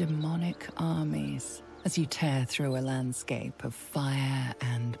visions of demonic armies as you tear through a landscape of fire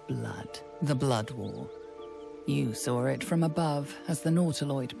and blood. The Blood War. You saw it from above as the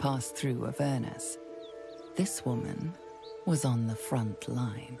Nautiloid passed through Avernus. This woman was on the front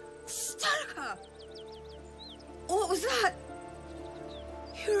line. Starka! What was that?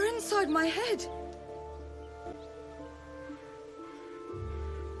 You were inside my head.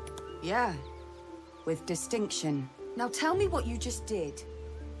 Yeah, with distinction. Now tell me what you just did,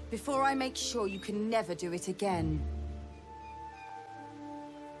 before I make sure you can never do it again.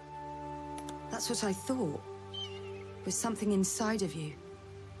 That's what I thought. With something inside of you.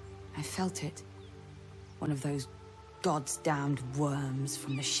 I felt it. One of those God's damned worms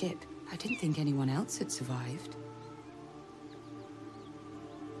from the ship. I didn't think anyone else had survived.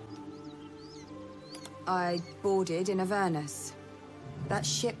 I boarded in Avernus. That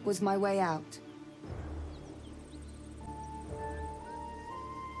ship was my way out.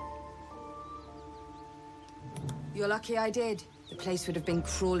 You're lucky I did. The place would have been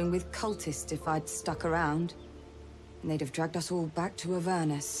crawling with cultists if I'd stuck around. And they'd have dragged us all back to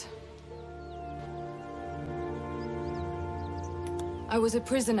Avernus. I was a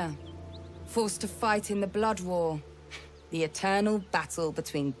prisoner, forced to fight in the Blood War. The eternal battle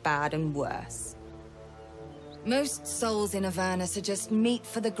between bad and worse. Most souls in Avernus are just meat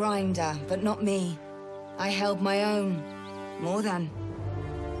for the grinder, but not me. I held my own. More than.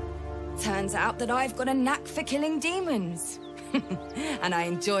 Turns out that I've got a knack for killing demons. And I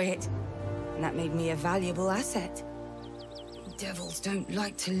enjoy it. And that made me a valuable asset. Devils don't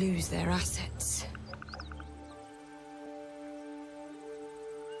like to lose their assets.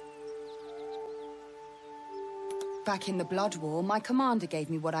 Back in the Blood War, my commander gave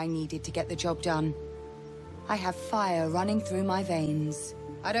me what I needed to get the job done. I have fire running through my veins.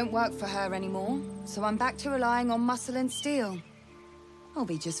 I don't work for her anymore, so I'm back to relying on muscle and steel. I'll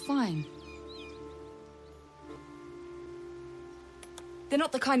be just fine. They're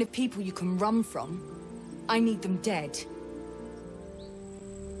not the kind of people you can run from. I need them dead.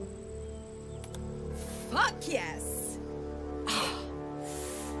 Fuck yes!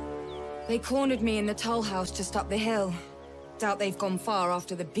 They cornered me in the toll house just up the hill. Doubt they've gone far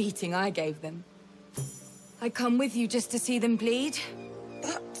after the beating I gave them. I'd come with you just to see them bleed,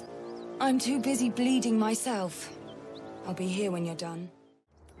 but I'm too busy bleeding myself. I'll be here when you're done.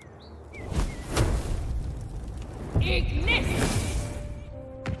 Ignis!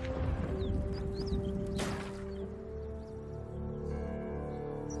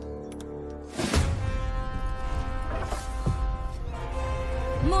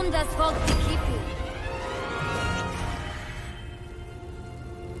 Mundas volti kipu.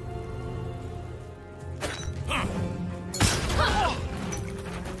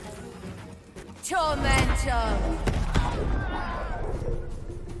 Tormentor!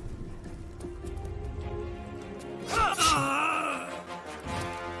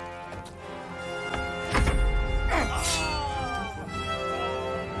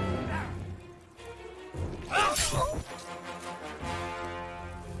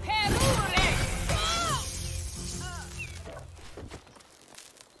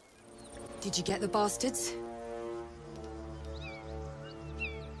 Did you get the bastards?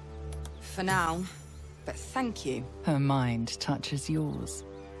 For now, but thank you. Her mind touches yours.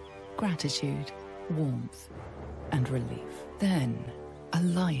 Gratitude, warmth, and relief. Then, a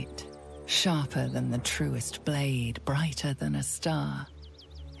light, sharper than the truest blade, brighter than a star.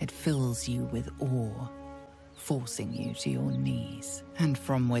 It fills you with awe, forcing you to your knees. And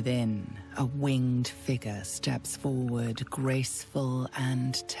from within, a winged figure steps forward, graceful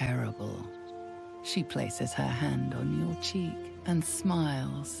and terrible. She places her hand on your cheek and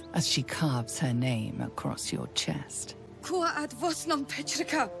smiles as she carves her name across your chest. Kua ad vos non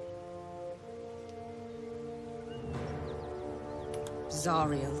petrica.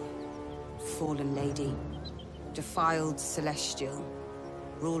 Zariel, fallen lady, defiled celestial,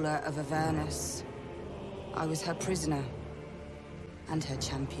 ruler of Avernus. I was her prisoner, and her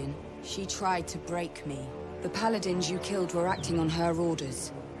champion. She tried to break me. The paladins you killed were acting on her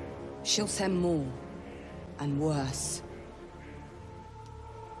orders. She'll send more, and worse.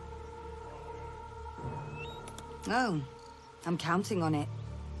 Oh, I'm counting on it.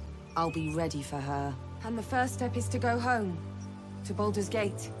 I'll be ready for her. And the first step is to go home, to Baldur's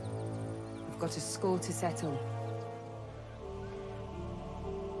Gate. I've got a score to settle.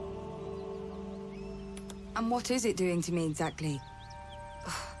 And what is it doing to me exactly?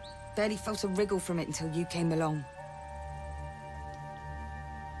 Barely felt a wriggle from it until you came along.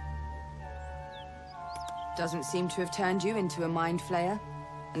 Doesn't seem to have turned you into a mind flayer.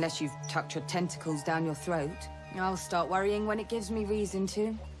 Unless you've tucked your tentacles down your throat. I'll start worrying when it gives me reason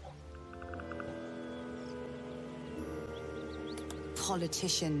to.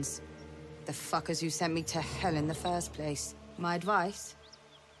 Politicians. The fuckers who sent me to hell in the first place. My advice?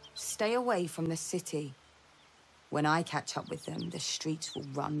 Stay away from the city. When I catch up with them, the streets will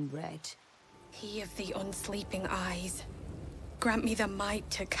run red. He of the unsleeping eyes. Grant me the might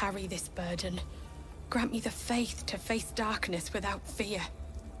to carry this burden. Grant me the faith to face darkness without fear.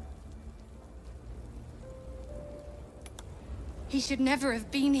 He should never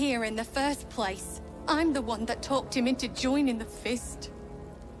have been here in the first place. I'm the one that talked him into joining the Fist.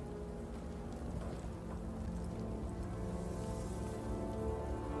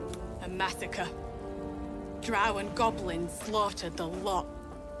 A massacre. Drow and goblins slaughtered the lot.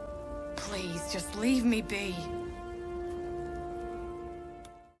 Please, just leave me be.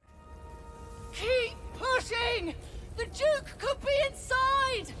 Keep pushing! The Duke could be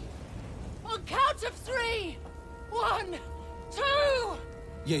inside! On count of 3! 1, 2!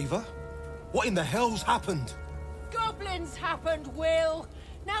 Yeva? What in the hell's happened? Goblins happened, Will!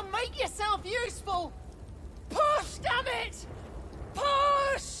 Now make yourself useful! Push, damn it!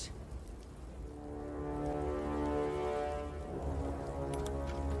 Push!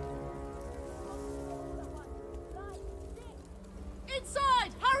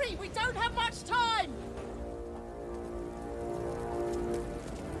 Inside! Hurry! We don't have much time!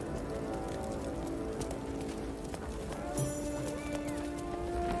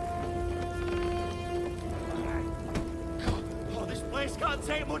 Oh, this place can't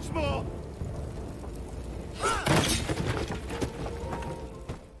take much more!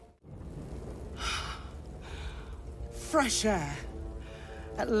 Fresh air.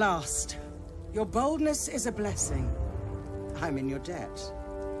 At last. Your boldness is a blessing. I'm in your debt.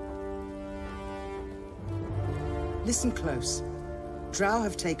 Listen close. Drow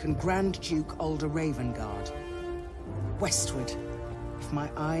have taken Grand Duke Ulder Ravengard. Westward, if my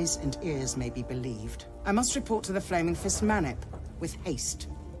eyes and ears may be believed. I must report to the Flaming Fist Manip, with haste.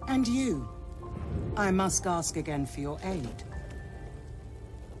 And you. I must ask again for your aid.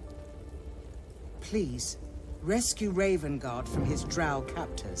 Please, rescue Ravengard from his Drow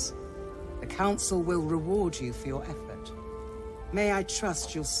captors. The Council will reward you for your effort. May I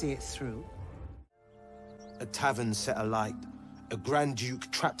trust you'll see it through? A tavern set alight, a Grand Duke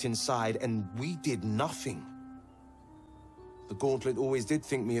trapped inside, and we did nothing. The Gauntlet always did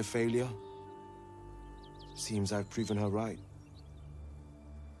think me a failure. Seems I've proven her right.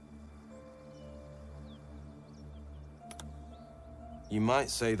 You might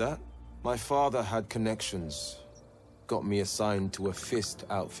say that. My father had connections. Got me assigned to a Fist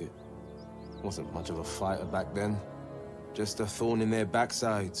outfit. Wasn't much of a fighter back then. Just a thorn in their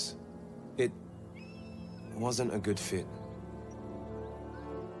backsides. It wasn't a good fit.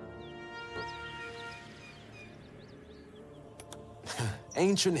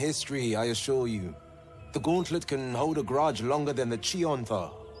 Ancient history, I assure you. The Gauntlet can hold a grudge longer than the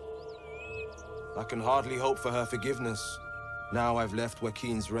Chiontha. I can hardly hope for her forgiveness. Now I've left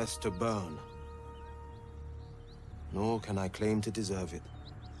Joaquin's Rest to burn. Nor can I claim to deserve it.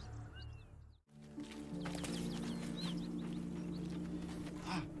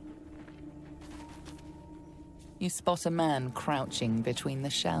 You spot a man crouching between the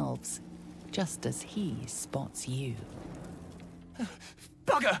shelves, just as he spots you.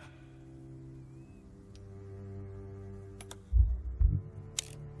 Bugger!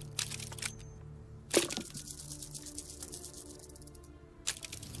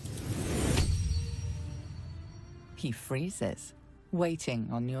 He freezes, waiting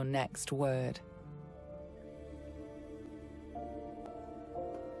on your next word.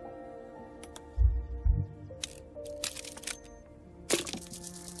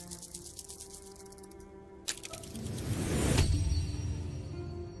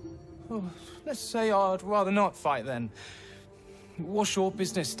 Oh, let's say I'd rather not fight then. What's your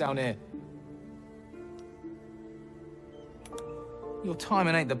business down here? Your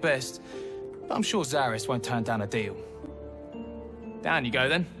timing ain't the best, but I'm sure Zaris won't turn down a deal. Down you go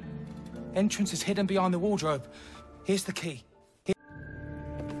then. Entrance is hidden behind the wardrobe. Here's the key. Look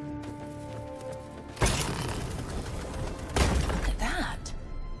at that.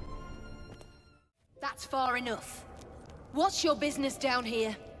 That's far enough. What's your business down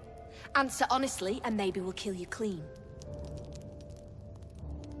here? Answer honestly, and maybe we'll kill you clean.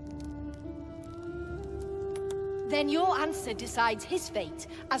 Then your answer decides his fate,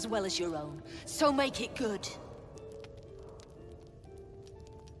 as well as your own. So make it good.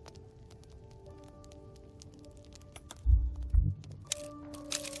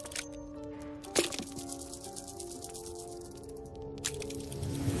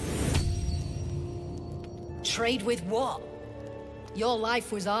 Trade with what? Your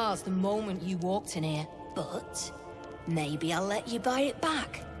life was ours the moment you walked in here, but maybe I'll let you buy it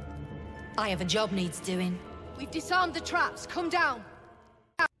back. I have a job needs doing. We've disarmed the traps. Come down.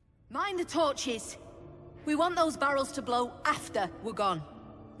 Mind the torches. We want those barrels to blow after we're gone.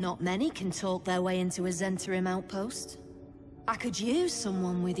 Not many can talk their way into a Zhentarim outpost. I could use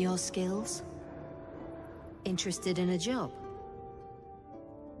someone with your skills. Interested in a job?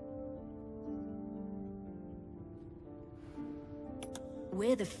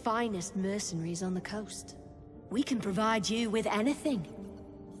 We're the finest mercenaries on the coast. We can provide you with anything.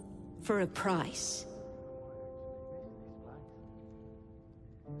 For a price.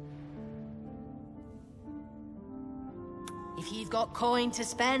 If you've got coin to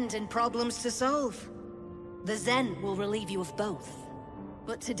spend and problems to solve, the Zen will relieve you of both.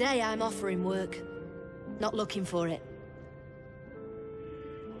 But today I'm offering work, not looking for it.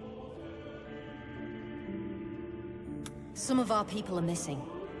 Some of our people are missing.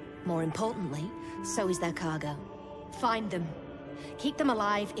 More importantly, so is their cargo. Find them. Keep them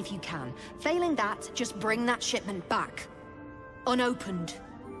alive if you can. Failing that, just bring that shipment back. Unopened.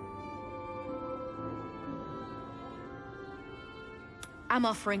 I'm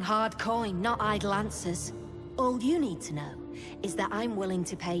offering hard coin, not idle answers. All you need to know is that I'm willing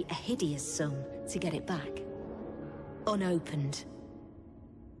to pay a hideous sum to get it back. Unopened.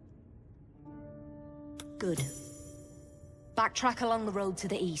 Good. Backtrack along the road to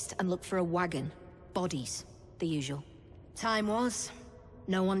the east and look for a wagon. Bodies, the usual. Time was.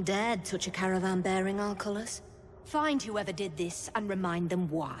 No one dared touch a caravan bearing our colors. Find whoever did this and remind them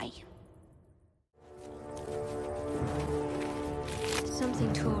why.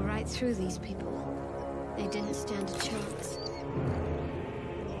 Something tore right through these people. They didn't stand a chance.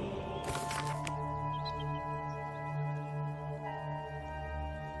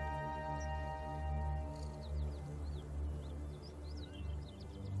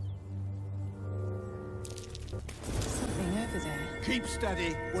 Something over there. Keep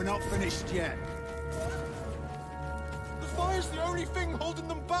steady. We're not finished yet. The fire's the only thing holding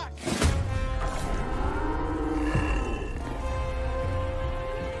them back.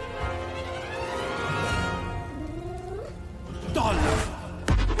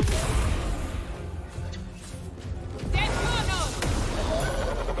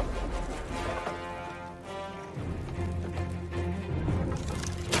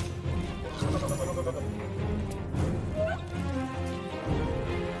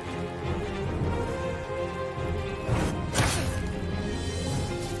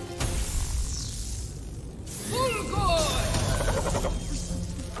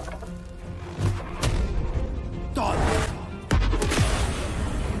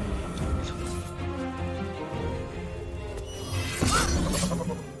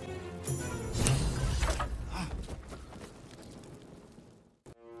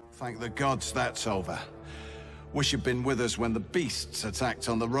 Thank the gods that's over. Wish you'd been with us when the beasts attacked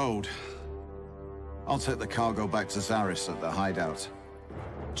on the road. I'll take the cargo back to Zaris at the hideout.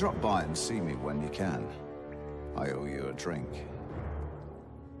 Drop by and see me when you can. I owe you a drink.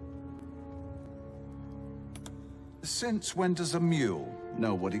 Since when does a mule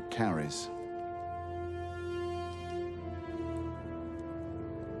know what it carries?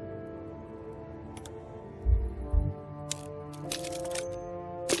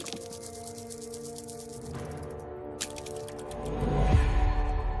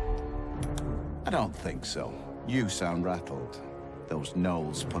 I don't think so. You sound rattled. Those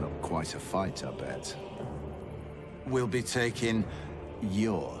gnolls put up quite a fight, I bet. We'll be taking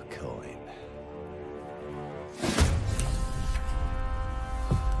your coin.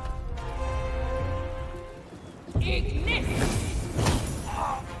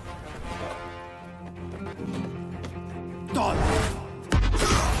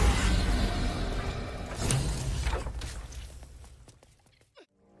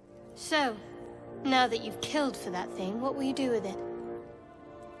 So, now that you've killed for that thing, what will you do with it?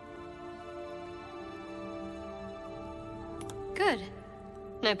 Good.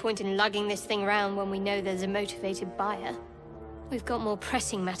 No point in lugging this thing around when we know there's a motivated buyer. We've got more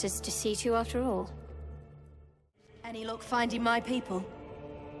pressing matters to see to after all. Any luck finding my people?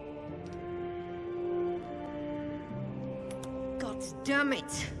 God damn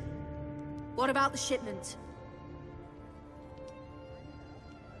it! What about the shipment?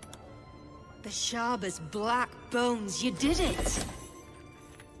 The Sharber's black bones, you did it!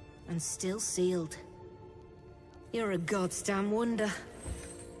 And still sealed. You're a goddamn wonder.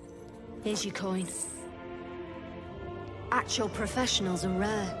 Here's your coin. Actual professionals are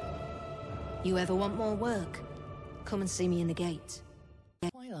rare. You ever want more work? Come and see me in the gate.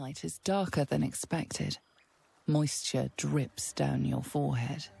 Twilight is darker than expected. Moisture drips down your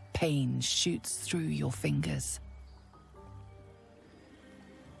forehead. Pain shoots through your fingers.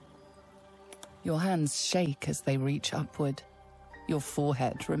 Your hands shake as they reach upward. Your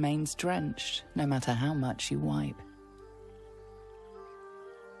forehead remains drenched, no matter how much you wipe.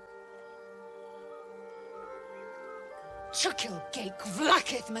 Chukil Gate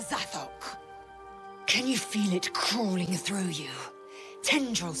Vlakith Mazathok. Can you feel it crawling through you?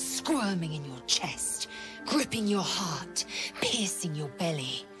 Tendrils squirming in your chest, gripping your heart, piercing your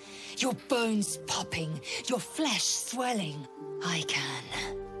belly. Your bones popping, your flesh swelling. I can.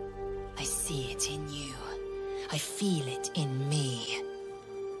 I see it in you. I feel it in me.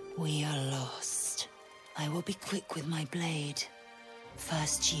 We are lost. I will be quick with my blade.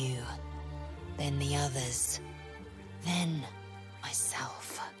 First you, then the others, then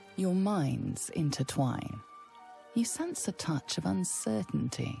myself. Your minds intertwine. You sense a touch of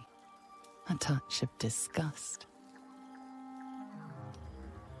uncertainty, a touch of disgust.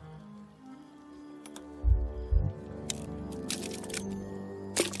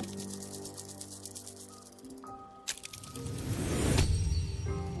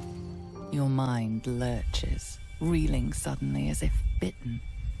 Your mind lurches, reeling suddenly as if bitten.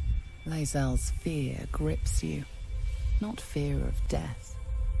 Lae'zel's fear grips you. Not fear of death,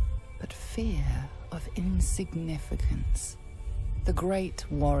 but fear of insignificance. The great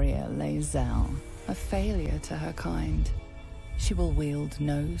warrior Lae'zel, a failure to her kind. She will wield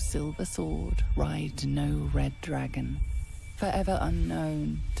no silver sword, ride no red dragon, forever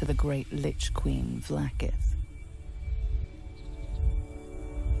unknown to the great Lich Queen Vlakith.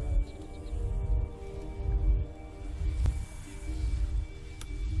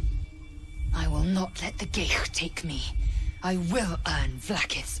 I will not let the Gate take me. I will earn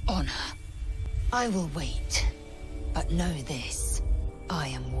Vlakith's honor. I will wait, but know this. I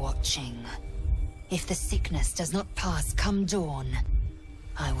am watching. If the sickness does not pass come dawn,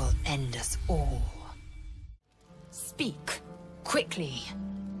 I will end us all. Speak, quickly.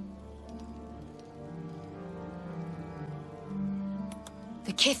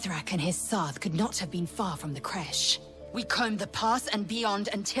 The Kithrak and his Sarth could not have been far from the Kresh. We comb the pass and beyond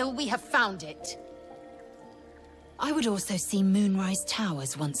until we have found it. I would also see Moonrise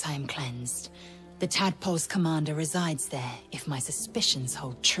Towers once I am cleansed. The Tadpole's commander resides there, if my suspicions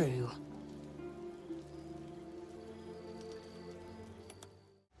hold true.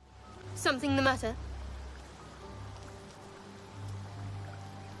 Something the matter?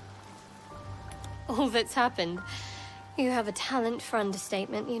 All that's happened. You have a talent for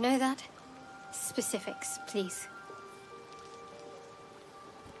understatement, you know that? Specifics, please.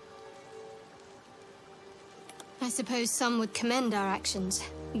 I suppose some would commend our actions.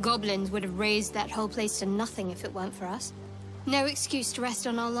 Goblins would have razed that whole place to nothing if it weren't for us. No excuse to rest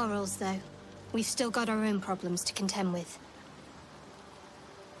on our laurels, though. We've still got our own problems to contend with.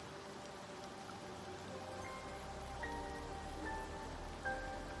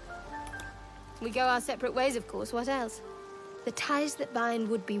 We go our separate ways, of course. What else? The ties that bind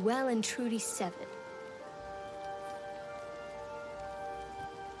would be well and truly severed.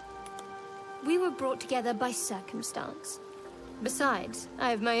 We were brought together by circumstance. Besides, I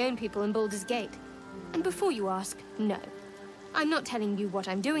have my own people in Baldur's Gate. And before you ask, no. I'm not telling you what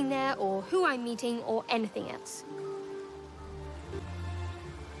I'm doing there, or who I'm meeting, or anything else.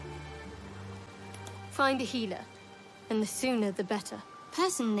 Find a healer, and the sooner the better.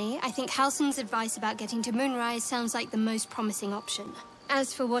 Personally, I think Halsin's advice about getting to Moonrise sounds like the most promising option.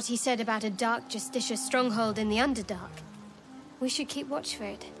 As for what he said about a dark Justicia stronghold in the Underdark, we should keep watch for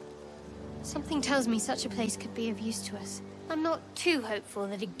it. Something tells me such a place could be of use to us. I'm not too hopeful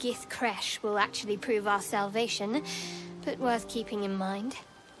that a Gith Kresh will actually prove our salvation, but worth keeping in mind.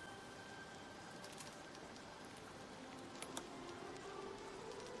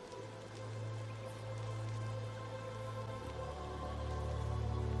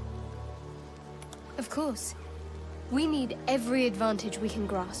 Of course. We need every advantage we can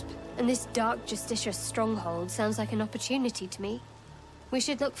grasp, and this dark Justicia stronghold sounds like an opportunity to me. We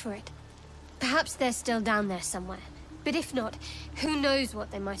should look for it. Perhaps they're still down there somewhere. But if not, who knows what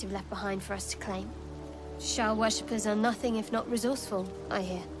they might have left behind for us to claim. Shah worshippers are nothing if not resourceful, I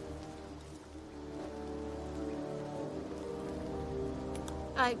hear.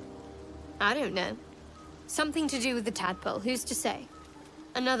 I don't know. Something to do with the tadpole, who's to say?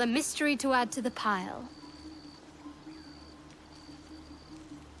 Another mystery to add to the pile.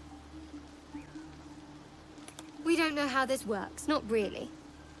 We don't know how this works, not really.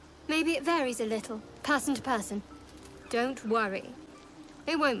 Maybe it varies a little, person to person. Don't worry.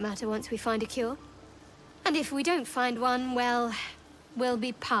 It won't matter once we find a cure. And if we don't find one, well, we'll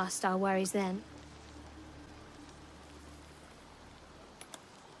be past our worries then.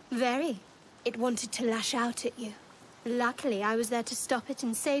 Very. It wanted to lash out at you. Luckily, I was there to stop it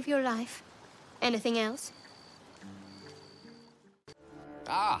and save your life. Anything else?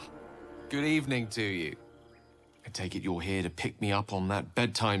 Ah, good evening to you. I take it you're here to pick me up on that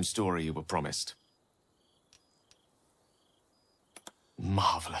bedtime story you were promised.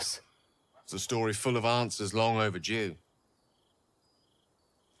 Marvelous. It's a story full of answers long overdue.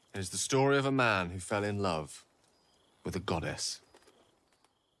 It is the story of a man who fell in love with a goddess.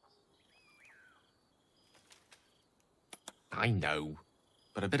 I know,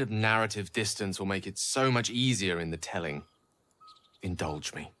 but a bit of narrative distance will make it so much easier in the telling.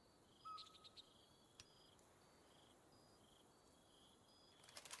 Indulge me.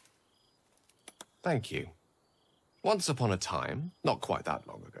 Thank you. Once upon a time, not quite that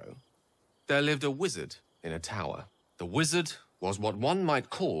long ago, there lived a wizard in a tower. The wizard was what one might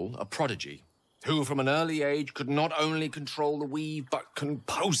call a prodigy, who from an early age could not only control the weave, but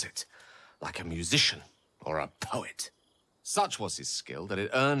compose it, like a musician or a poet. Such was his skill that it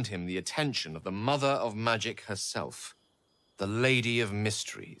earned him the attention of the mother of magic herself, the Lady of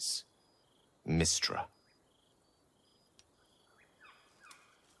Mysteries, Mystra.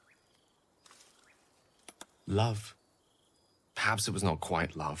 Love. Perhaps it was not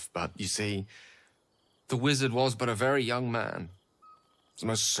quite love, but you see, the wizard was but a very young man. It was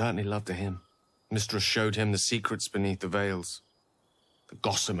most certainly love to him. Mystra showed him the secrets beneath the veils. The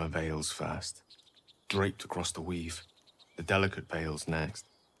gossamer veils first, draped across the weave. The delicate veils next,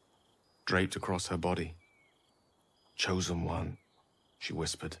 draped across her body. Chosen one, she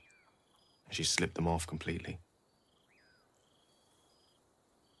whispered, and she slipped them off completely.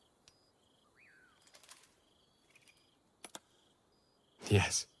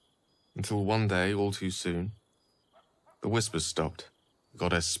 Yes, until one day, all too soon, the whispers stopped. The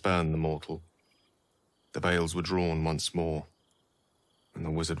goddess spurned the mortal. The veils were drawn once more, and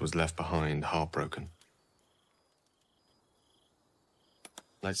the wizard was left behind, heartbroken.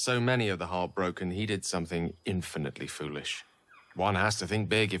 Like so many of the heartbroken, he did something infinitely foolish. One has to think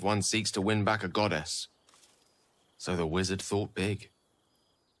big if one seeks to win back a goddess. So the wizard thought big.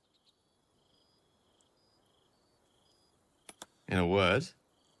 In a word,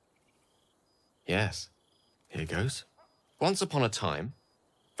 yes, here goes. Once upon a time,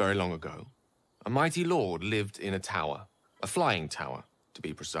 very long ago, a mighty lord lived in a tower, a flying tower, to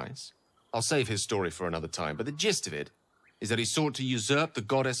be precise. I'll save his story for another time, but the gist of it is that he sought to usurp the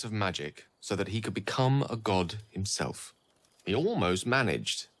goddess of magic so that he could become a god himself. He almost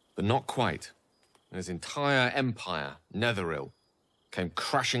managed, but not quite. And his entire empire, Netheril, came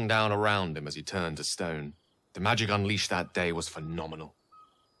crashing down around him as he turned to stone. The magic unleashed that day was phenomenal,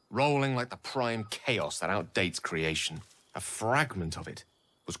 rolling like the prime chaos that outdates creation. A fragment of it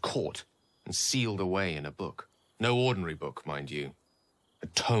was caught and sealed away in a book. No ordinary book, mind you. A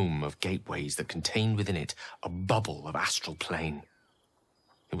tome of gateways that contained within it a bubble of astral plane.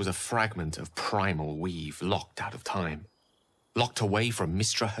 It was a fragment of primal weave locked out of time, locked away from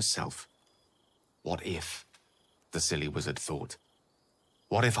Mystra herself. What if, the silly wizard thought,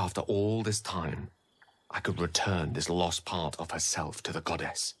 what if after all this time, I could return this lost part of herself to the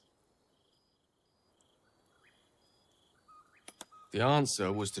goddess? The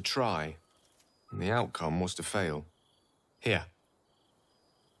answer was to try, and the outcome was to fail. Here.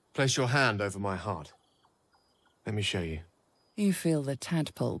 Place your hand over my heart. Let me show you. You feel the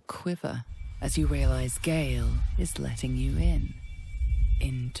tadpole quiver as you realize Gale is letting you in.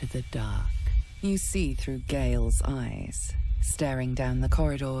 Into the dark. You see through Gale's eyes, staring down the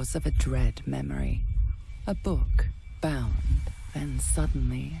corridors of a dread memory. A book, bound, then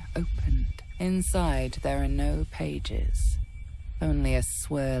suddenly opened. Inside there are no pages, only a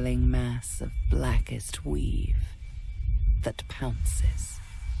swirling mass of blackest weave that pounces.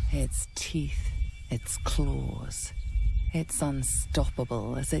 Its teeth, its claws. It's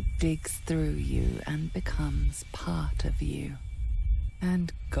unstoppable as it digs through you and becomes part of you.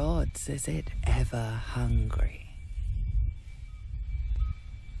 And gods, is it ever hungry.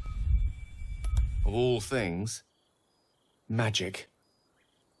 Of all things, magic.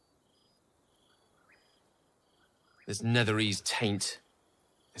 This Netherese taint,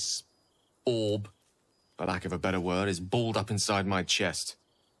 this orb, for lack of a better word, is balled up inside my chest.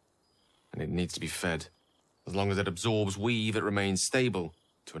 And it needs to be fed. As long as it absorbs weave, it remains stable,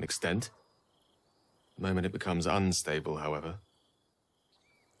 to an extent. The moment it becomes unstable, however,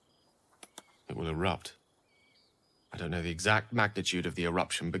 it will erupt. I don't know the exact magnitude of the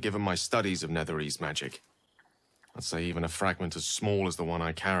eruption, but given my studies of Netherese magic, I'd say even a fragment as small as the one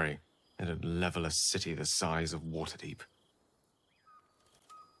I carry, it'd level a city the size of Waterdeep.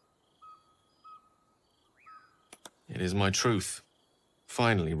 It is my truth.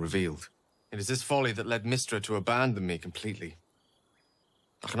 Finally revealed. It is this folly that led Mystra to abandon me completely.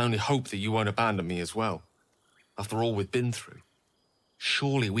 I can only hope that you won't abandon me as well. After all we've been through,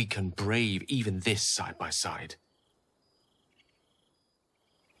 surely we can brave even this side by side.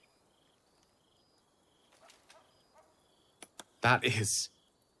 That is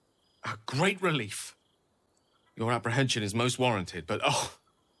a great relief. Your apprehension is most warranted, but oh,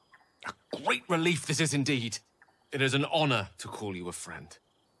 a great relief this is indeed. It is an honor to call you a friend.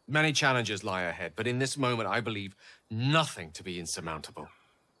 Many challenges lie ahead, but in this moment I believe nothing to be insurmountable.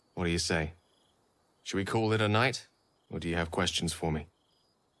 What do you say? Should we call it a night, or do you have questions for me?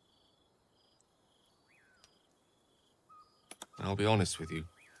 I'll be honest with you.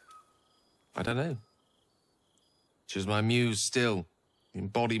 I don't know. She's my muse still, the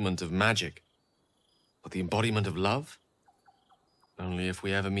embodiment of magic. But the embodiment of love? Only if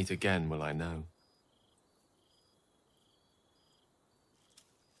we ever meet again will I know.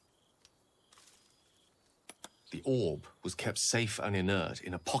 The orb was kept safe and inert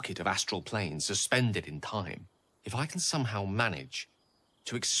in a pocket of astral planes, suspended in time. If I can somehow manage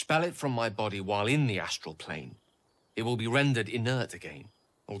to expel it from my body while in the astral plane, it will be rendered inert again.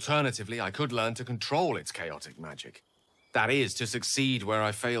 Alternatively, I could learn to control its chaotic magic. That is, to succeed where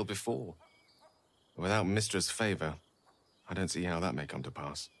I failed before. Without Mystra's favor, I don't see how that may come to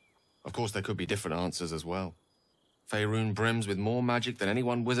pass. Of course, there could be different answers as well. Faerun brims with more magic than any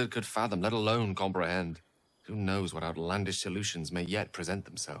one wizard could fathom, let alone comprehend. Who knows what outlandish solutions may yet present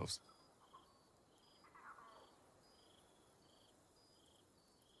themselves?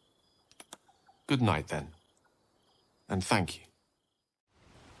 Good night, then. And thank you.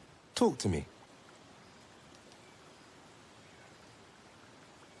 Talk to me.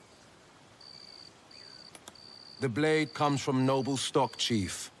 The blade comes from noble stock,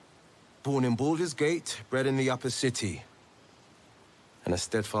 Chief. Born in Baldur's Gate, bred in the upper city. And a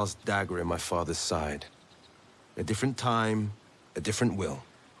steadfast dagger in my father's side. A different time, a different will.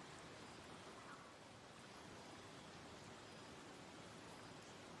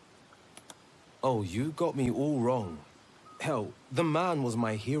 Oh, you got me all wrong. Hell, the man was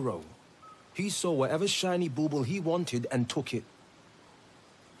my hero. He saw whatever shiny bauble he wanted and took it.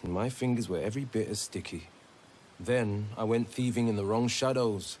 And my fingers were every bit as sticky. Then I went thieving in the wrong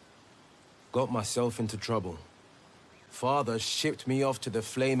shadows. Got myself into trouble. Father shipped me off to the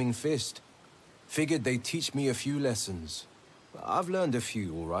Flaming Fist. Figured they'd teach me a few lessons. I've learned a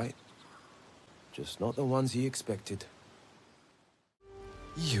few, all right. Just not the ones he expected.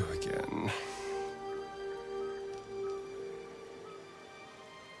 You again.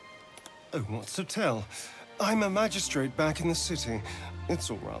 Oh, what's to tell? I'm a magistrate back in the city. It's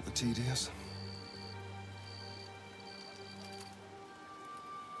all rather tedious.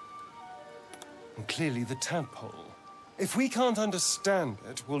 And clearly the tadpole. If we can't understand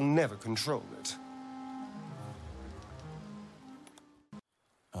it, we'll never control it.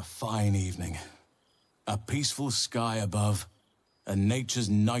 A fine evening. A peaceful sky above, and nature's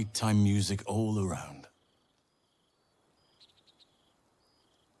nighttime music all around.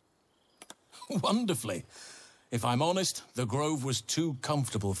 Wonderfully. If I'm honest, the grove was too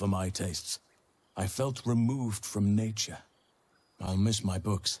comfortable for my tastes. I felt removed from nature. I'll miss my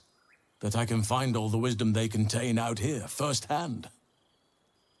books. That I can find all the wisdom they contain out here, firsthand.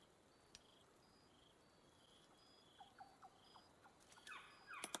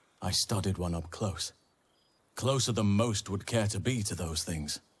 I studied one up close. Closer than most would care to be to those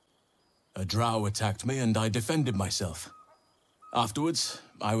things. A drow attacked me and I defended myself. Afterwards,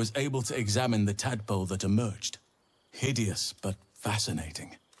 I was able to examine the tadpole that emerged. Hideous, but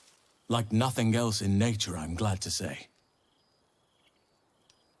fascinating. Like nothing else in nature, I'm glad to say.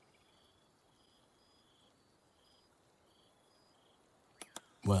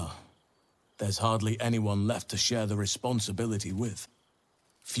 Well, there's hardly anyone left to share the responsibility with.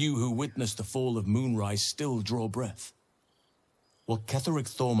 Few who witnessed the fall of Moonrise still draw breath. What Ketheric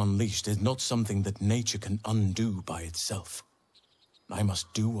Thorm unleashed is not something that nature can undo by itself. I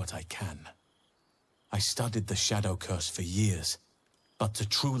must do what I can. I studied the Shadow Curse for years, but to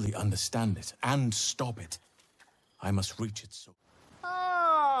truly understand it and stop it, I must reach its source.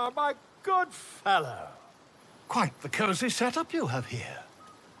 Ah, my good fellow. Quite the cozy setup you have here.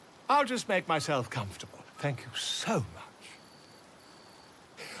 I'll just make myself comfortable. Thank you so much.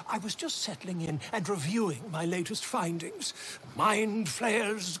 I was just settling in and reviewing my latest findings. Mind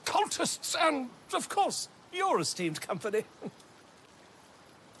flayers, cultists, and, of course, your esteemed company.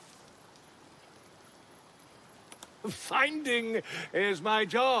 Finding is my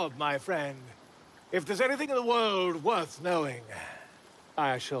job, my friend. If there's anything in the world worth knowing,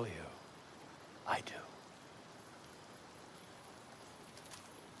 I assure you, I do.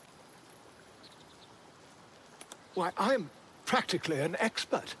 Why, I'm practically an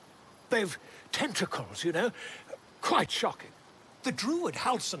expert. They've tentacles, you know? Quite shocking. The druid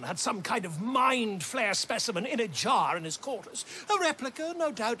Halson had some kind of mind flare specimen in a jar in his quarters. A replica,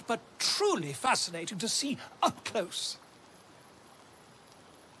 no doubt, but truly fascinating to see up close.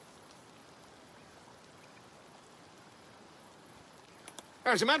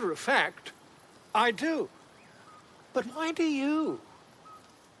 As a matter of fact, I do. But why do you?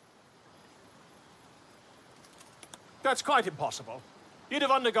 That's quite impossible. You'd have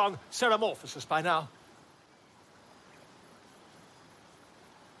undergone ceramorphosis by now.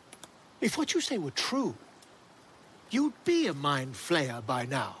 If what you say were true, you'd be a mind flayer by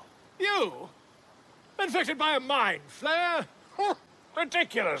now. You? Infected by a mind flayer?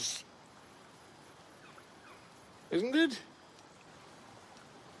 Ridiculous. Isn't it?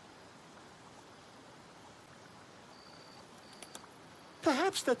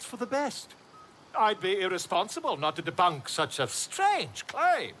 Perhaps that's for the best. I'd be irresponsible not to debunk such a strange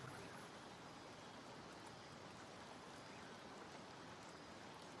claim.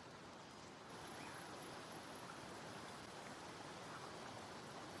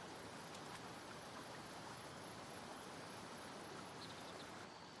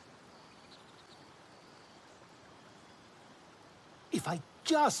 If I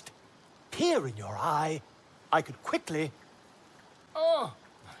just peer in your eye, I could quickly... Oh,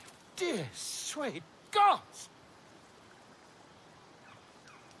 my dear, sweet gods!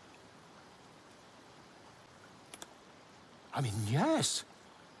 I mean, yes.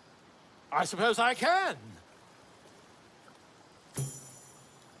 I suppose I can.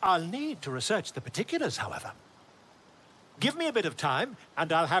 I'll need to research the particulars, however. Give me a bit of time,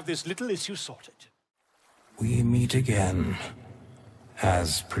 and I'll have this little issue sorted. We meet again,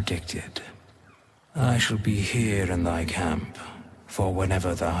 as predicted. I shall be here in thy camp, for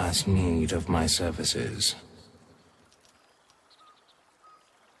whenever thou hast need of my services.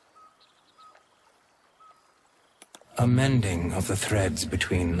 A mending of the threads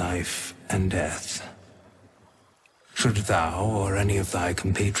between life and death. Should thou or any of thy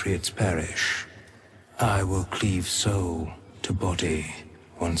compatriots perish, I will cleave soul to body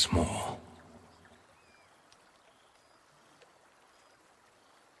once more.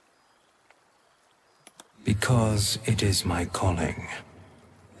 Because it is my calling,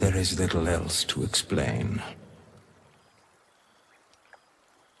 there is little else to explain.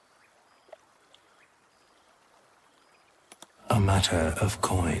 A matter of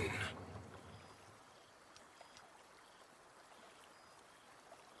coin.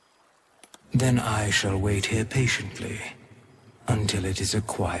 Then I shall wait here patiently until it is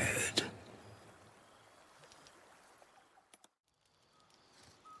acquired.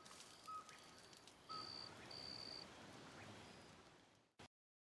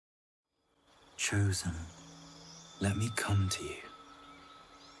 Chosen, let me come to you.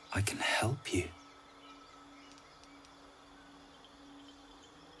 I can help you.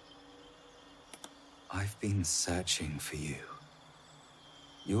 I've been searching for you.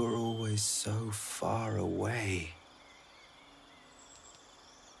 You're always so far away.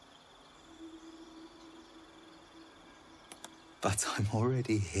 But I'm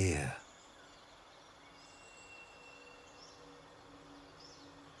already here.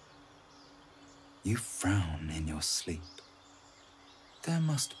 You frown in your sleep. There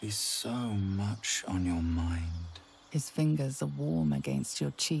must be so much on your mind. His fingers are warm against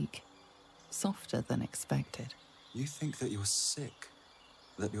your cheek, softer than expected. You think that you're sick,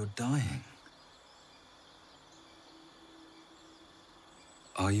 that you're dying.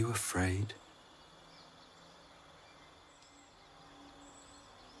 Are you afraid?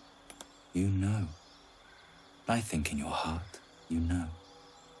 You know. I think in your heart, you know.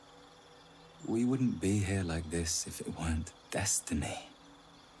 We wouldn't be here like this if it weren't destiny.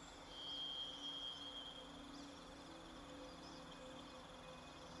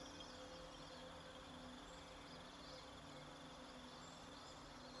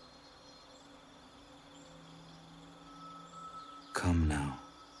 Come now.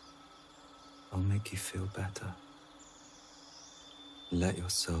 I'll make you feel better. Let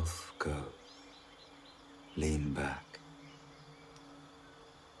yourself go. Lean back.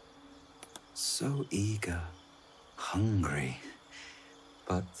 So eager, hungry,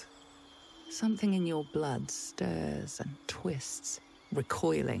 but... Something in your blood stirs and twists,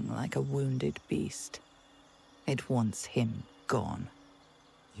 recoiling like a wounded beast. It wants him gone.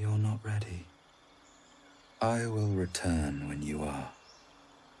 You're not ready. I will return when you are.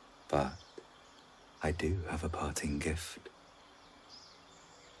 But I do have a parting gift.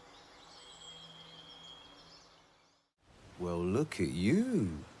 Well, look at you.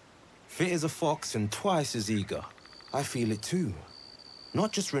 Fit as a fox and twice as eager. I feel it too.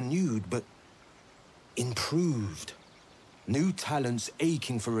 Not just renewed, but improved. New talents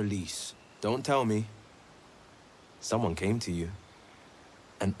aching for release. Don't tell me. Someone came to you.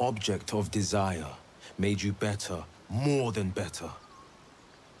 An object of desire. Made you better, more than better.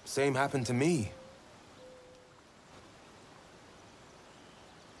 Same happened to me.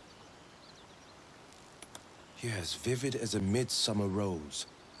 You're as vivid as a midsummer rose.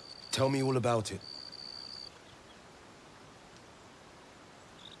 Tell me all about it.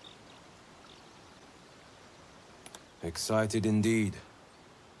 Excited indeed.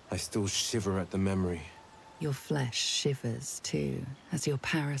 I still shiver at the memory. Your flesh shivers too, as your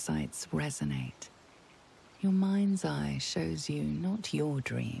parasites resonate. Your mind's eye shows you not your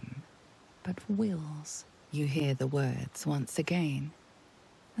dream, but Will's. You hear the words once again.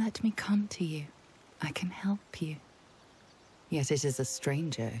 Let me come to you. I can help you. Yet it is a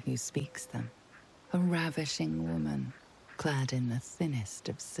stranger who speaks them. A ravishing woman, clad in the thinnest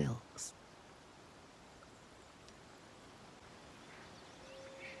of silks.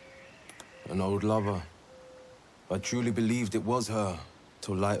 An old lover. I truly believed it was her,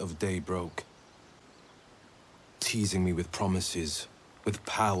 till light of day broke. Teasing me with promises, with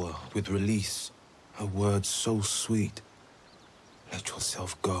power, with release. Her words so sweet. Let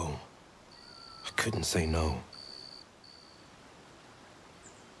yourself go. I couldn't say no.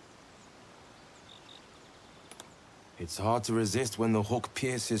 It's hard to resist when the hook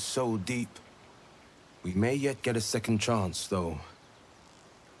pierces so deep. We may yet get a second chance, though.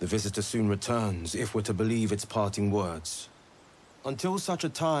 The visitor soon returns, if we're to believe its parting words. Until such a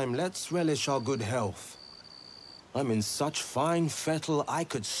time, let's relish our good health. I'm in such fine fettle I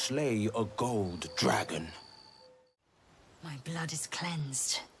could slay a gold dragon. My blood is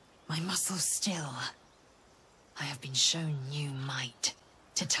cleansed, my muscles still. I have been shown new might,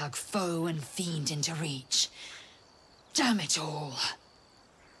 to tug foe and fiend into reach. Damn it all!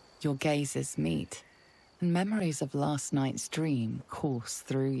 Your gazes meet, and memories of last night's dream course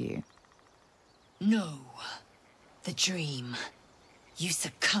through you. No. The dream. You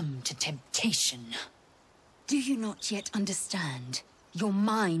succumb to temptation. Do you not yet understand? Your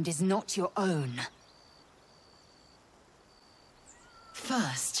mind is not your own.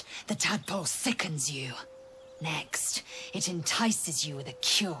 First, the tadpole sickens you. Next, it entices you with a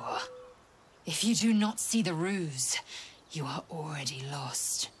cure. If you do not see the ruse, you are already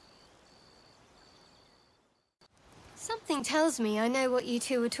lost. Something tells me I know what you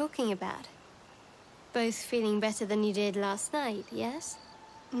two were talking about. Both feeling better than you did last night, yes?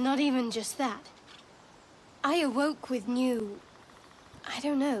 Not even just that. I awoke with new... I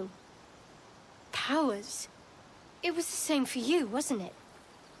don't know... powers. It was the same for you, wasn't it?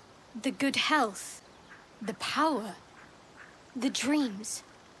 The good health, the power, the dreams.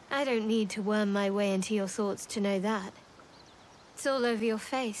 I don't need to worm my way into your thoughts to know that. It's all over your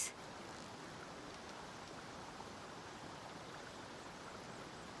face.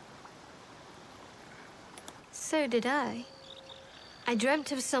 So did I. I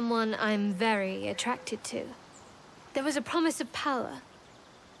dreamt of someone I'm very attracted to. There was a promise of power.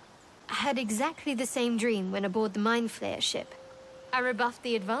 I had exactly the same dream when aboard the Mind Flayer ship. I rebuffed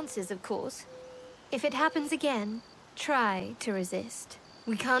the advances, of course. If it happens again, try to resist.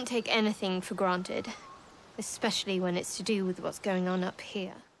 We can't take anything for granted, especially when it's to do with what's going on up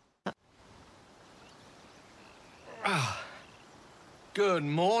here. Good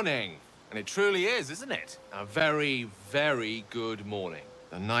morning. And it truly is, isn't it? A very, very good morning.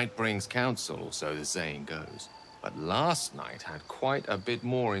 The night brings counsel, so the saying goes. But last night had quite a bit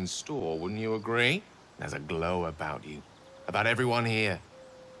more in store, wouldn't you agree? There's a glow about you, about everyone here.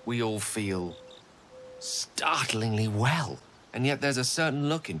 We all feel startlingly well. And yet there's a certain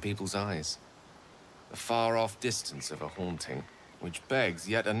look in people's eyes. The far-off distance of a haunting, which begs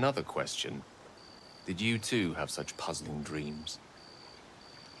yet another question. Did you too have such puzzling dreams?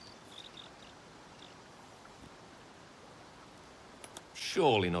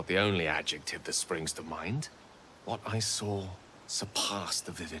 Surely not the only adjective that springs to mind. What I saw surpassed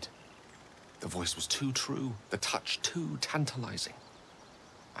the vivid. The voice was too true, the touch too tantalizing.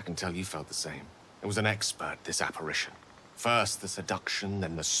 I can tell you felt the same. It was an expert, this apparition. First the seduction,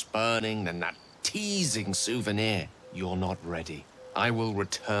 then the spurning, then that teasing souvenir. You're not ready. I will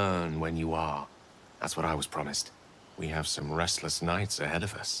return when you are. That's what I was promised. We have some restless nights ahead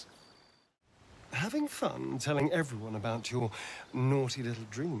of us. Having fun telling everyone about your naughty little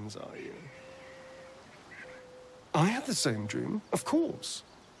dreams, are you? I had the same dream, of course.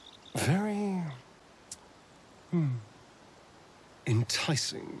 Very...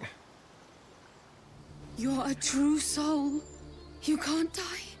 enticing. You're a true soul. You can't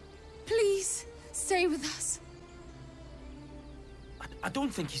die. Please, stay with us. I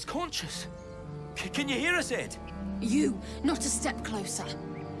don't think he's conscious. Can you hear us, Ed? You, not a step closer.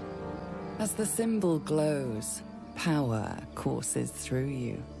 As the symbol glows, power courses through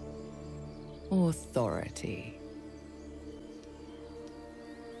you. Authority.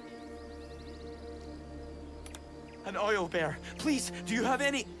 An oil bear. Please, do you have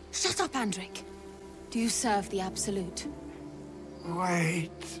any... Shut up, Andric. Do you serve the Absolute?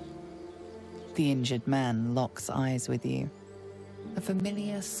 Wait. The injured man locks eyes with you. A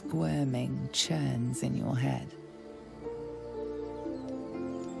familiar squirming churns in your head.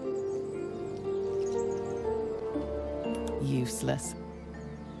 Useless.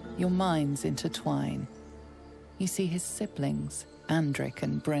 Your minds intertwine. You see his siblings, Andric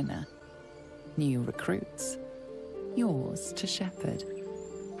and Brenna. New recruits. Yours to shepherd.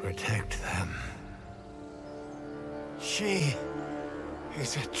 Protect them. She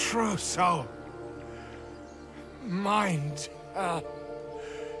is a true soul. Mind her.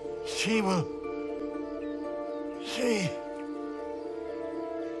 She will... She...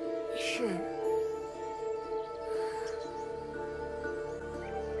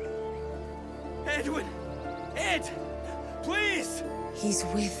 Edwin! Ed! Please! He's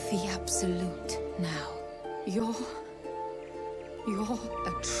with the Absolute now. You're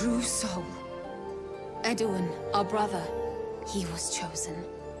a true soul. Edwin, our brother. He was chosen.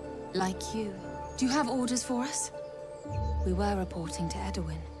 Like you. Do you have orders for us? We were reporting to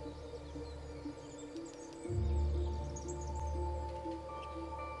Edwin.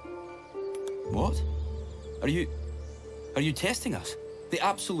 What? Are you testing us? The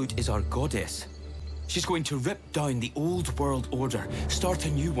Absolute is our goddess. She's going to rip down the old world order, start a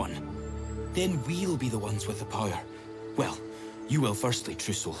new one. Then we'll be the ones with the power. Well, you will firstly,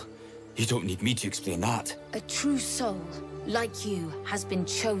 true soul. You don't need me to explain that. A true soul, like you, has been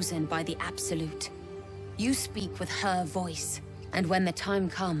chosen by the Absolute. You speak with her voice, and when the time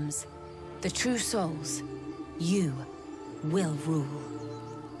comes, the true souls, you will rule.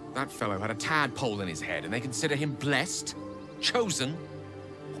 That fellow had a tadpole in his head, and they consider him blessed? Chosen?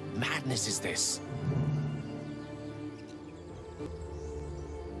 What madness is this?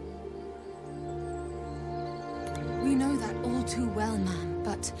 We know that all too well, ma'am,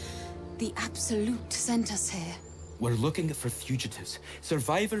 but the Absolute sent us here. We're looking for fugitives,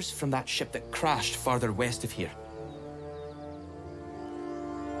 survivors from that ship that crashed farther west of here.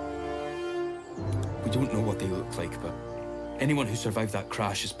 We don't know what they look like, but anyone who survived that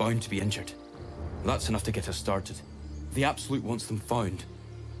crash is bound to be injured. That's enough to get us started. The Absolute wants them found.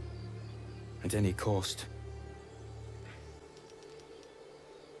 At any cost.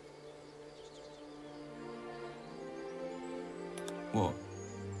 What?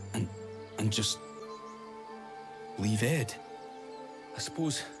 And just... leave Ed? I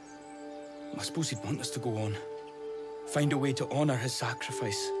suppose he'd want us to go on. Find a way to honor his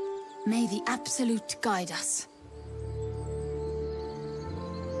sacrifice. May the Absolute guide us.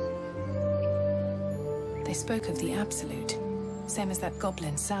 They spoke of the Absolute, same as that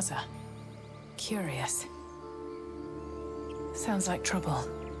goblin Sazza. Curious. Sounds like trouble.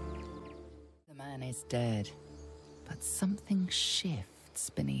 The man is dead, but something shifts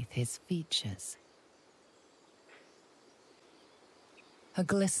beneath his features. A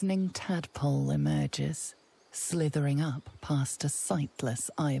glistening tadpole emerges, slithering up past a sightless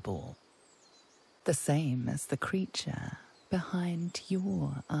eyeball. The same as the creature behind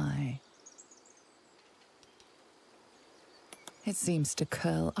your eye. It seems to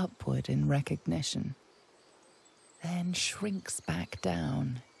curl upward in recognition, then shrinks back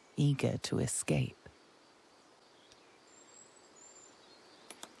down, eager to escape.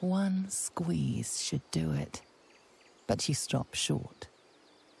 One squeeze should do it, but you stop short.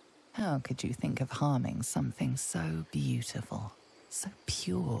 How could you think of harming something so beautiful, so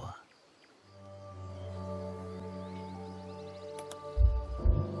pure?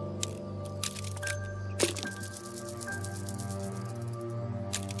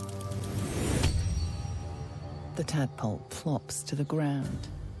 The tadpole plops to the ground.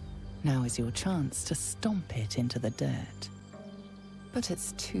 Now is your chance to stomp it into the dirt. But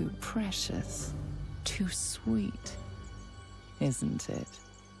it's too precious, too sweet, isn't it?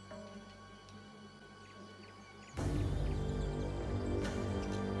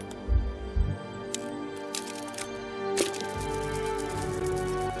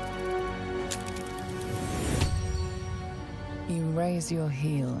 You raise your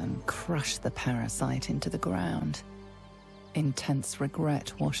heel and crush the parasite into the ground. Intense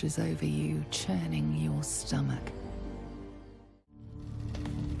regret washes over you, churning your stomach.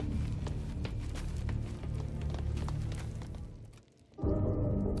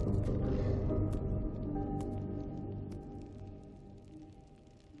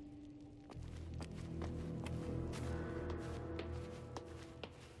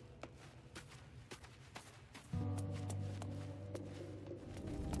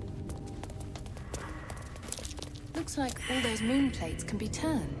 Looks like all those moon plates can be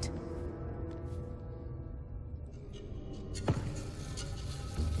turned.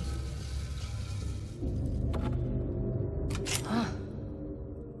 Huh.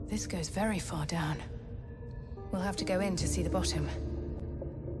 This goes very far down. We'll have to go in to see the bottom.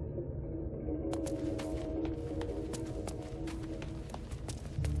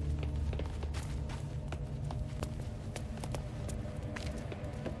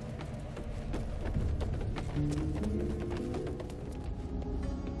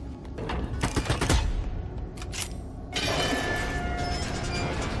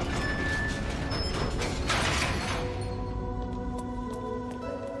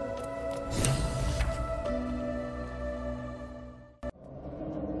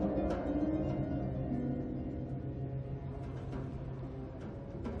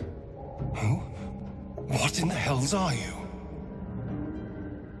 What in the hells are you?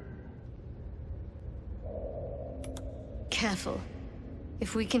 Careful.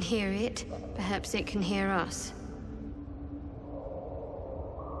 If we can hear it, perhaps it can hear us.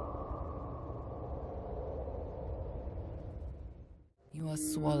 You are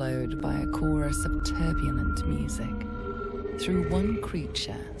swallowed by a chorus of turbulent music. Through one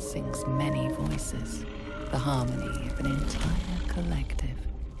creature sings many voices, the harmony of an entire collective.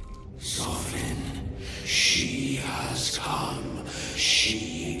 Sovereign, she has come.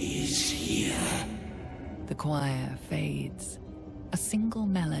 She is here. The choir fades. A single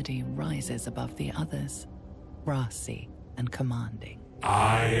melody rises above the others, brassy and commanding.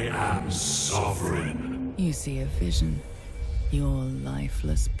 I am sovereign. You see a vision. Your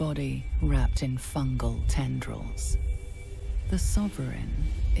lifeless body wrapped in fungal tendrils. The Sovereign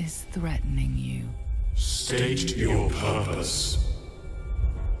is threatening you. State your purpose.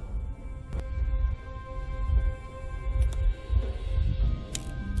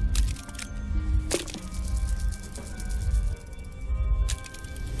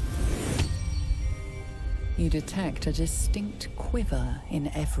 You detect a distinct quiver in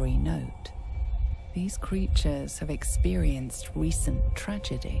every note. These creatures have experienced recent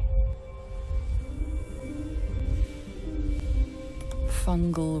tragedy.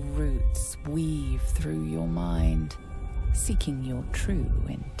 Fungal roots weave through your mind, seeking your true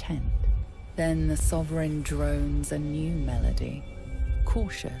intent. Then the Sovereign drones a new melody,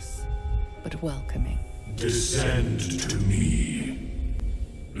 cautious but welcoming. Descend to me.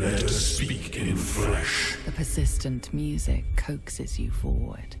 Let us speak in flesh. The persistent music coaxes you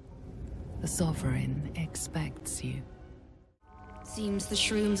forward. The Sovereign expects you. Seems the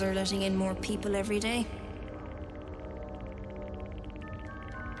shrooms are letting in more people every day.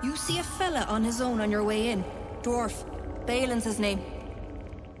 You see a fella on his own on your way in. Dwarf. Balin's his name.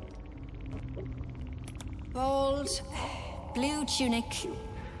 Bald, blue tunic,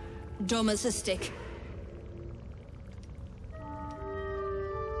 dumb as a stick.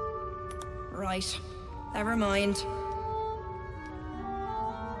 Right. Never mind.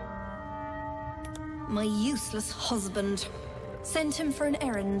 My useless husband. Sent him for an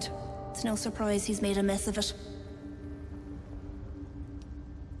errand. It's no surprise he's made a mess of it.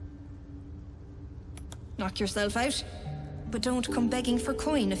 Knock yourself out. But don't come begging for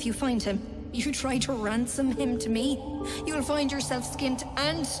coin if you find him. You try to ransom him to me, you'll find yourself skint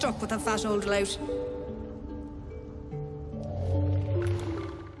and stuck with a fat old lout.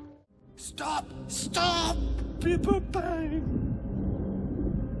 Stop! Stop! Bibberbang!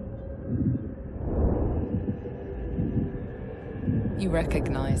 You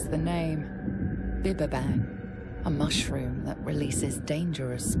recognize the name. Bibberbang, a mushroom that releases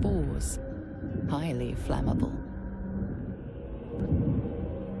dangerous spores, highly flammable.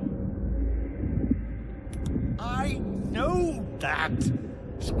 I know that!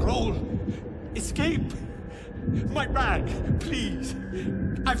 Scroll! Escape! My bag, please!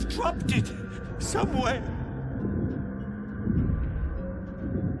 I've dropped it somewhere!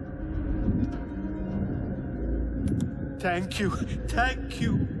 Thank you, thank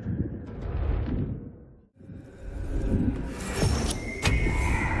you!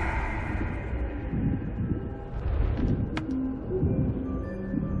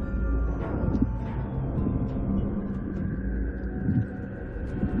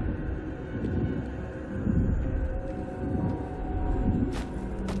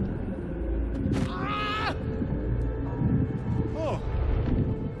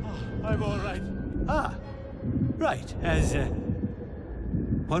 I'm all right. Ah, right,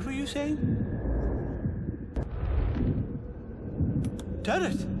 what were you saying? Damn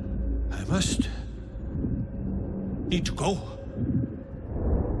it! I must need to go.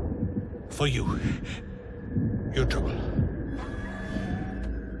 For you. Your trouble.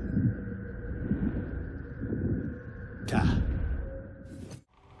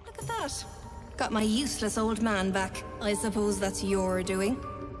 that? Got my useless old man back. I suppose that's your doing.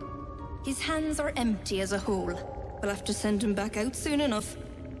 His hands are empty as a hole. We'll have to send him back out soon enough.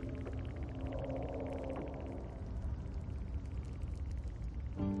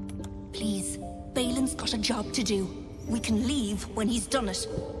 Please, Balin's got a job to do. We can leave when he's done it.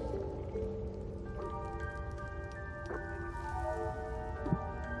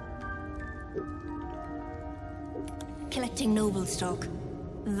 Collecting noble stock.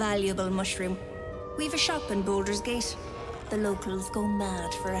 Valuable mushroom. We've a shop in Baldur's Gate. The locals go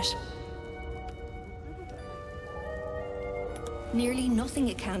mad for it. Nearly nothing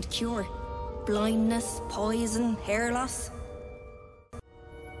it can't cure. Blindness, poison, hair loss.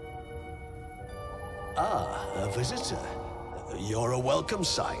 Ah, a visitor. You're a welcome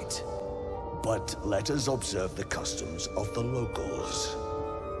sight. But let us observe the customs of the locals.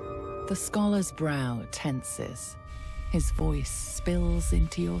 The scholar's brow tenses. His voice spills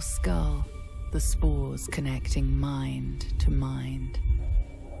into your skull, the spores connecting mind to mind.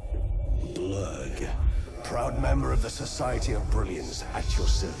 Blurg, proud member of the Society of Brilliance, at your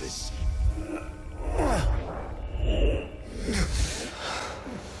service.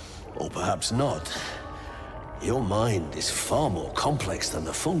 Or perhaps not. Your mind is far more complex than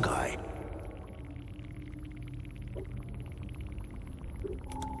the fungi.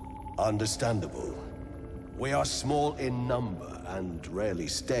 Understandable. We are small in number and rarely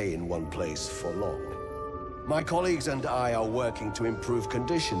stay in one place for long. My colleagues and I are working to improve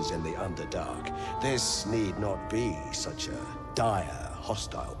conditions in the Underdark. This need not be such a dire,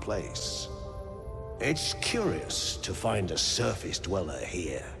 hostile place. It's curious to find a surface dweller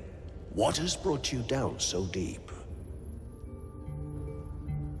here. What has brought you down so deep?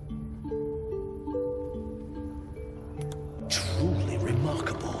 Truly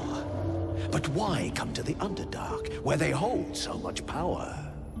remarkable. But why come to the Underdark, where they hold so much power?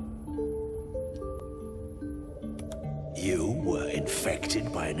 You were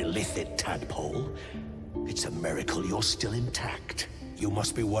infected by an illithid tadpole? It's a miracle you're still intact. You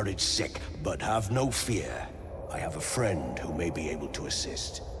must be worried sick, but have no fear. I have a friend who may be able to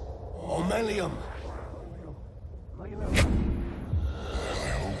assist. Omelium! I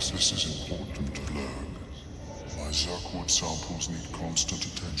hope this is important, Blurg. My Zerkwood samples need constant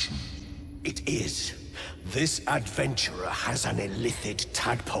attention. It is. This adventurer has an illithid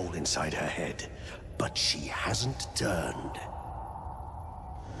tadpole inside her head, but she hasn't turned.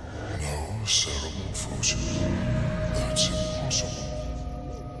 No cerebral fusion. That's impossible.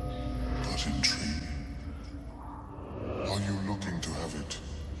 But intriguing. Are you looking to have it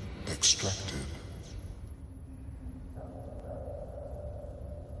extracted?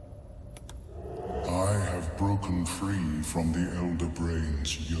 I have broken free from the Elder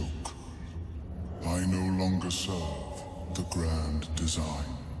Brain's yoke. I no longer serve the grand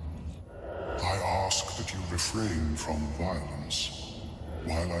design. I ask that you refrain from violence,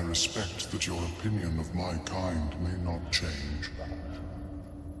 while I respect that your opinion of my kind may not change.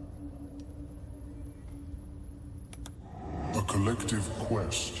 A collective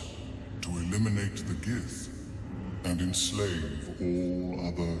quest to eliminate the Gith and enslave all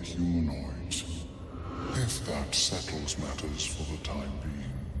other humanoids, if that settles matters for the time being.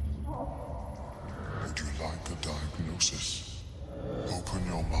 Would you like a diagnosis? Open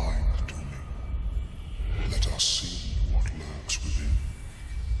your mind to me. Let us see what lurks within.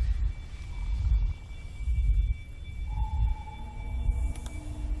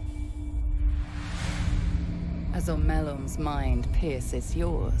 As Ormelum's mind pierces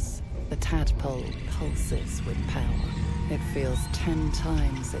yours, the tadpole pulses with power. It feels 10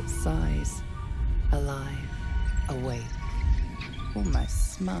 times its size. Alive, awake,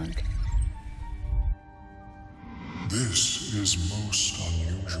 almost smug. This is most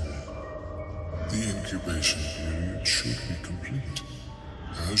unusual. The incubation period should be complete,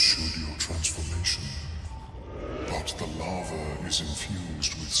 as should your transformation. But the larva is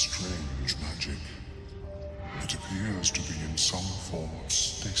infused with strange magic. It appears to be in some form of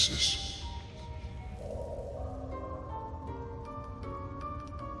stasis.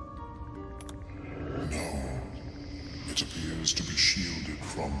 No, it appears to be shielded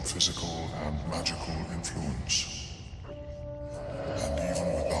from physical and magical influence. And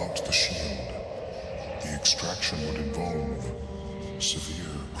even without the shield, the extraction would involve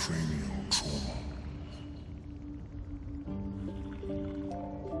severe cranial trauma.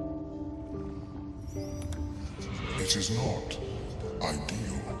 It is not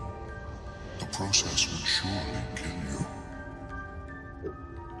ideal. The process would surely kill you.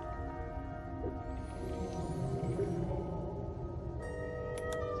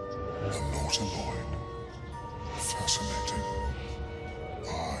 A nautiloid. Fascinating.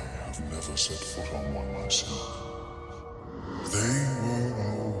 I have never set foot on one myself. They were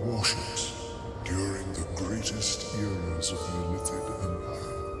our warships during the greatest eras of the Illithid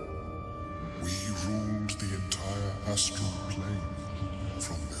Empire. We ruled the entire astral plane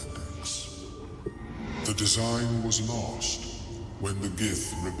from their decks. The design was lost when the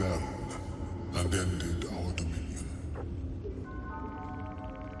Gith rebelled and ended our dominion.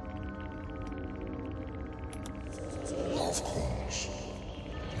 Of course,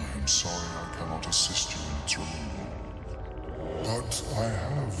 I am sorry I cannot assist you in its removal. But I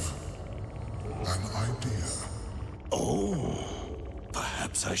have an idea. Oh,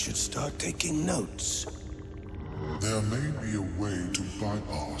 perhaps I should start taking notes. There may be a way to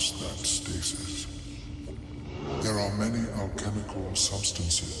bypass that stasis. There are many alchemical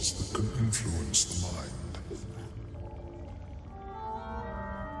substances that can influence the mind.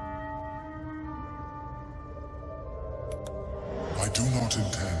 I do not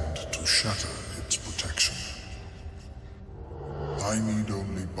intend to shatter its protection. I need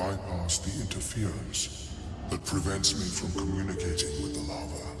only bypass the interference that prevents me from communicating with the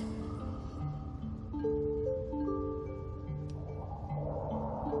lava.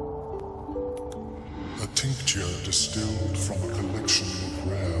 A tincture distilled from a collection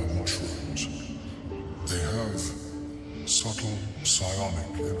of rare mushrooms. They have subtle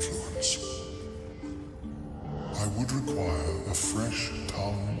psionic influence. I would require a fresh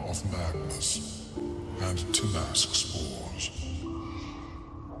tongue of madness and Timask spores.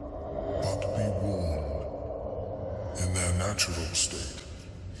 But be warned, in their natural state,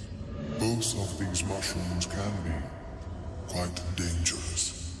 both of these mushrooms can be quite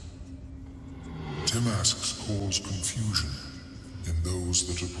dangerous. Timasks cause confusion in those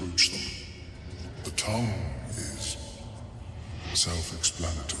that approach them. The tongue is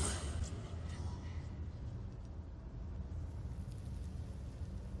self-explanatory.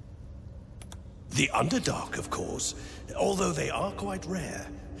 The Underdark, of course, although they are quite rare,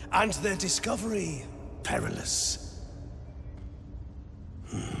 and their discovery perilous.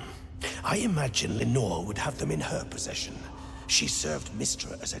 I imagine Lenore would have them in her possession. She served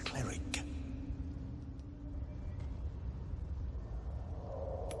Mystra as a cleric.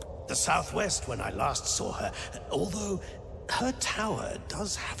 The southwest when I last saw her, although her tower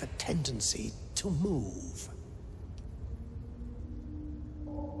does have a tendency to move.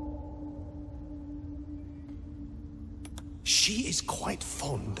 She is quite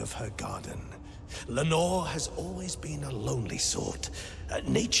fond of her garden. Lenore has always been a lonely sort.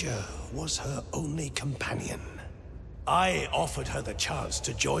 Nature was her only companion. I offered her the chance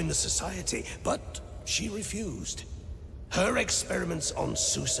to join the society, but she refused. Her experiments on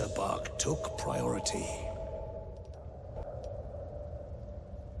Susa bark took priority.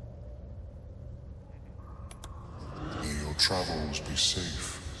 May your travels be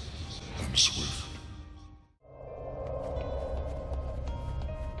safe and swift.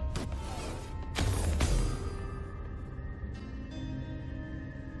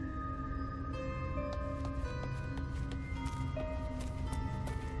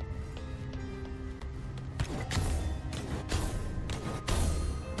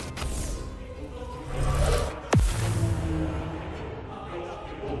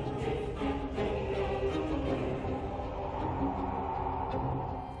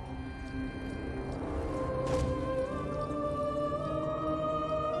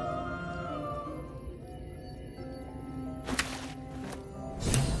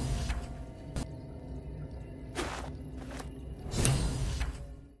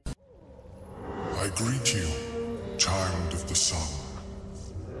 I greet you, child of the sun.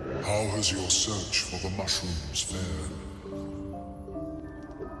 How has your search for the mushrooms fared?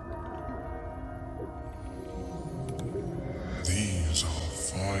 These are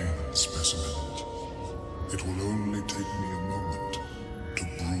fine specimens. It will only take me a moment to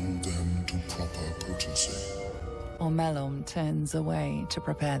brew them to proper potency. Ormelum turns away to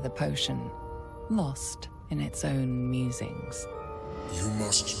prepare the potion, lost in its own musings. You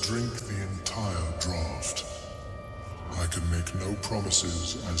must drink the entire draught. I can make no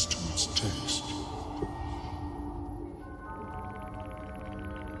promises as to its taste.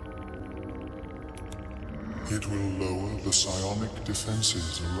 It will lower the psionic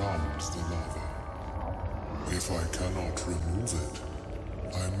defenses around the lava. If I cannot remove it,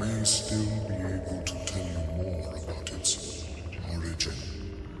 I may still be able to tell you more about its origin.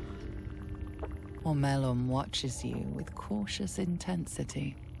 Ormelum watches you with cautious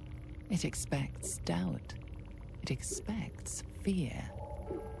intensity. It expects doubt. It expects fear.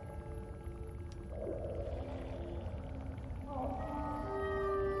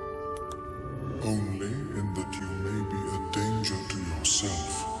 Only in that you may be a danger to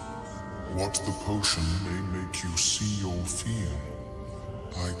yourself What the potion may make you see or feel,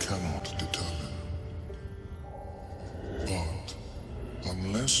 I cannot determine. But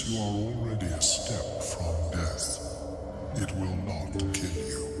unless you are already a step from death, it will not kill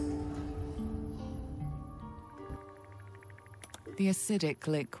you. The acidic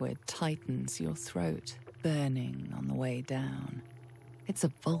liquid tightens your throat, burning on the way down. It's a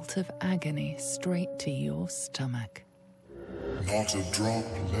bolt of agony straight to your stomach. Not a drop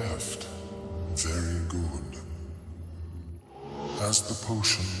left. Very good. As the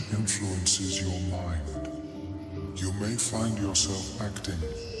potion influences your mind, you may find yourself acting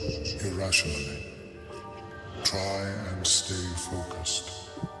irrationally. Try and stay focused.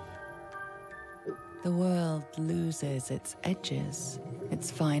 The world loses its edges, its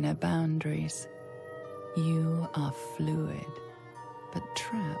finer boundaries. You are fluid, but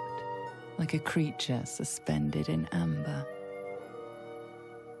trapped, like a creature suspended in amber.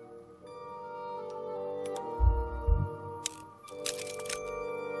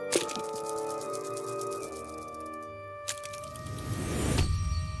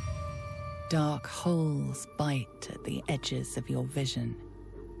 Dark holes bite at the edges of your vision,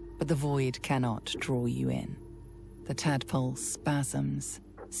 but the void cannot draw you in. The tadpole spasms,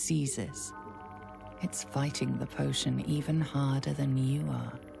 seizes. It's fighting the potion even harder than you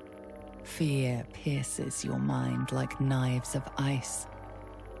are. Fear pierces your mind like knives of ice.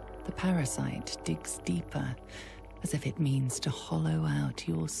 The parasite digs deeper, as if it means to hollow out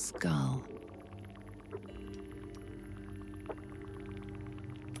your skull.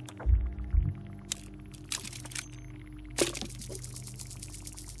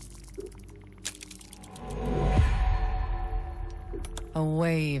 A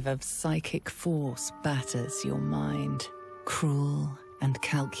wave of psychic force batters your mind, cruel and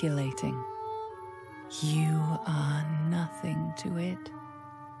calculating. You are nothing to it.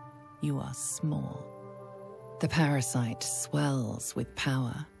 You are small. The parasite swells with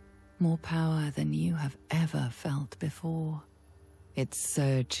power, more power than you have ever felt before. It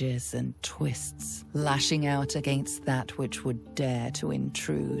surges and twists, lashing out against that which would dare to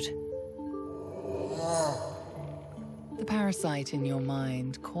intrude. The parasite in your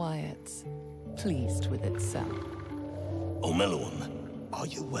mind quiets, pleased with itself. Omeluan, are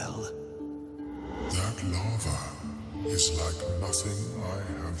you well? That lava is like nothing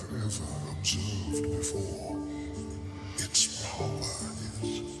I have ever observed before. Its power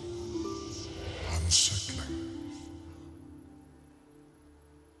is unsettling.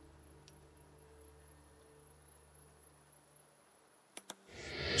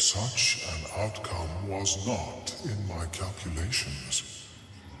 Such an outcome was not in my calculations.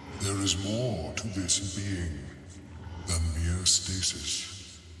 There is more to this being than mere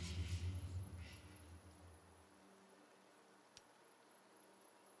stasis.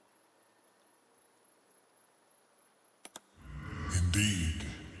 Indeed,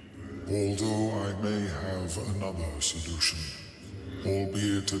 although I may have another solution,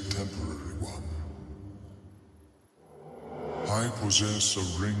 albeit a temporary one. I possess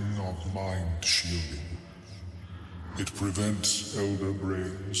a ring of mind shielding. It prevents elder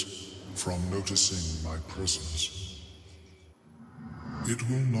brains from noticing my presence. It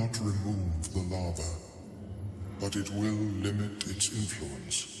will not remove the lava, but it will limit its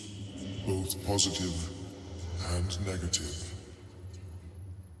influence, both positive and negative.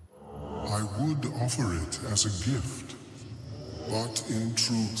 I would offer it as a gift, but in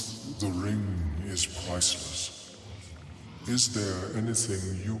truth, the ring is priceless. Is there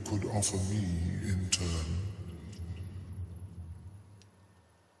anything you could offer me in turn?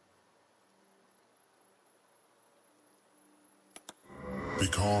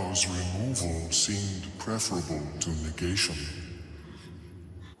 Because removal seemed preferable to negation.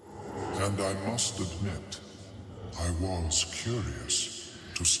 And I must admit, I was curious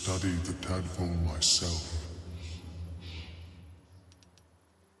to study the tadpole myself.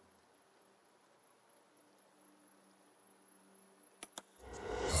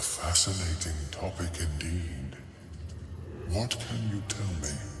 Fascinating topic indeed. What can you tell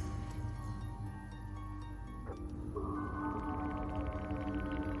me?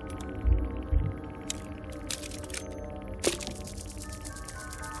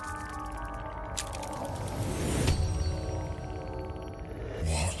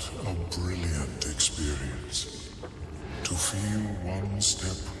 What a brilliant experience. To feel one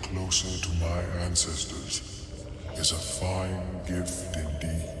step closer to my ancestors is a fine gift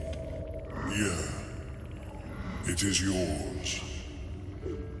indeed. Here, it is yours.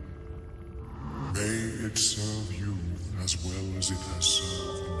 May it serve you as well as it has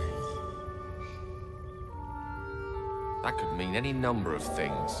served me. That could mean any number of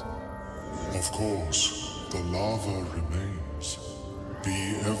things. Of course, the lava remains.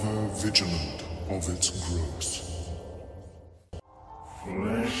 Be ever vigilant of its growth.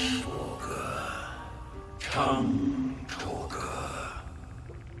 Fleshwalker, tongue talker.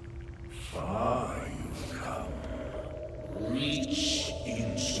 Far you've come. Reach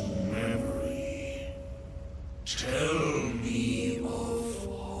into memory. Tell me of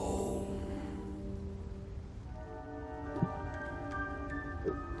home.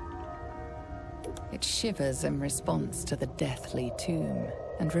 It shivers in response to the deathly tomb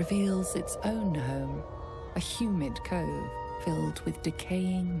and reveals its own home, a humid cove filled with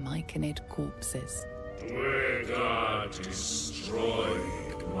decaying myconid corpses. Dwega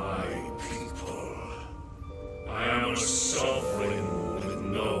destroyed my people. I am a sovereign with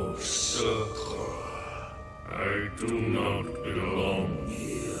no circle. I do not belong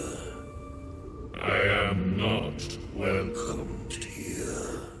here. I am not welcomed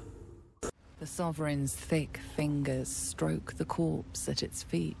here. The Sovereign's thick fingers stroke the corpse at its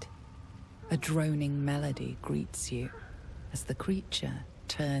feet. A droning melody greets you as the creature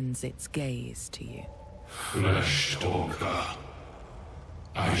turns its gaze to you. Flesh Talker,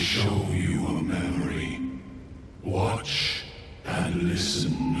 I show you a memory. Watch and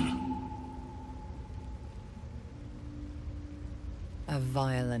listen. A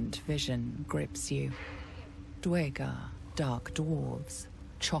violent vision grips you. Dwega, dark dwarves,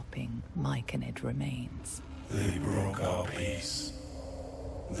 chopping myconid remains. They broke our peace.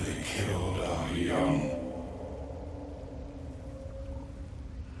 They killed our young.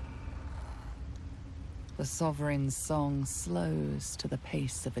 The Sovereign's song slows to the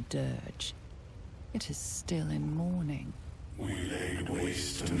pace of a dirge. It is still in mourning. We laid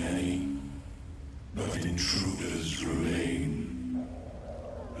waste to many, but intruders remain.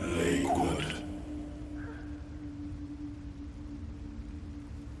 Lakewood.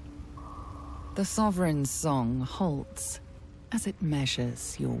 The Sovereign's song halts as it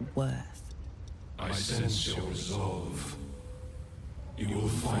measures your worth. I sense your resolve. You will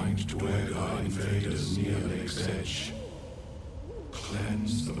find Dwega invaders near Lake's Edge.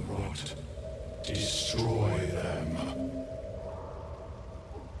 Cleanse the rot. Destroy them.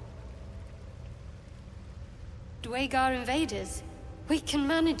 Dwega invaders? We can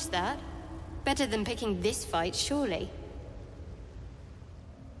manage that. Better than picking this fight, surely.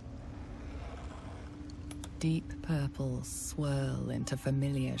 Deep purples swirl into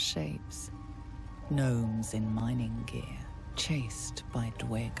familiar shapes. Gnomes in mining gear, chased by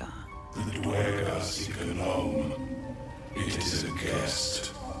Dwega. The Dwega seek a gnome. It is a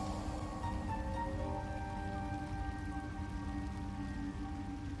guest.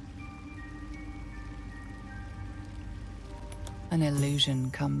 An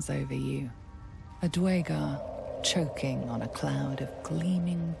illusion comes over you. A Dwega choking on a cloud of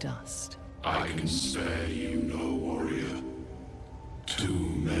gleaming dust. I can spare you no warrior.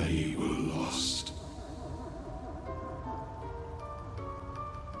 Too many were lost.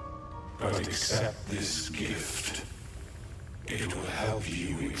 But accept this gift. It will help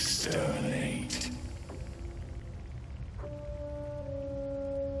you exterminate.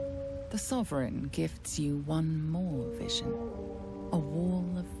 The Sovereign gifts you one more vision. A wall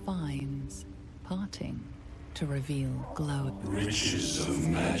of vines, parting to reveal glow. Riches of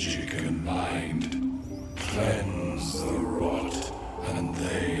magic and mind. Cleanse the rot, and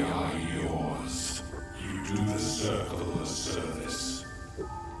they are yours. You do the circle a service.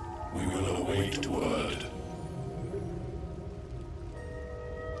 We will await word.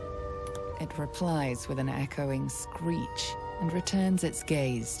 It replies with an echoing screech and returns its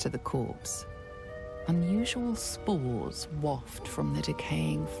gaze to the corpse. Unusual spores waft from the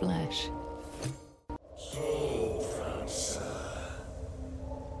decaying flesh. So, Francer,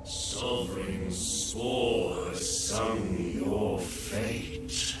 Sovereign Spore has sung your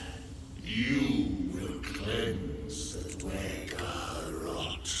fate. You will cleanse the Dwega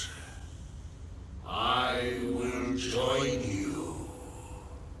rot. I will join you.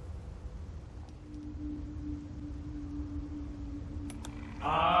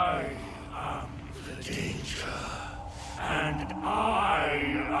 I am the danger, and I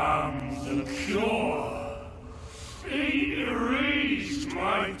am the cure. They erased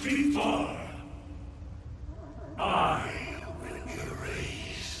my people. I will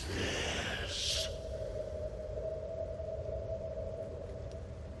erase theirs.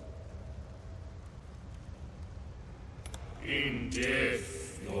 In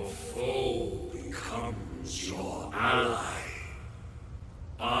death, your foe becomes your ally.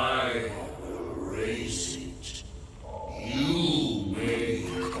 I will raise it. You may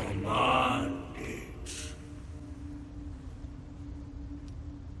command it.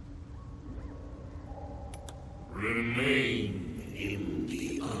 Remain in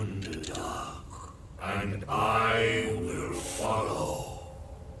the Underdark, and I will follow.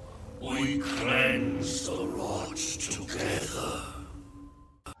 We cleanse the rot together.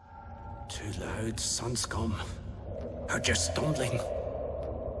 Too loud, Sunscum. Heard you stumbling.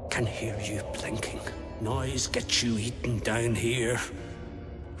 Can hear you blinking. Noise gets you eaten down here.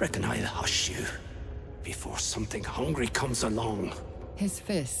 Reckon I'll hush you before something hungry comes along. His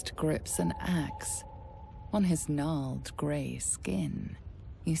fist grips an axe. On his gnarled grey skin,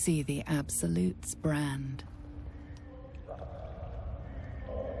 you see the Absolute's brand.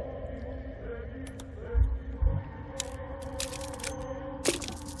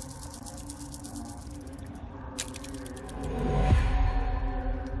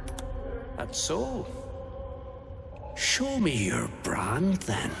 That's so. Show me your brand,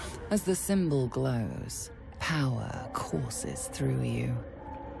 then. As the symbol glows, power courses through you.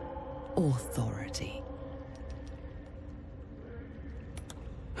 Authority.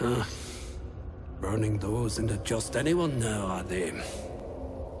 Huh. Burning those into just anyone now, are they?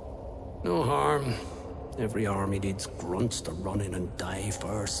 No harm. Every army needs grunts to run in and die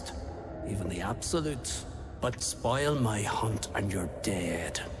first. Even the Absolutes. But spoil my hunt and you're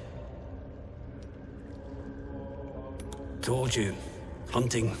dead. Told you.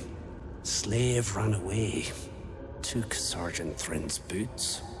 Hunting. Slave ran away. Took Sergeant Thrin's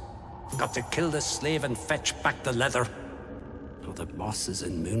boots. Got to kill the slave and fetch back the leather. Or the bosses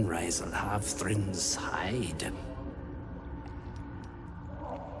in Moonrise will have Thrin's hide.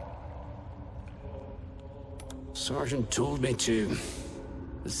 Sergeant told me to.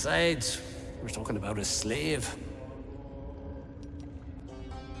 Besides, we're talking about a slave.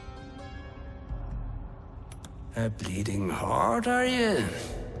 A bleeding heart, are you?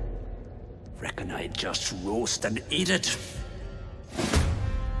 Reckon I'd just roast and eat it.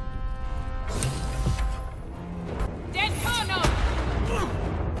 Dead corner!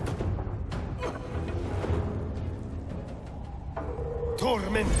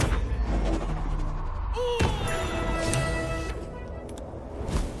 Torment!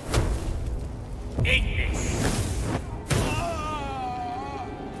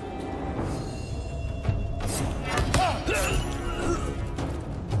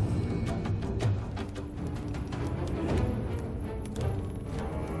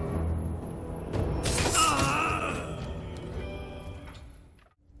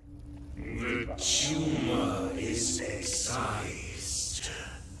 The tumor is excised.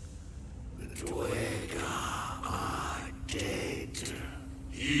 The Dwega are dead.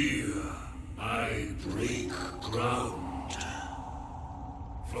 Here I break ground.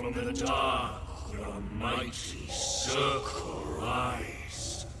 From the dark, the mighty circle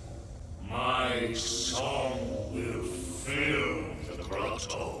rise. My song will fill the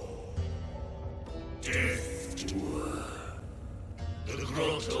grotto. Death to her. The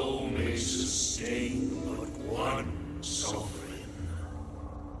grotto may sustain but one sovereign.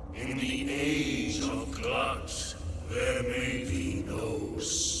 In the age of glut, there may be no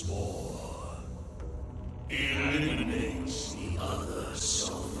spore. Eliminates the other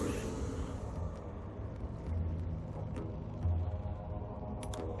sovereign.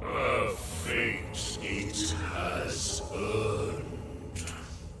 A fate it has earned.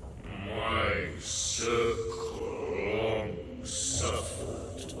 My circle long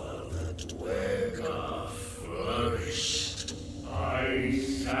suffered while the Dwega flourished. I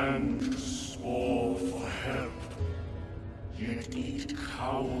thanked Spore for help, yet it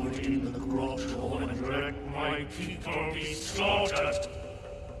cowered in the grotto and let my people be slaughtered.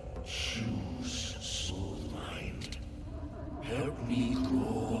 Choose, soul mind. Help me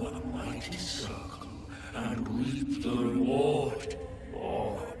grow a mighty circle and reap the reward,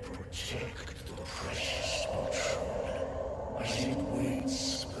 or protect the precious mushroom as it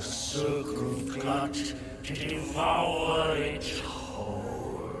waits the circle of glut to devour it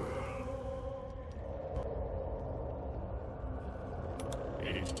whole.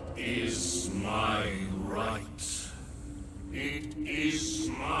 It is my right. It is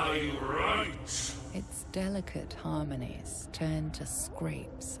my right. Its delicate harmonies turn to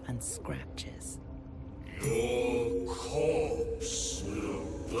scrapes and scratches. Your corpse will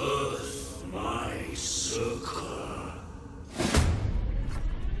birth my circle.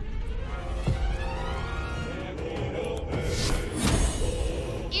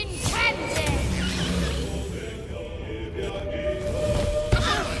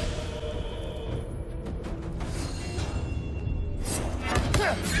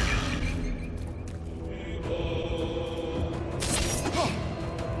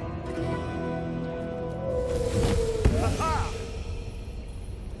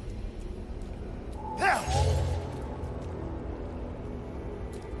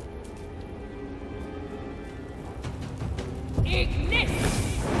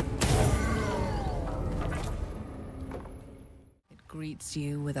 greets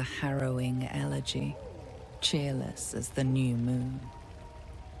you with a harrowing elegy, cheerless as the new moon.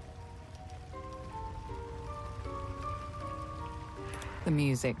 The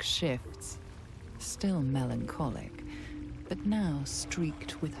music shifts, still melancholic, but now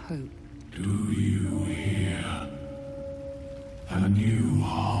streaked with hope. Do you hear? A new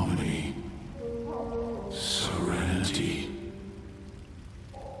harmony. Serenity.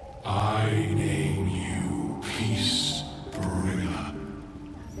 I name you Peace Bringer.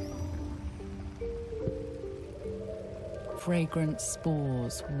 Fragrant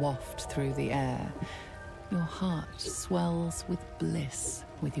spores waft through the air. Your heart swells with bliss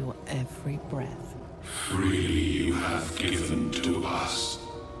with your every breath. Freely you have given to us.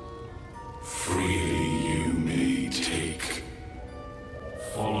 Freely you may take.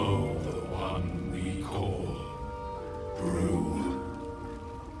 Follow the one we call Brew.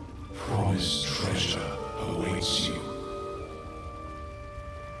 Promised treasure awaits you.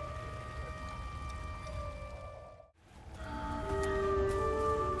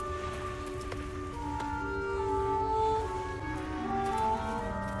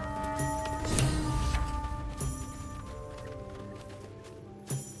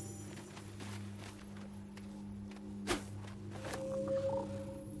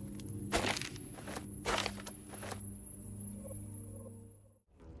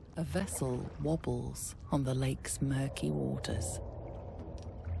 A vessel wobbles on the lake's murky waters.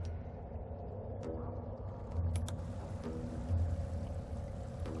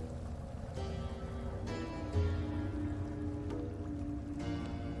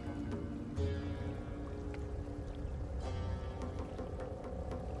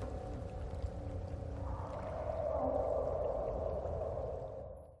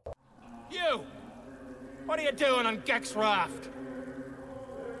 You! What are you doing on Gek's raft?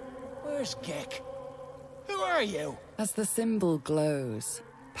 Where's Gek? Who are you? As the symbol glows,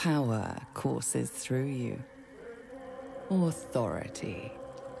 power courses through you. Authority.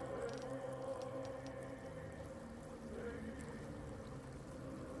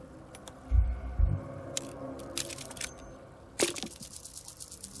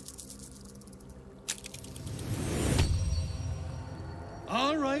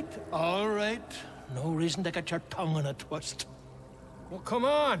 All right. No reason to get your tongue in a twist. Well, come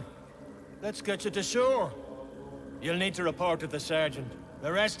on. Let's get you to shore. You'll need to report to the sergeant.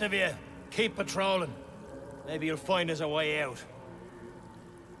 The rest of you, keep patrolling. Maybe you'll find us a way out.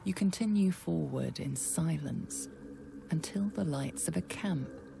 You continue forward in silence until the lights of a camp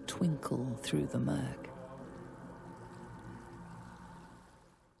twinkle through the murk.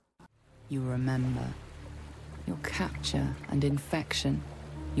 You remember your capture and infection,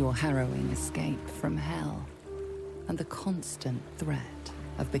 your harrowing escape from hell, and the constant threat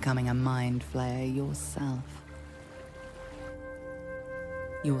of becoming a mind flayer yourself.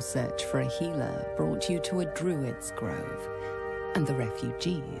 Your search for a healer brought you to a druid's grove, and the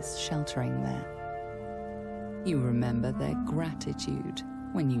refugees sheltering there. You remember their gratitude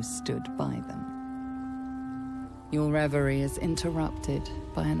when you stood by them. Your reverie is interrupted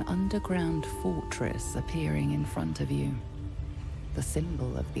by an underground fortress appearing in front of you. The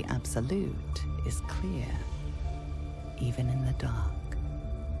symbol of the Absolute is clear, even in the dark.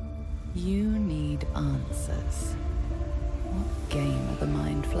 You need answers. What game are the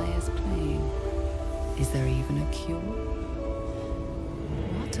Mind Flayers playing? Is there even a cure?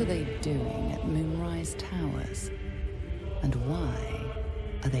 What are they doing at Moonrise Towers? And why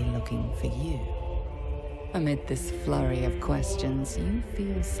are they looking for you? Amid this flurry of questions, you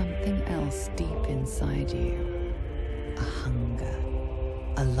feel something else deep inside you. A hunger,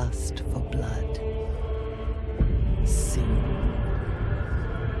 a lust for blood. Soon.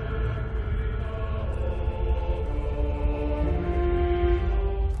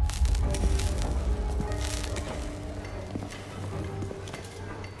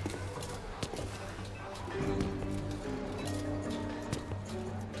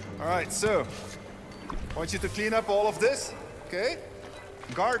 Alright, so, I want you to clean up all of this, okay?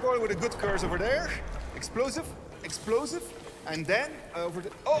 Gargoyle with a good curse over there. Explosive, explosive, and then over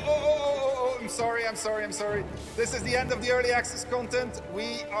the... Oh, I'm sorry. This is the end of the early access content.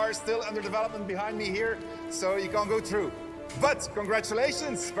 We are still under development behind me here, so you can't go through. But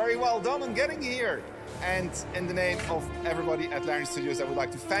congratulations, very well done on getting here. And in the name of everybody at Larian Studios, I would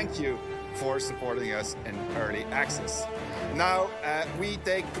like to thank you for supporting us in early access. Now, we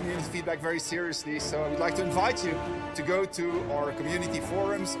take community feedback very seriously, so I would like to invite you to go to our community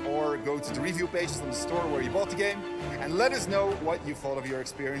forums or go to the review pages on the store where you bought the game and let us know what you thought of your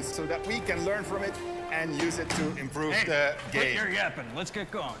experience so that we can learn from it and use it to improve the game. Quit your yapping. Let's get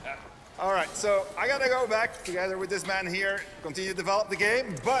going. All right, so I gotta go back together with this man here, continue to develop the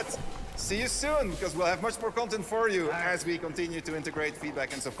game, but see you soon, because we'll have much more content for you as we continue to integrate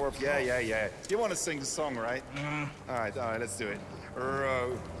feedback and so forth. Yeah. You want to sing the song, right? All right, let's do it.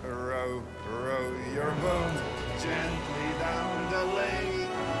 Row, row, row your boat gently down the lane.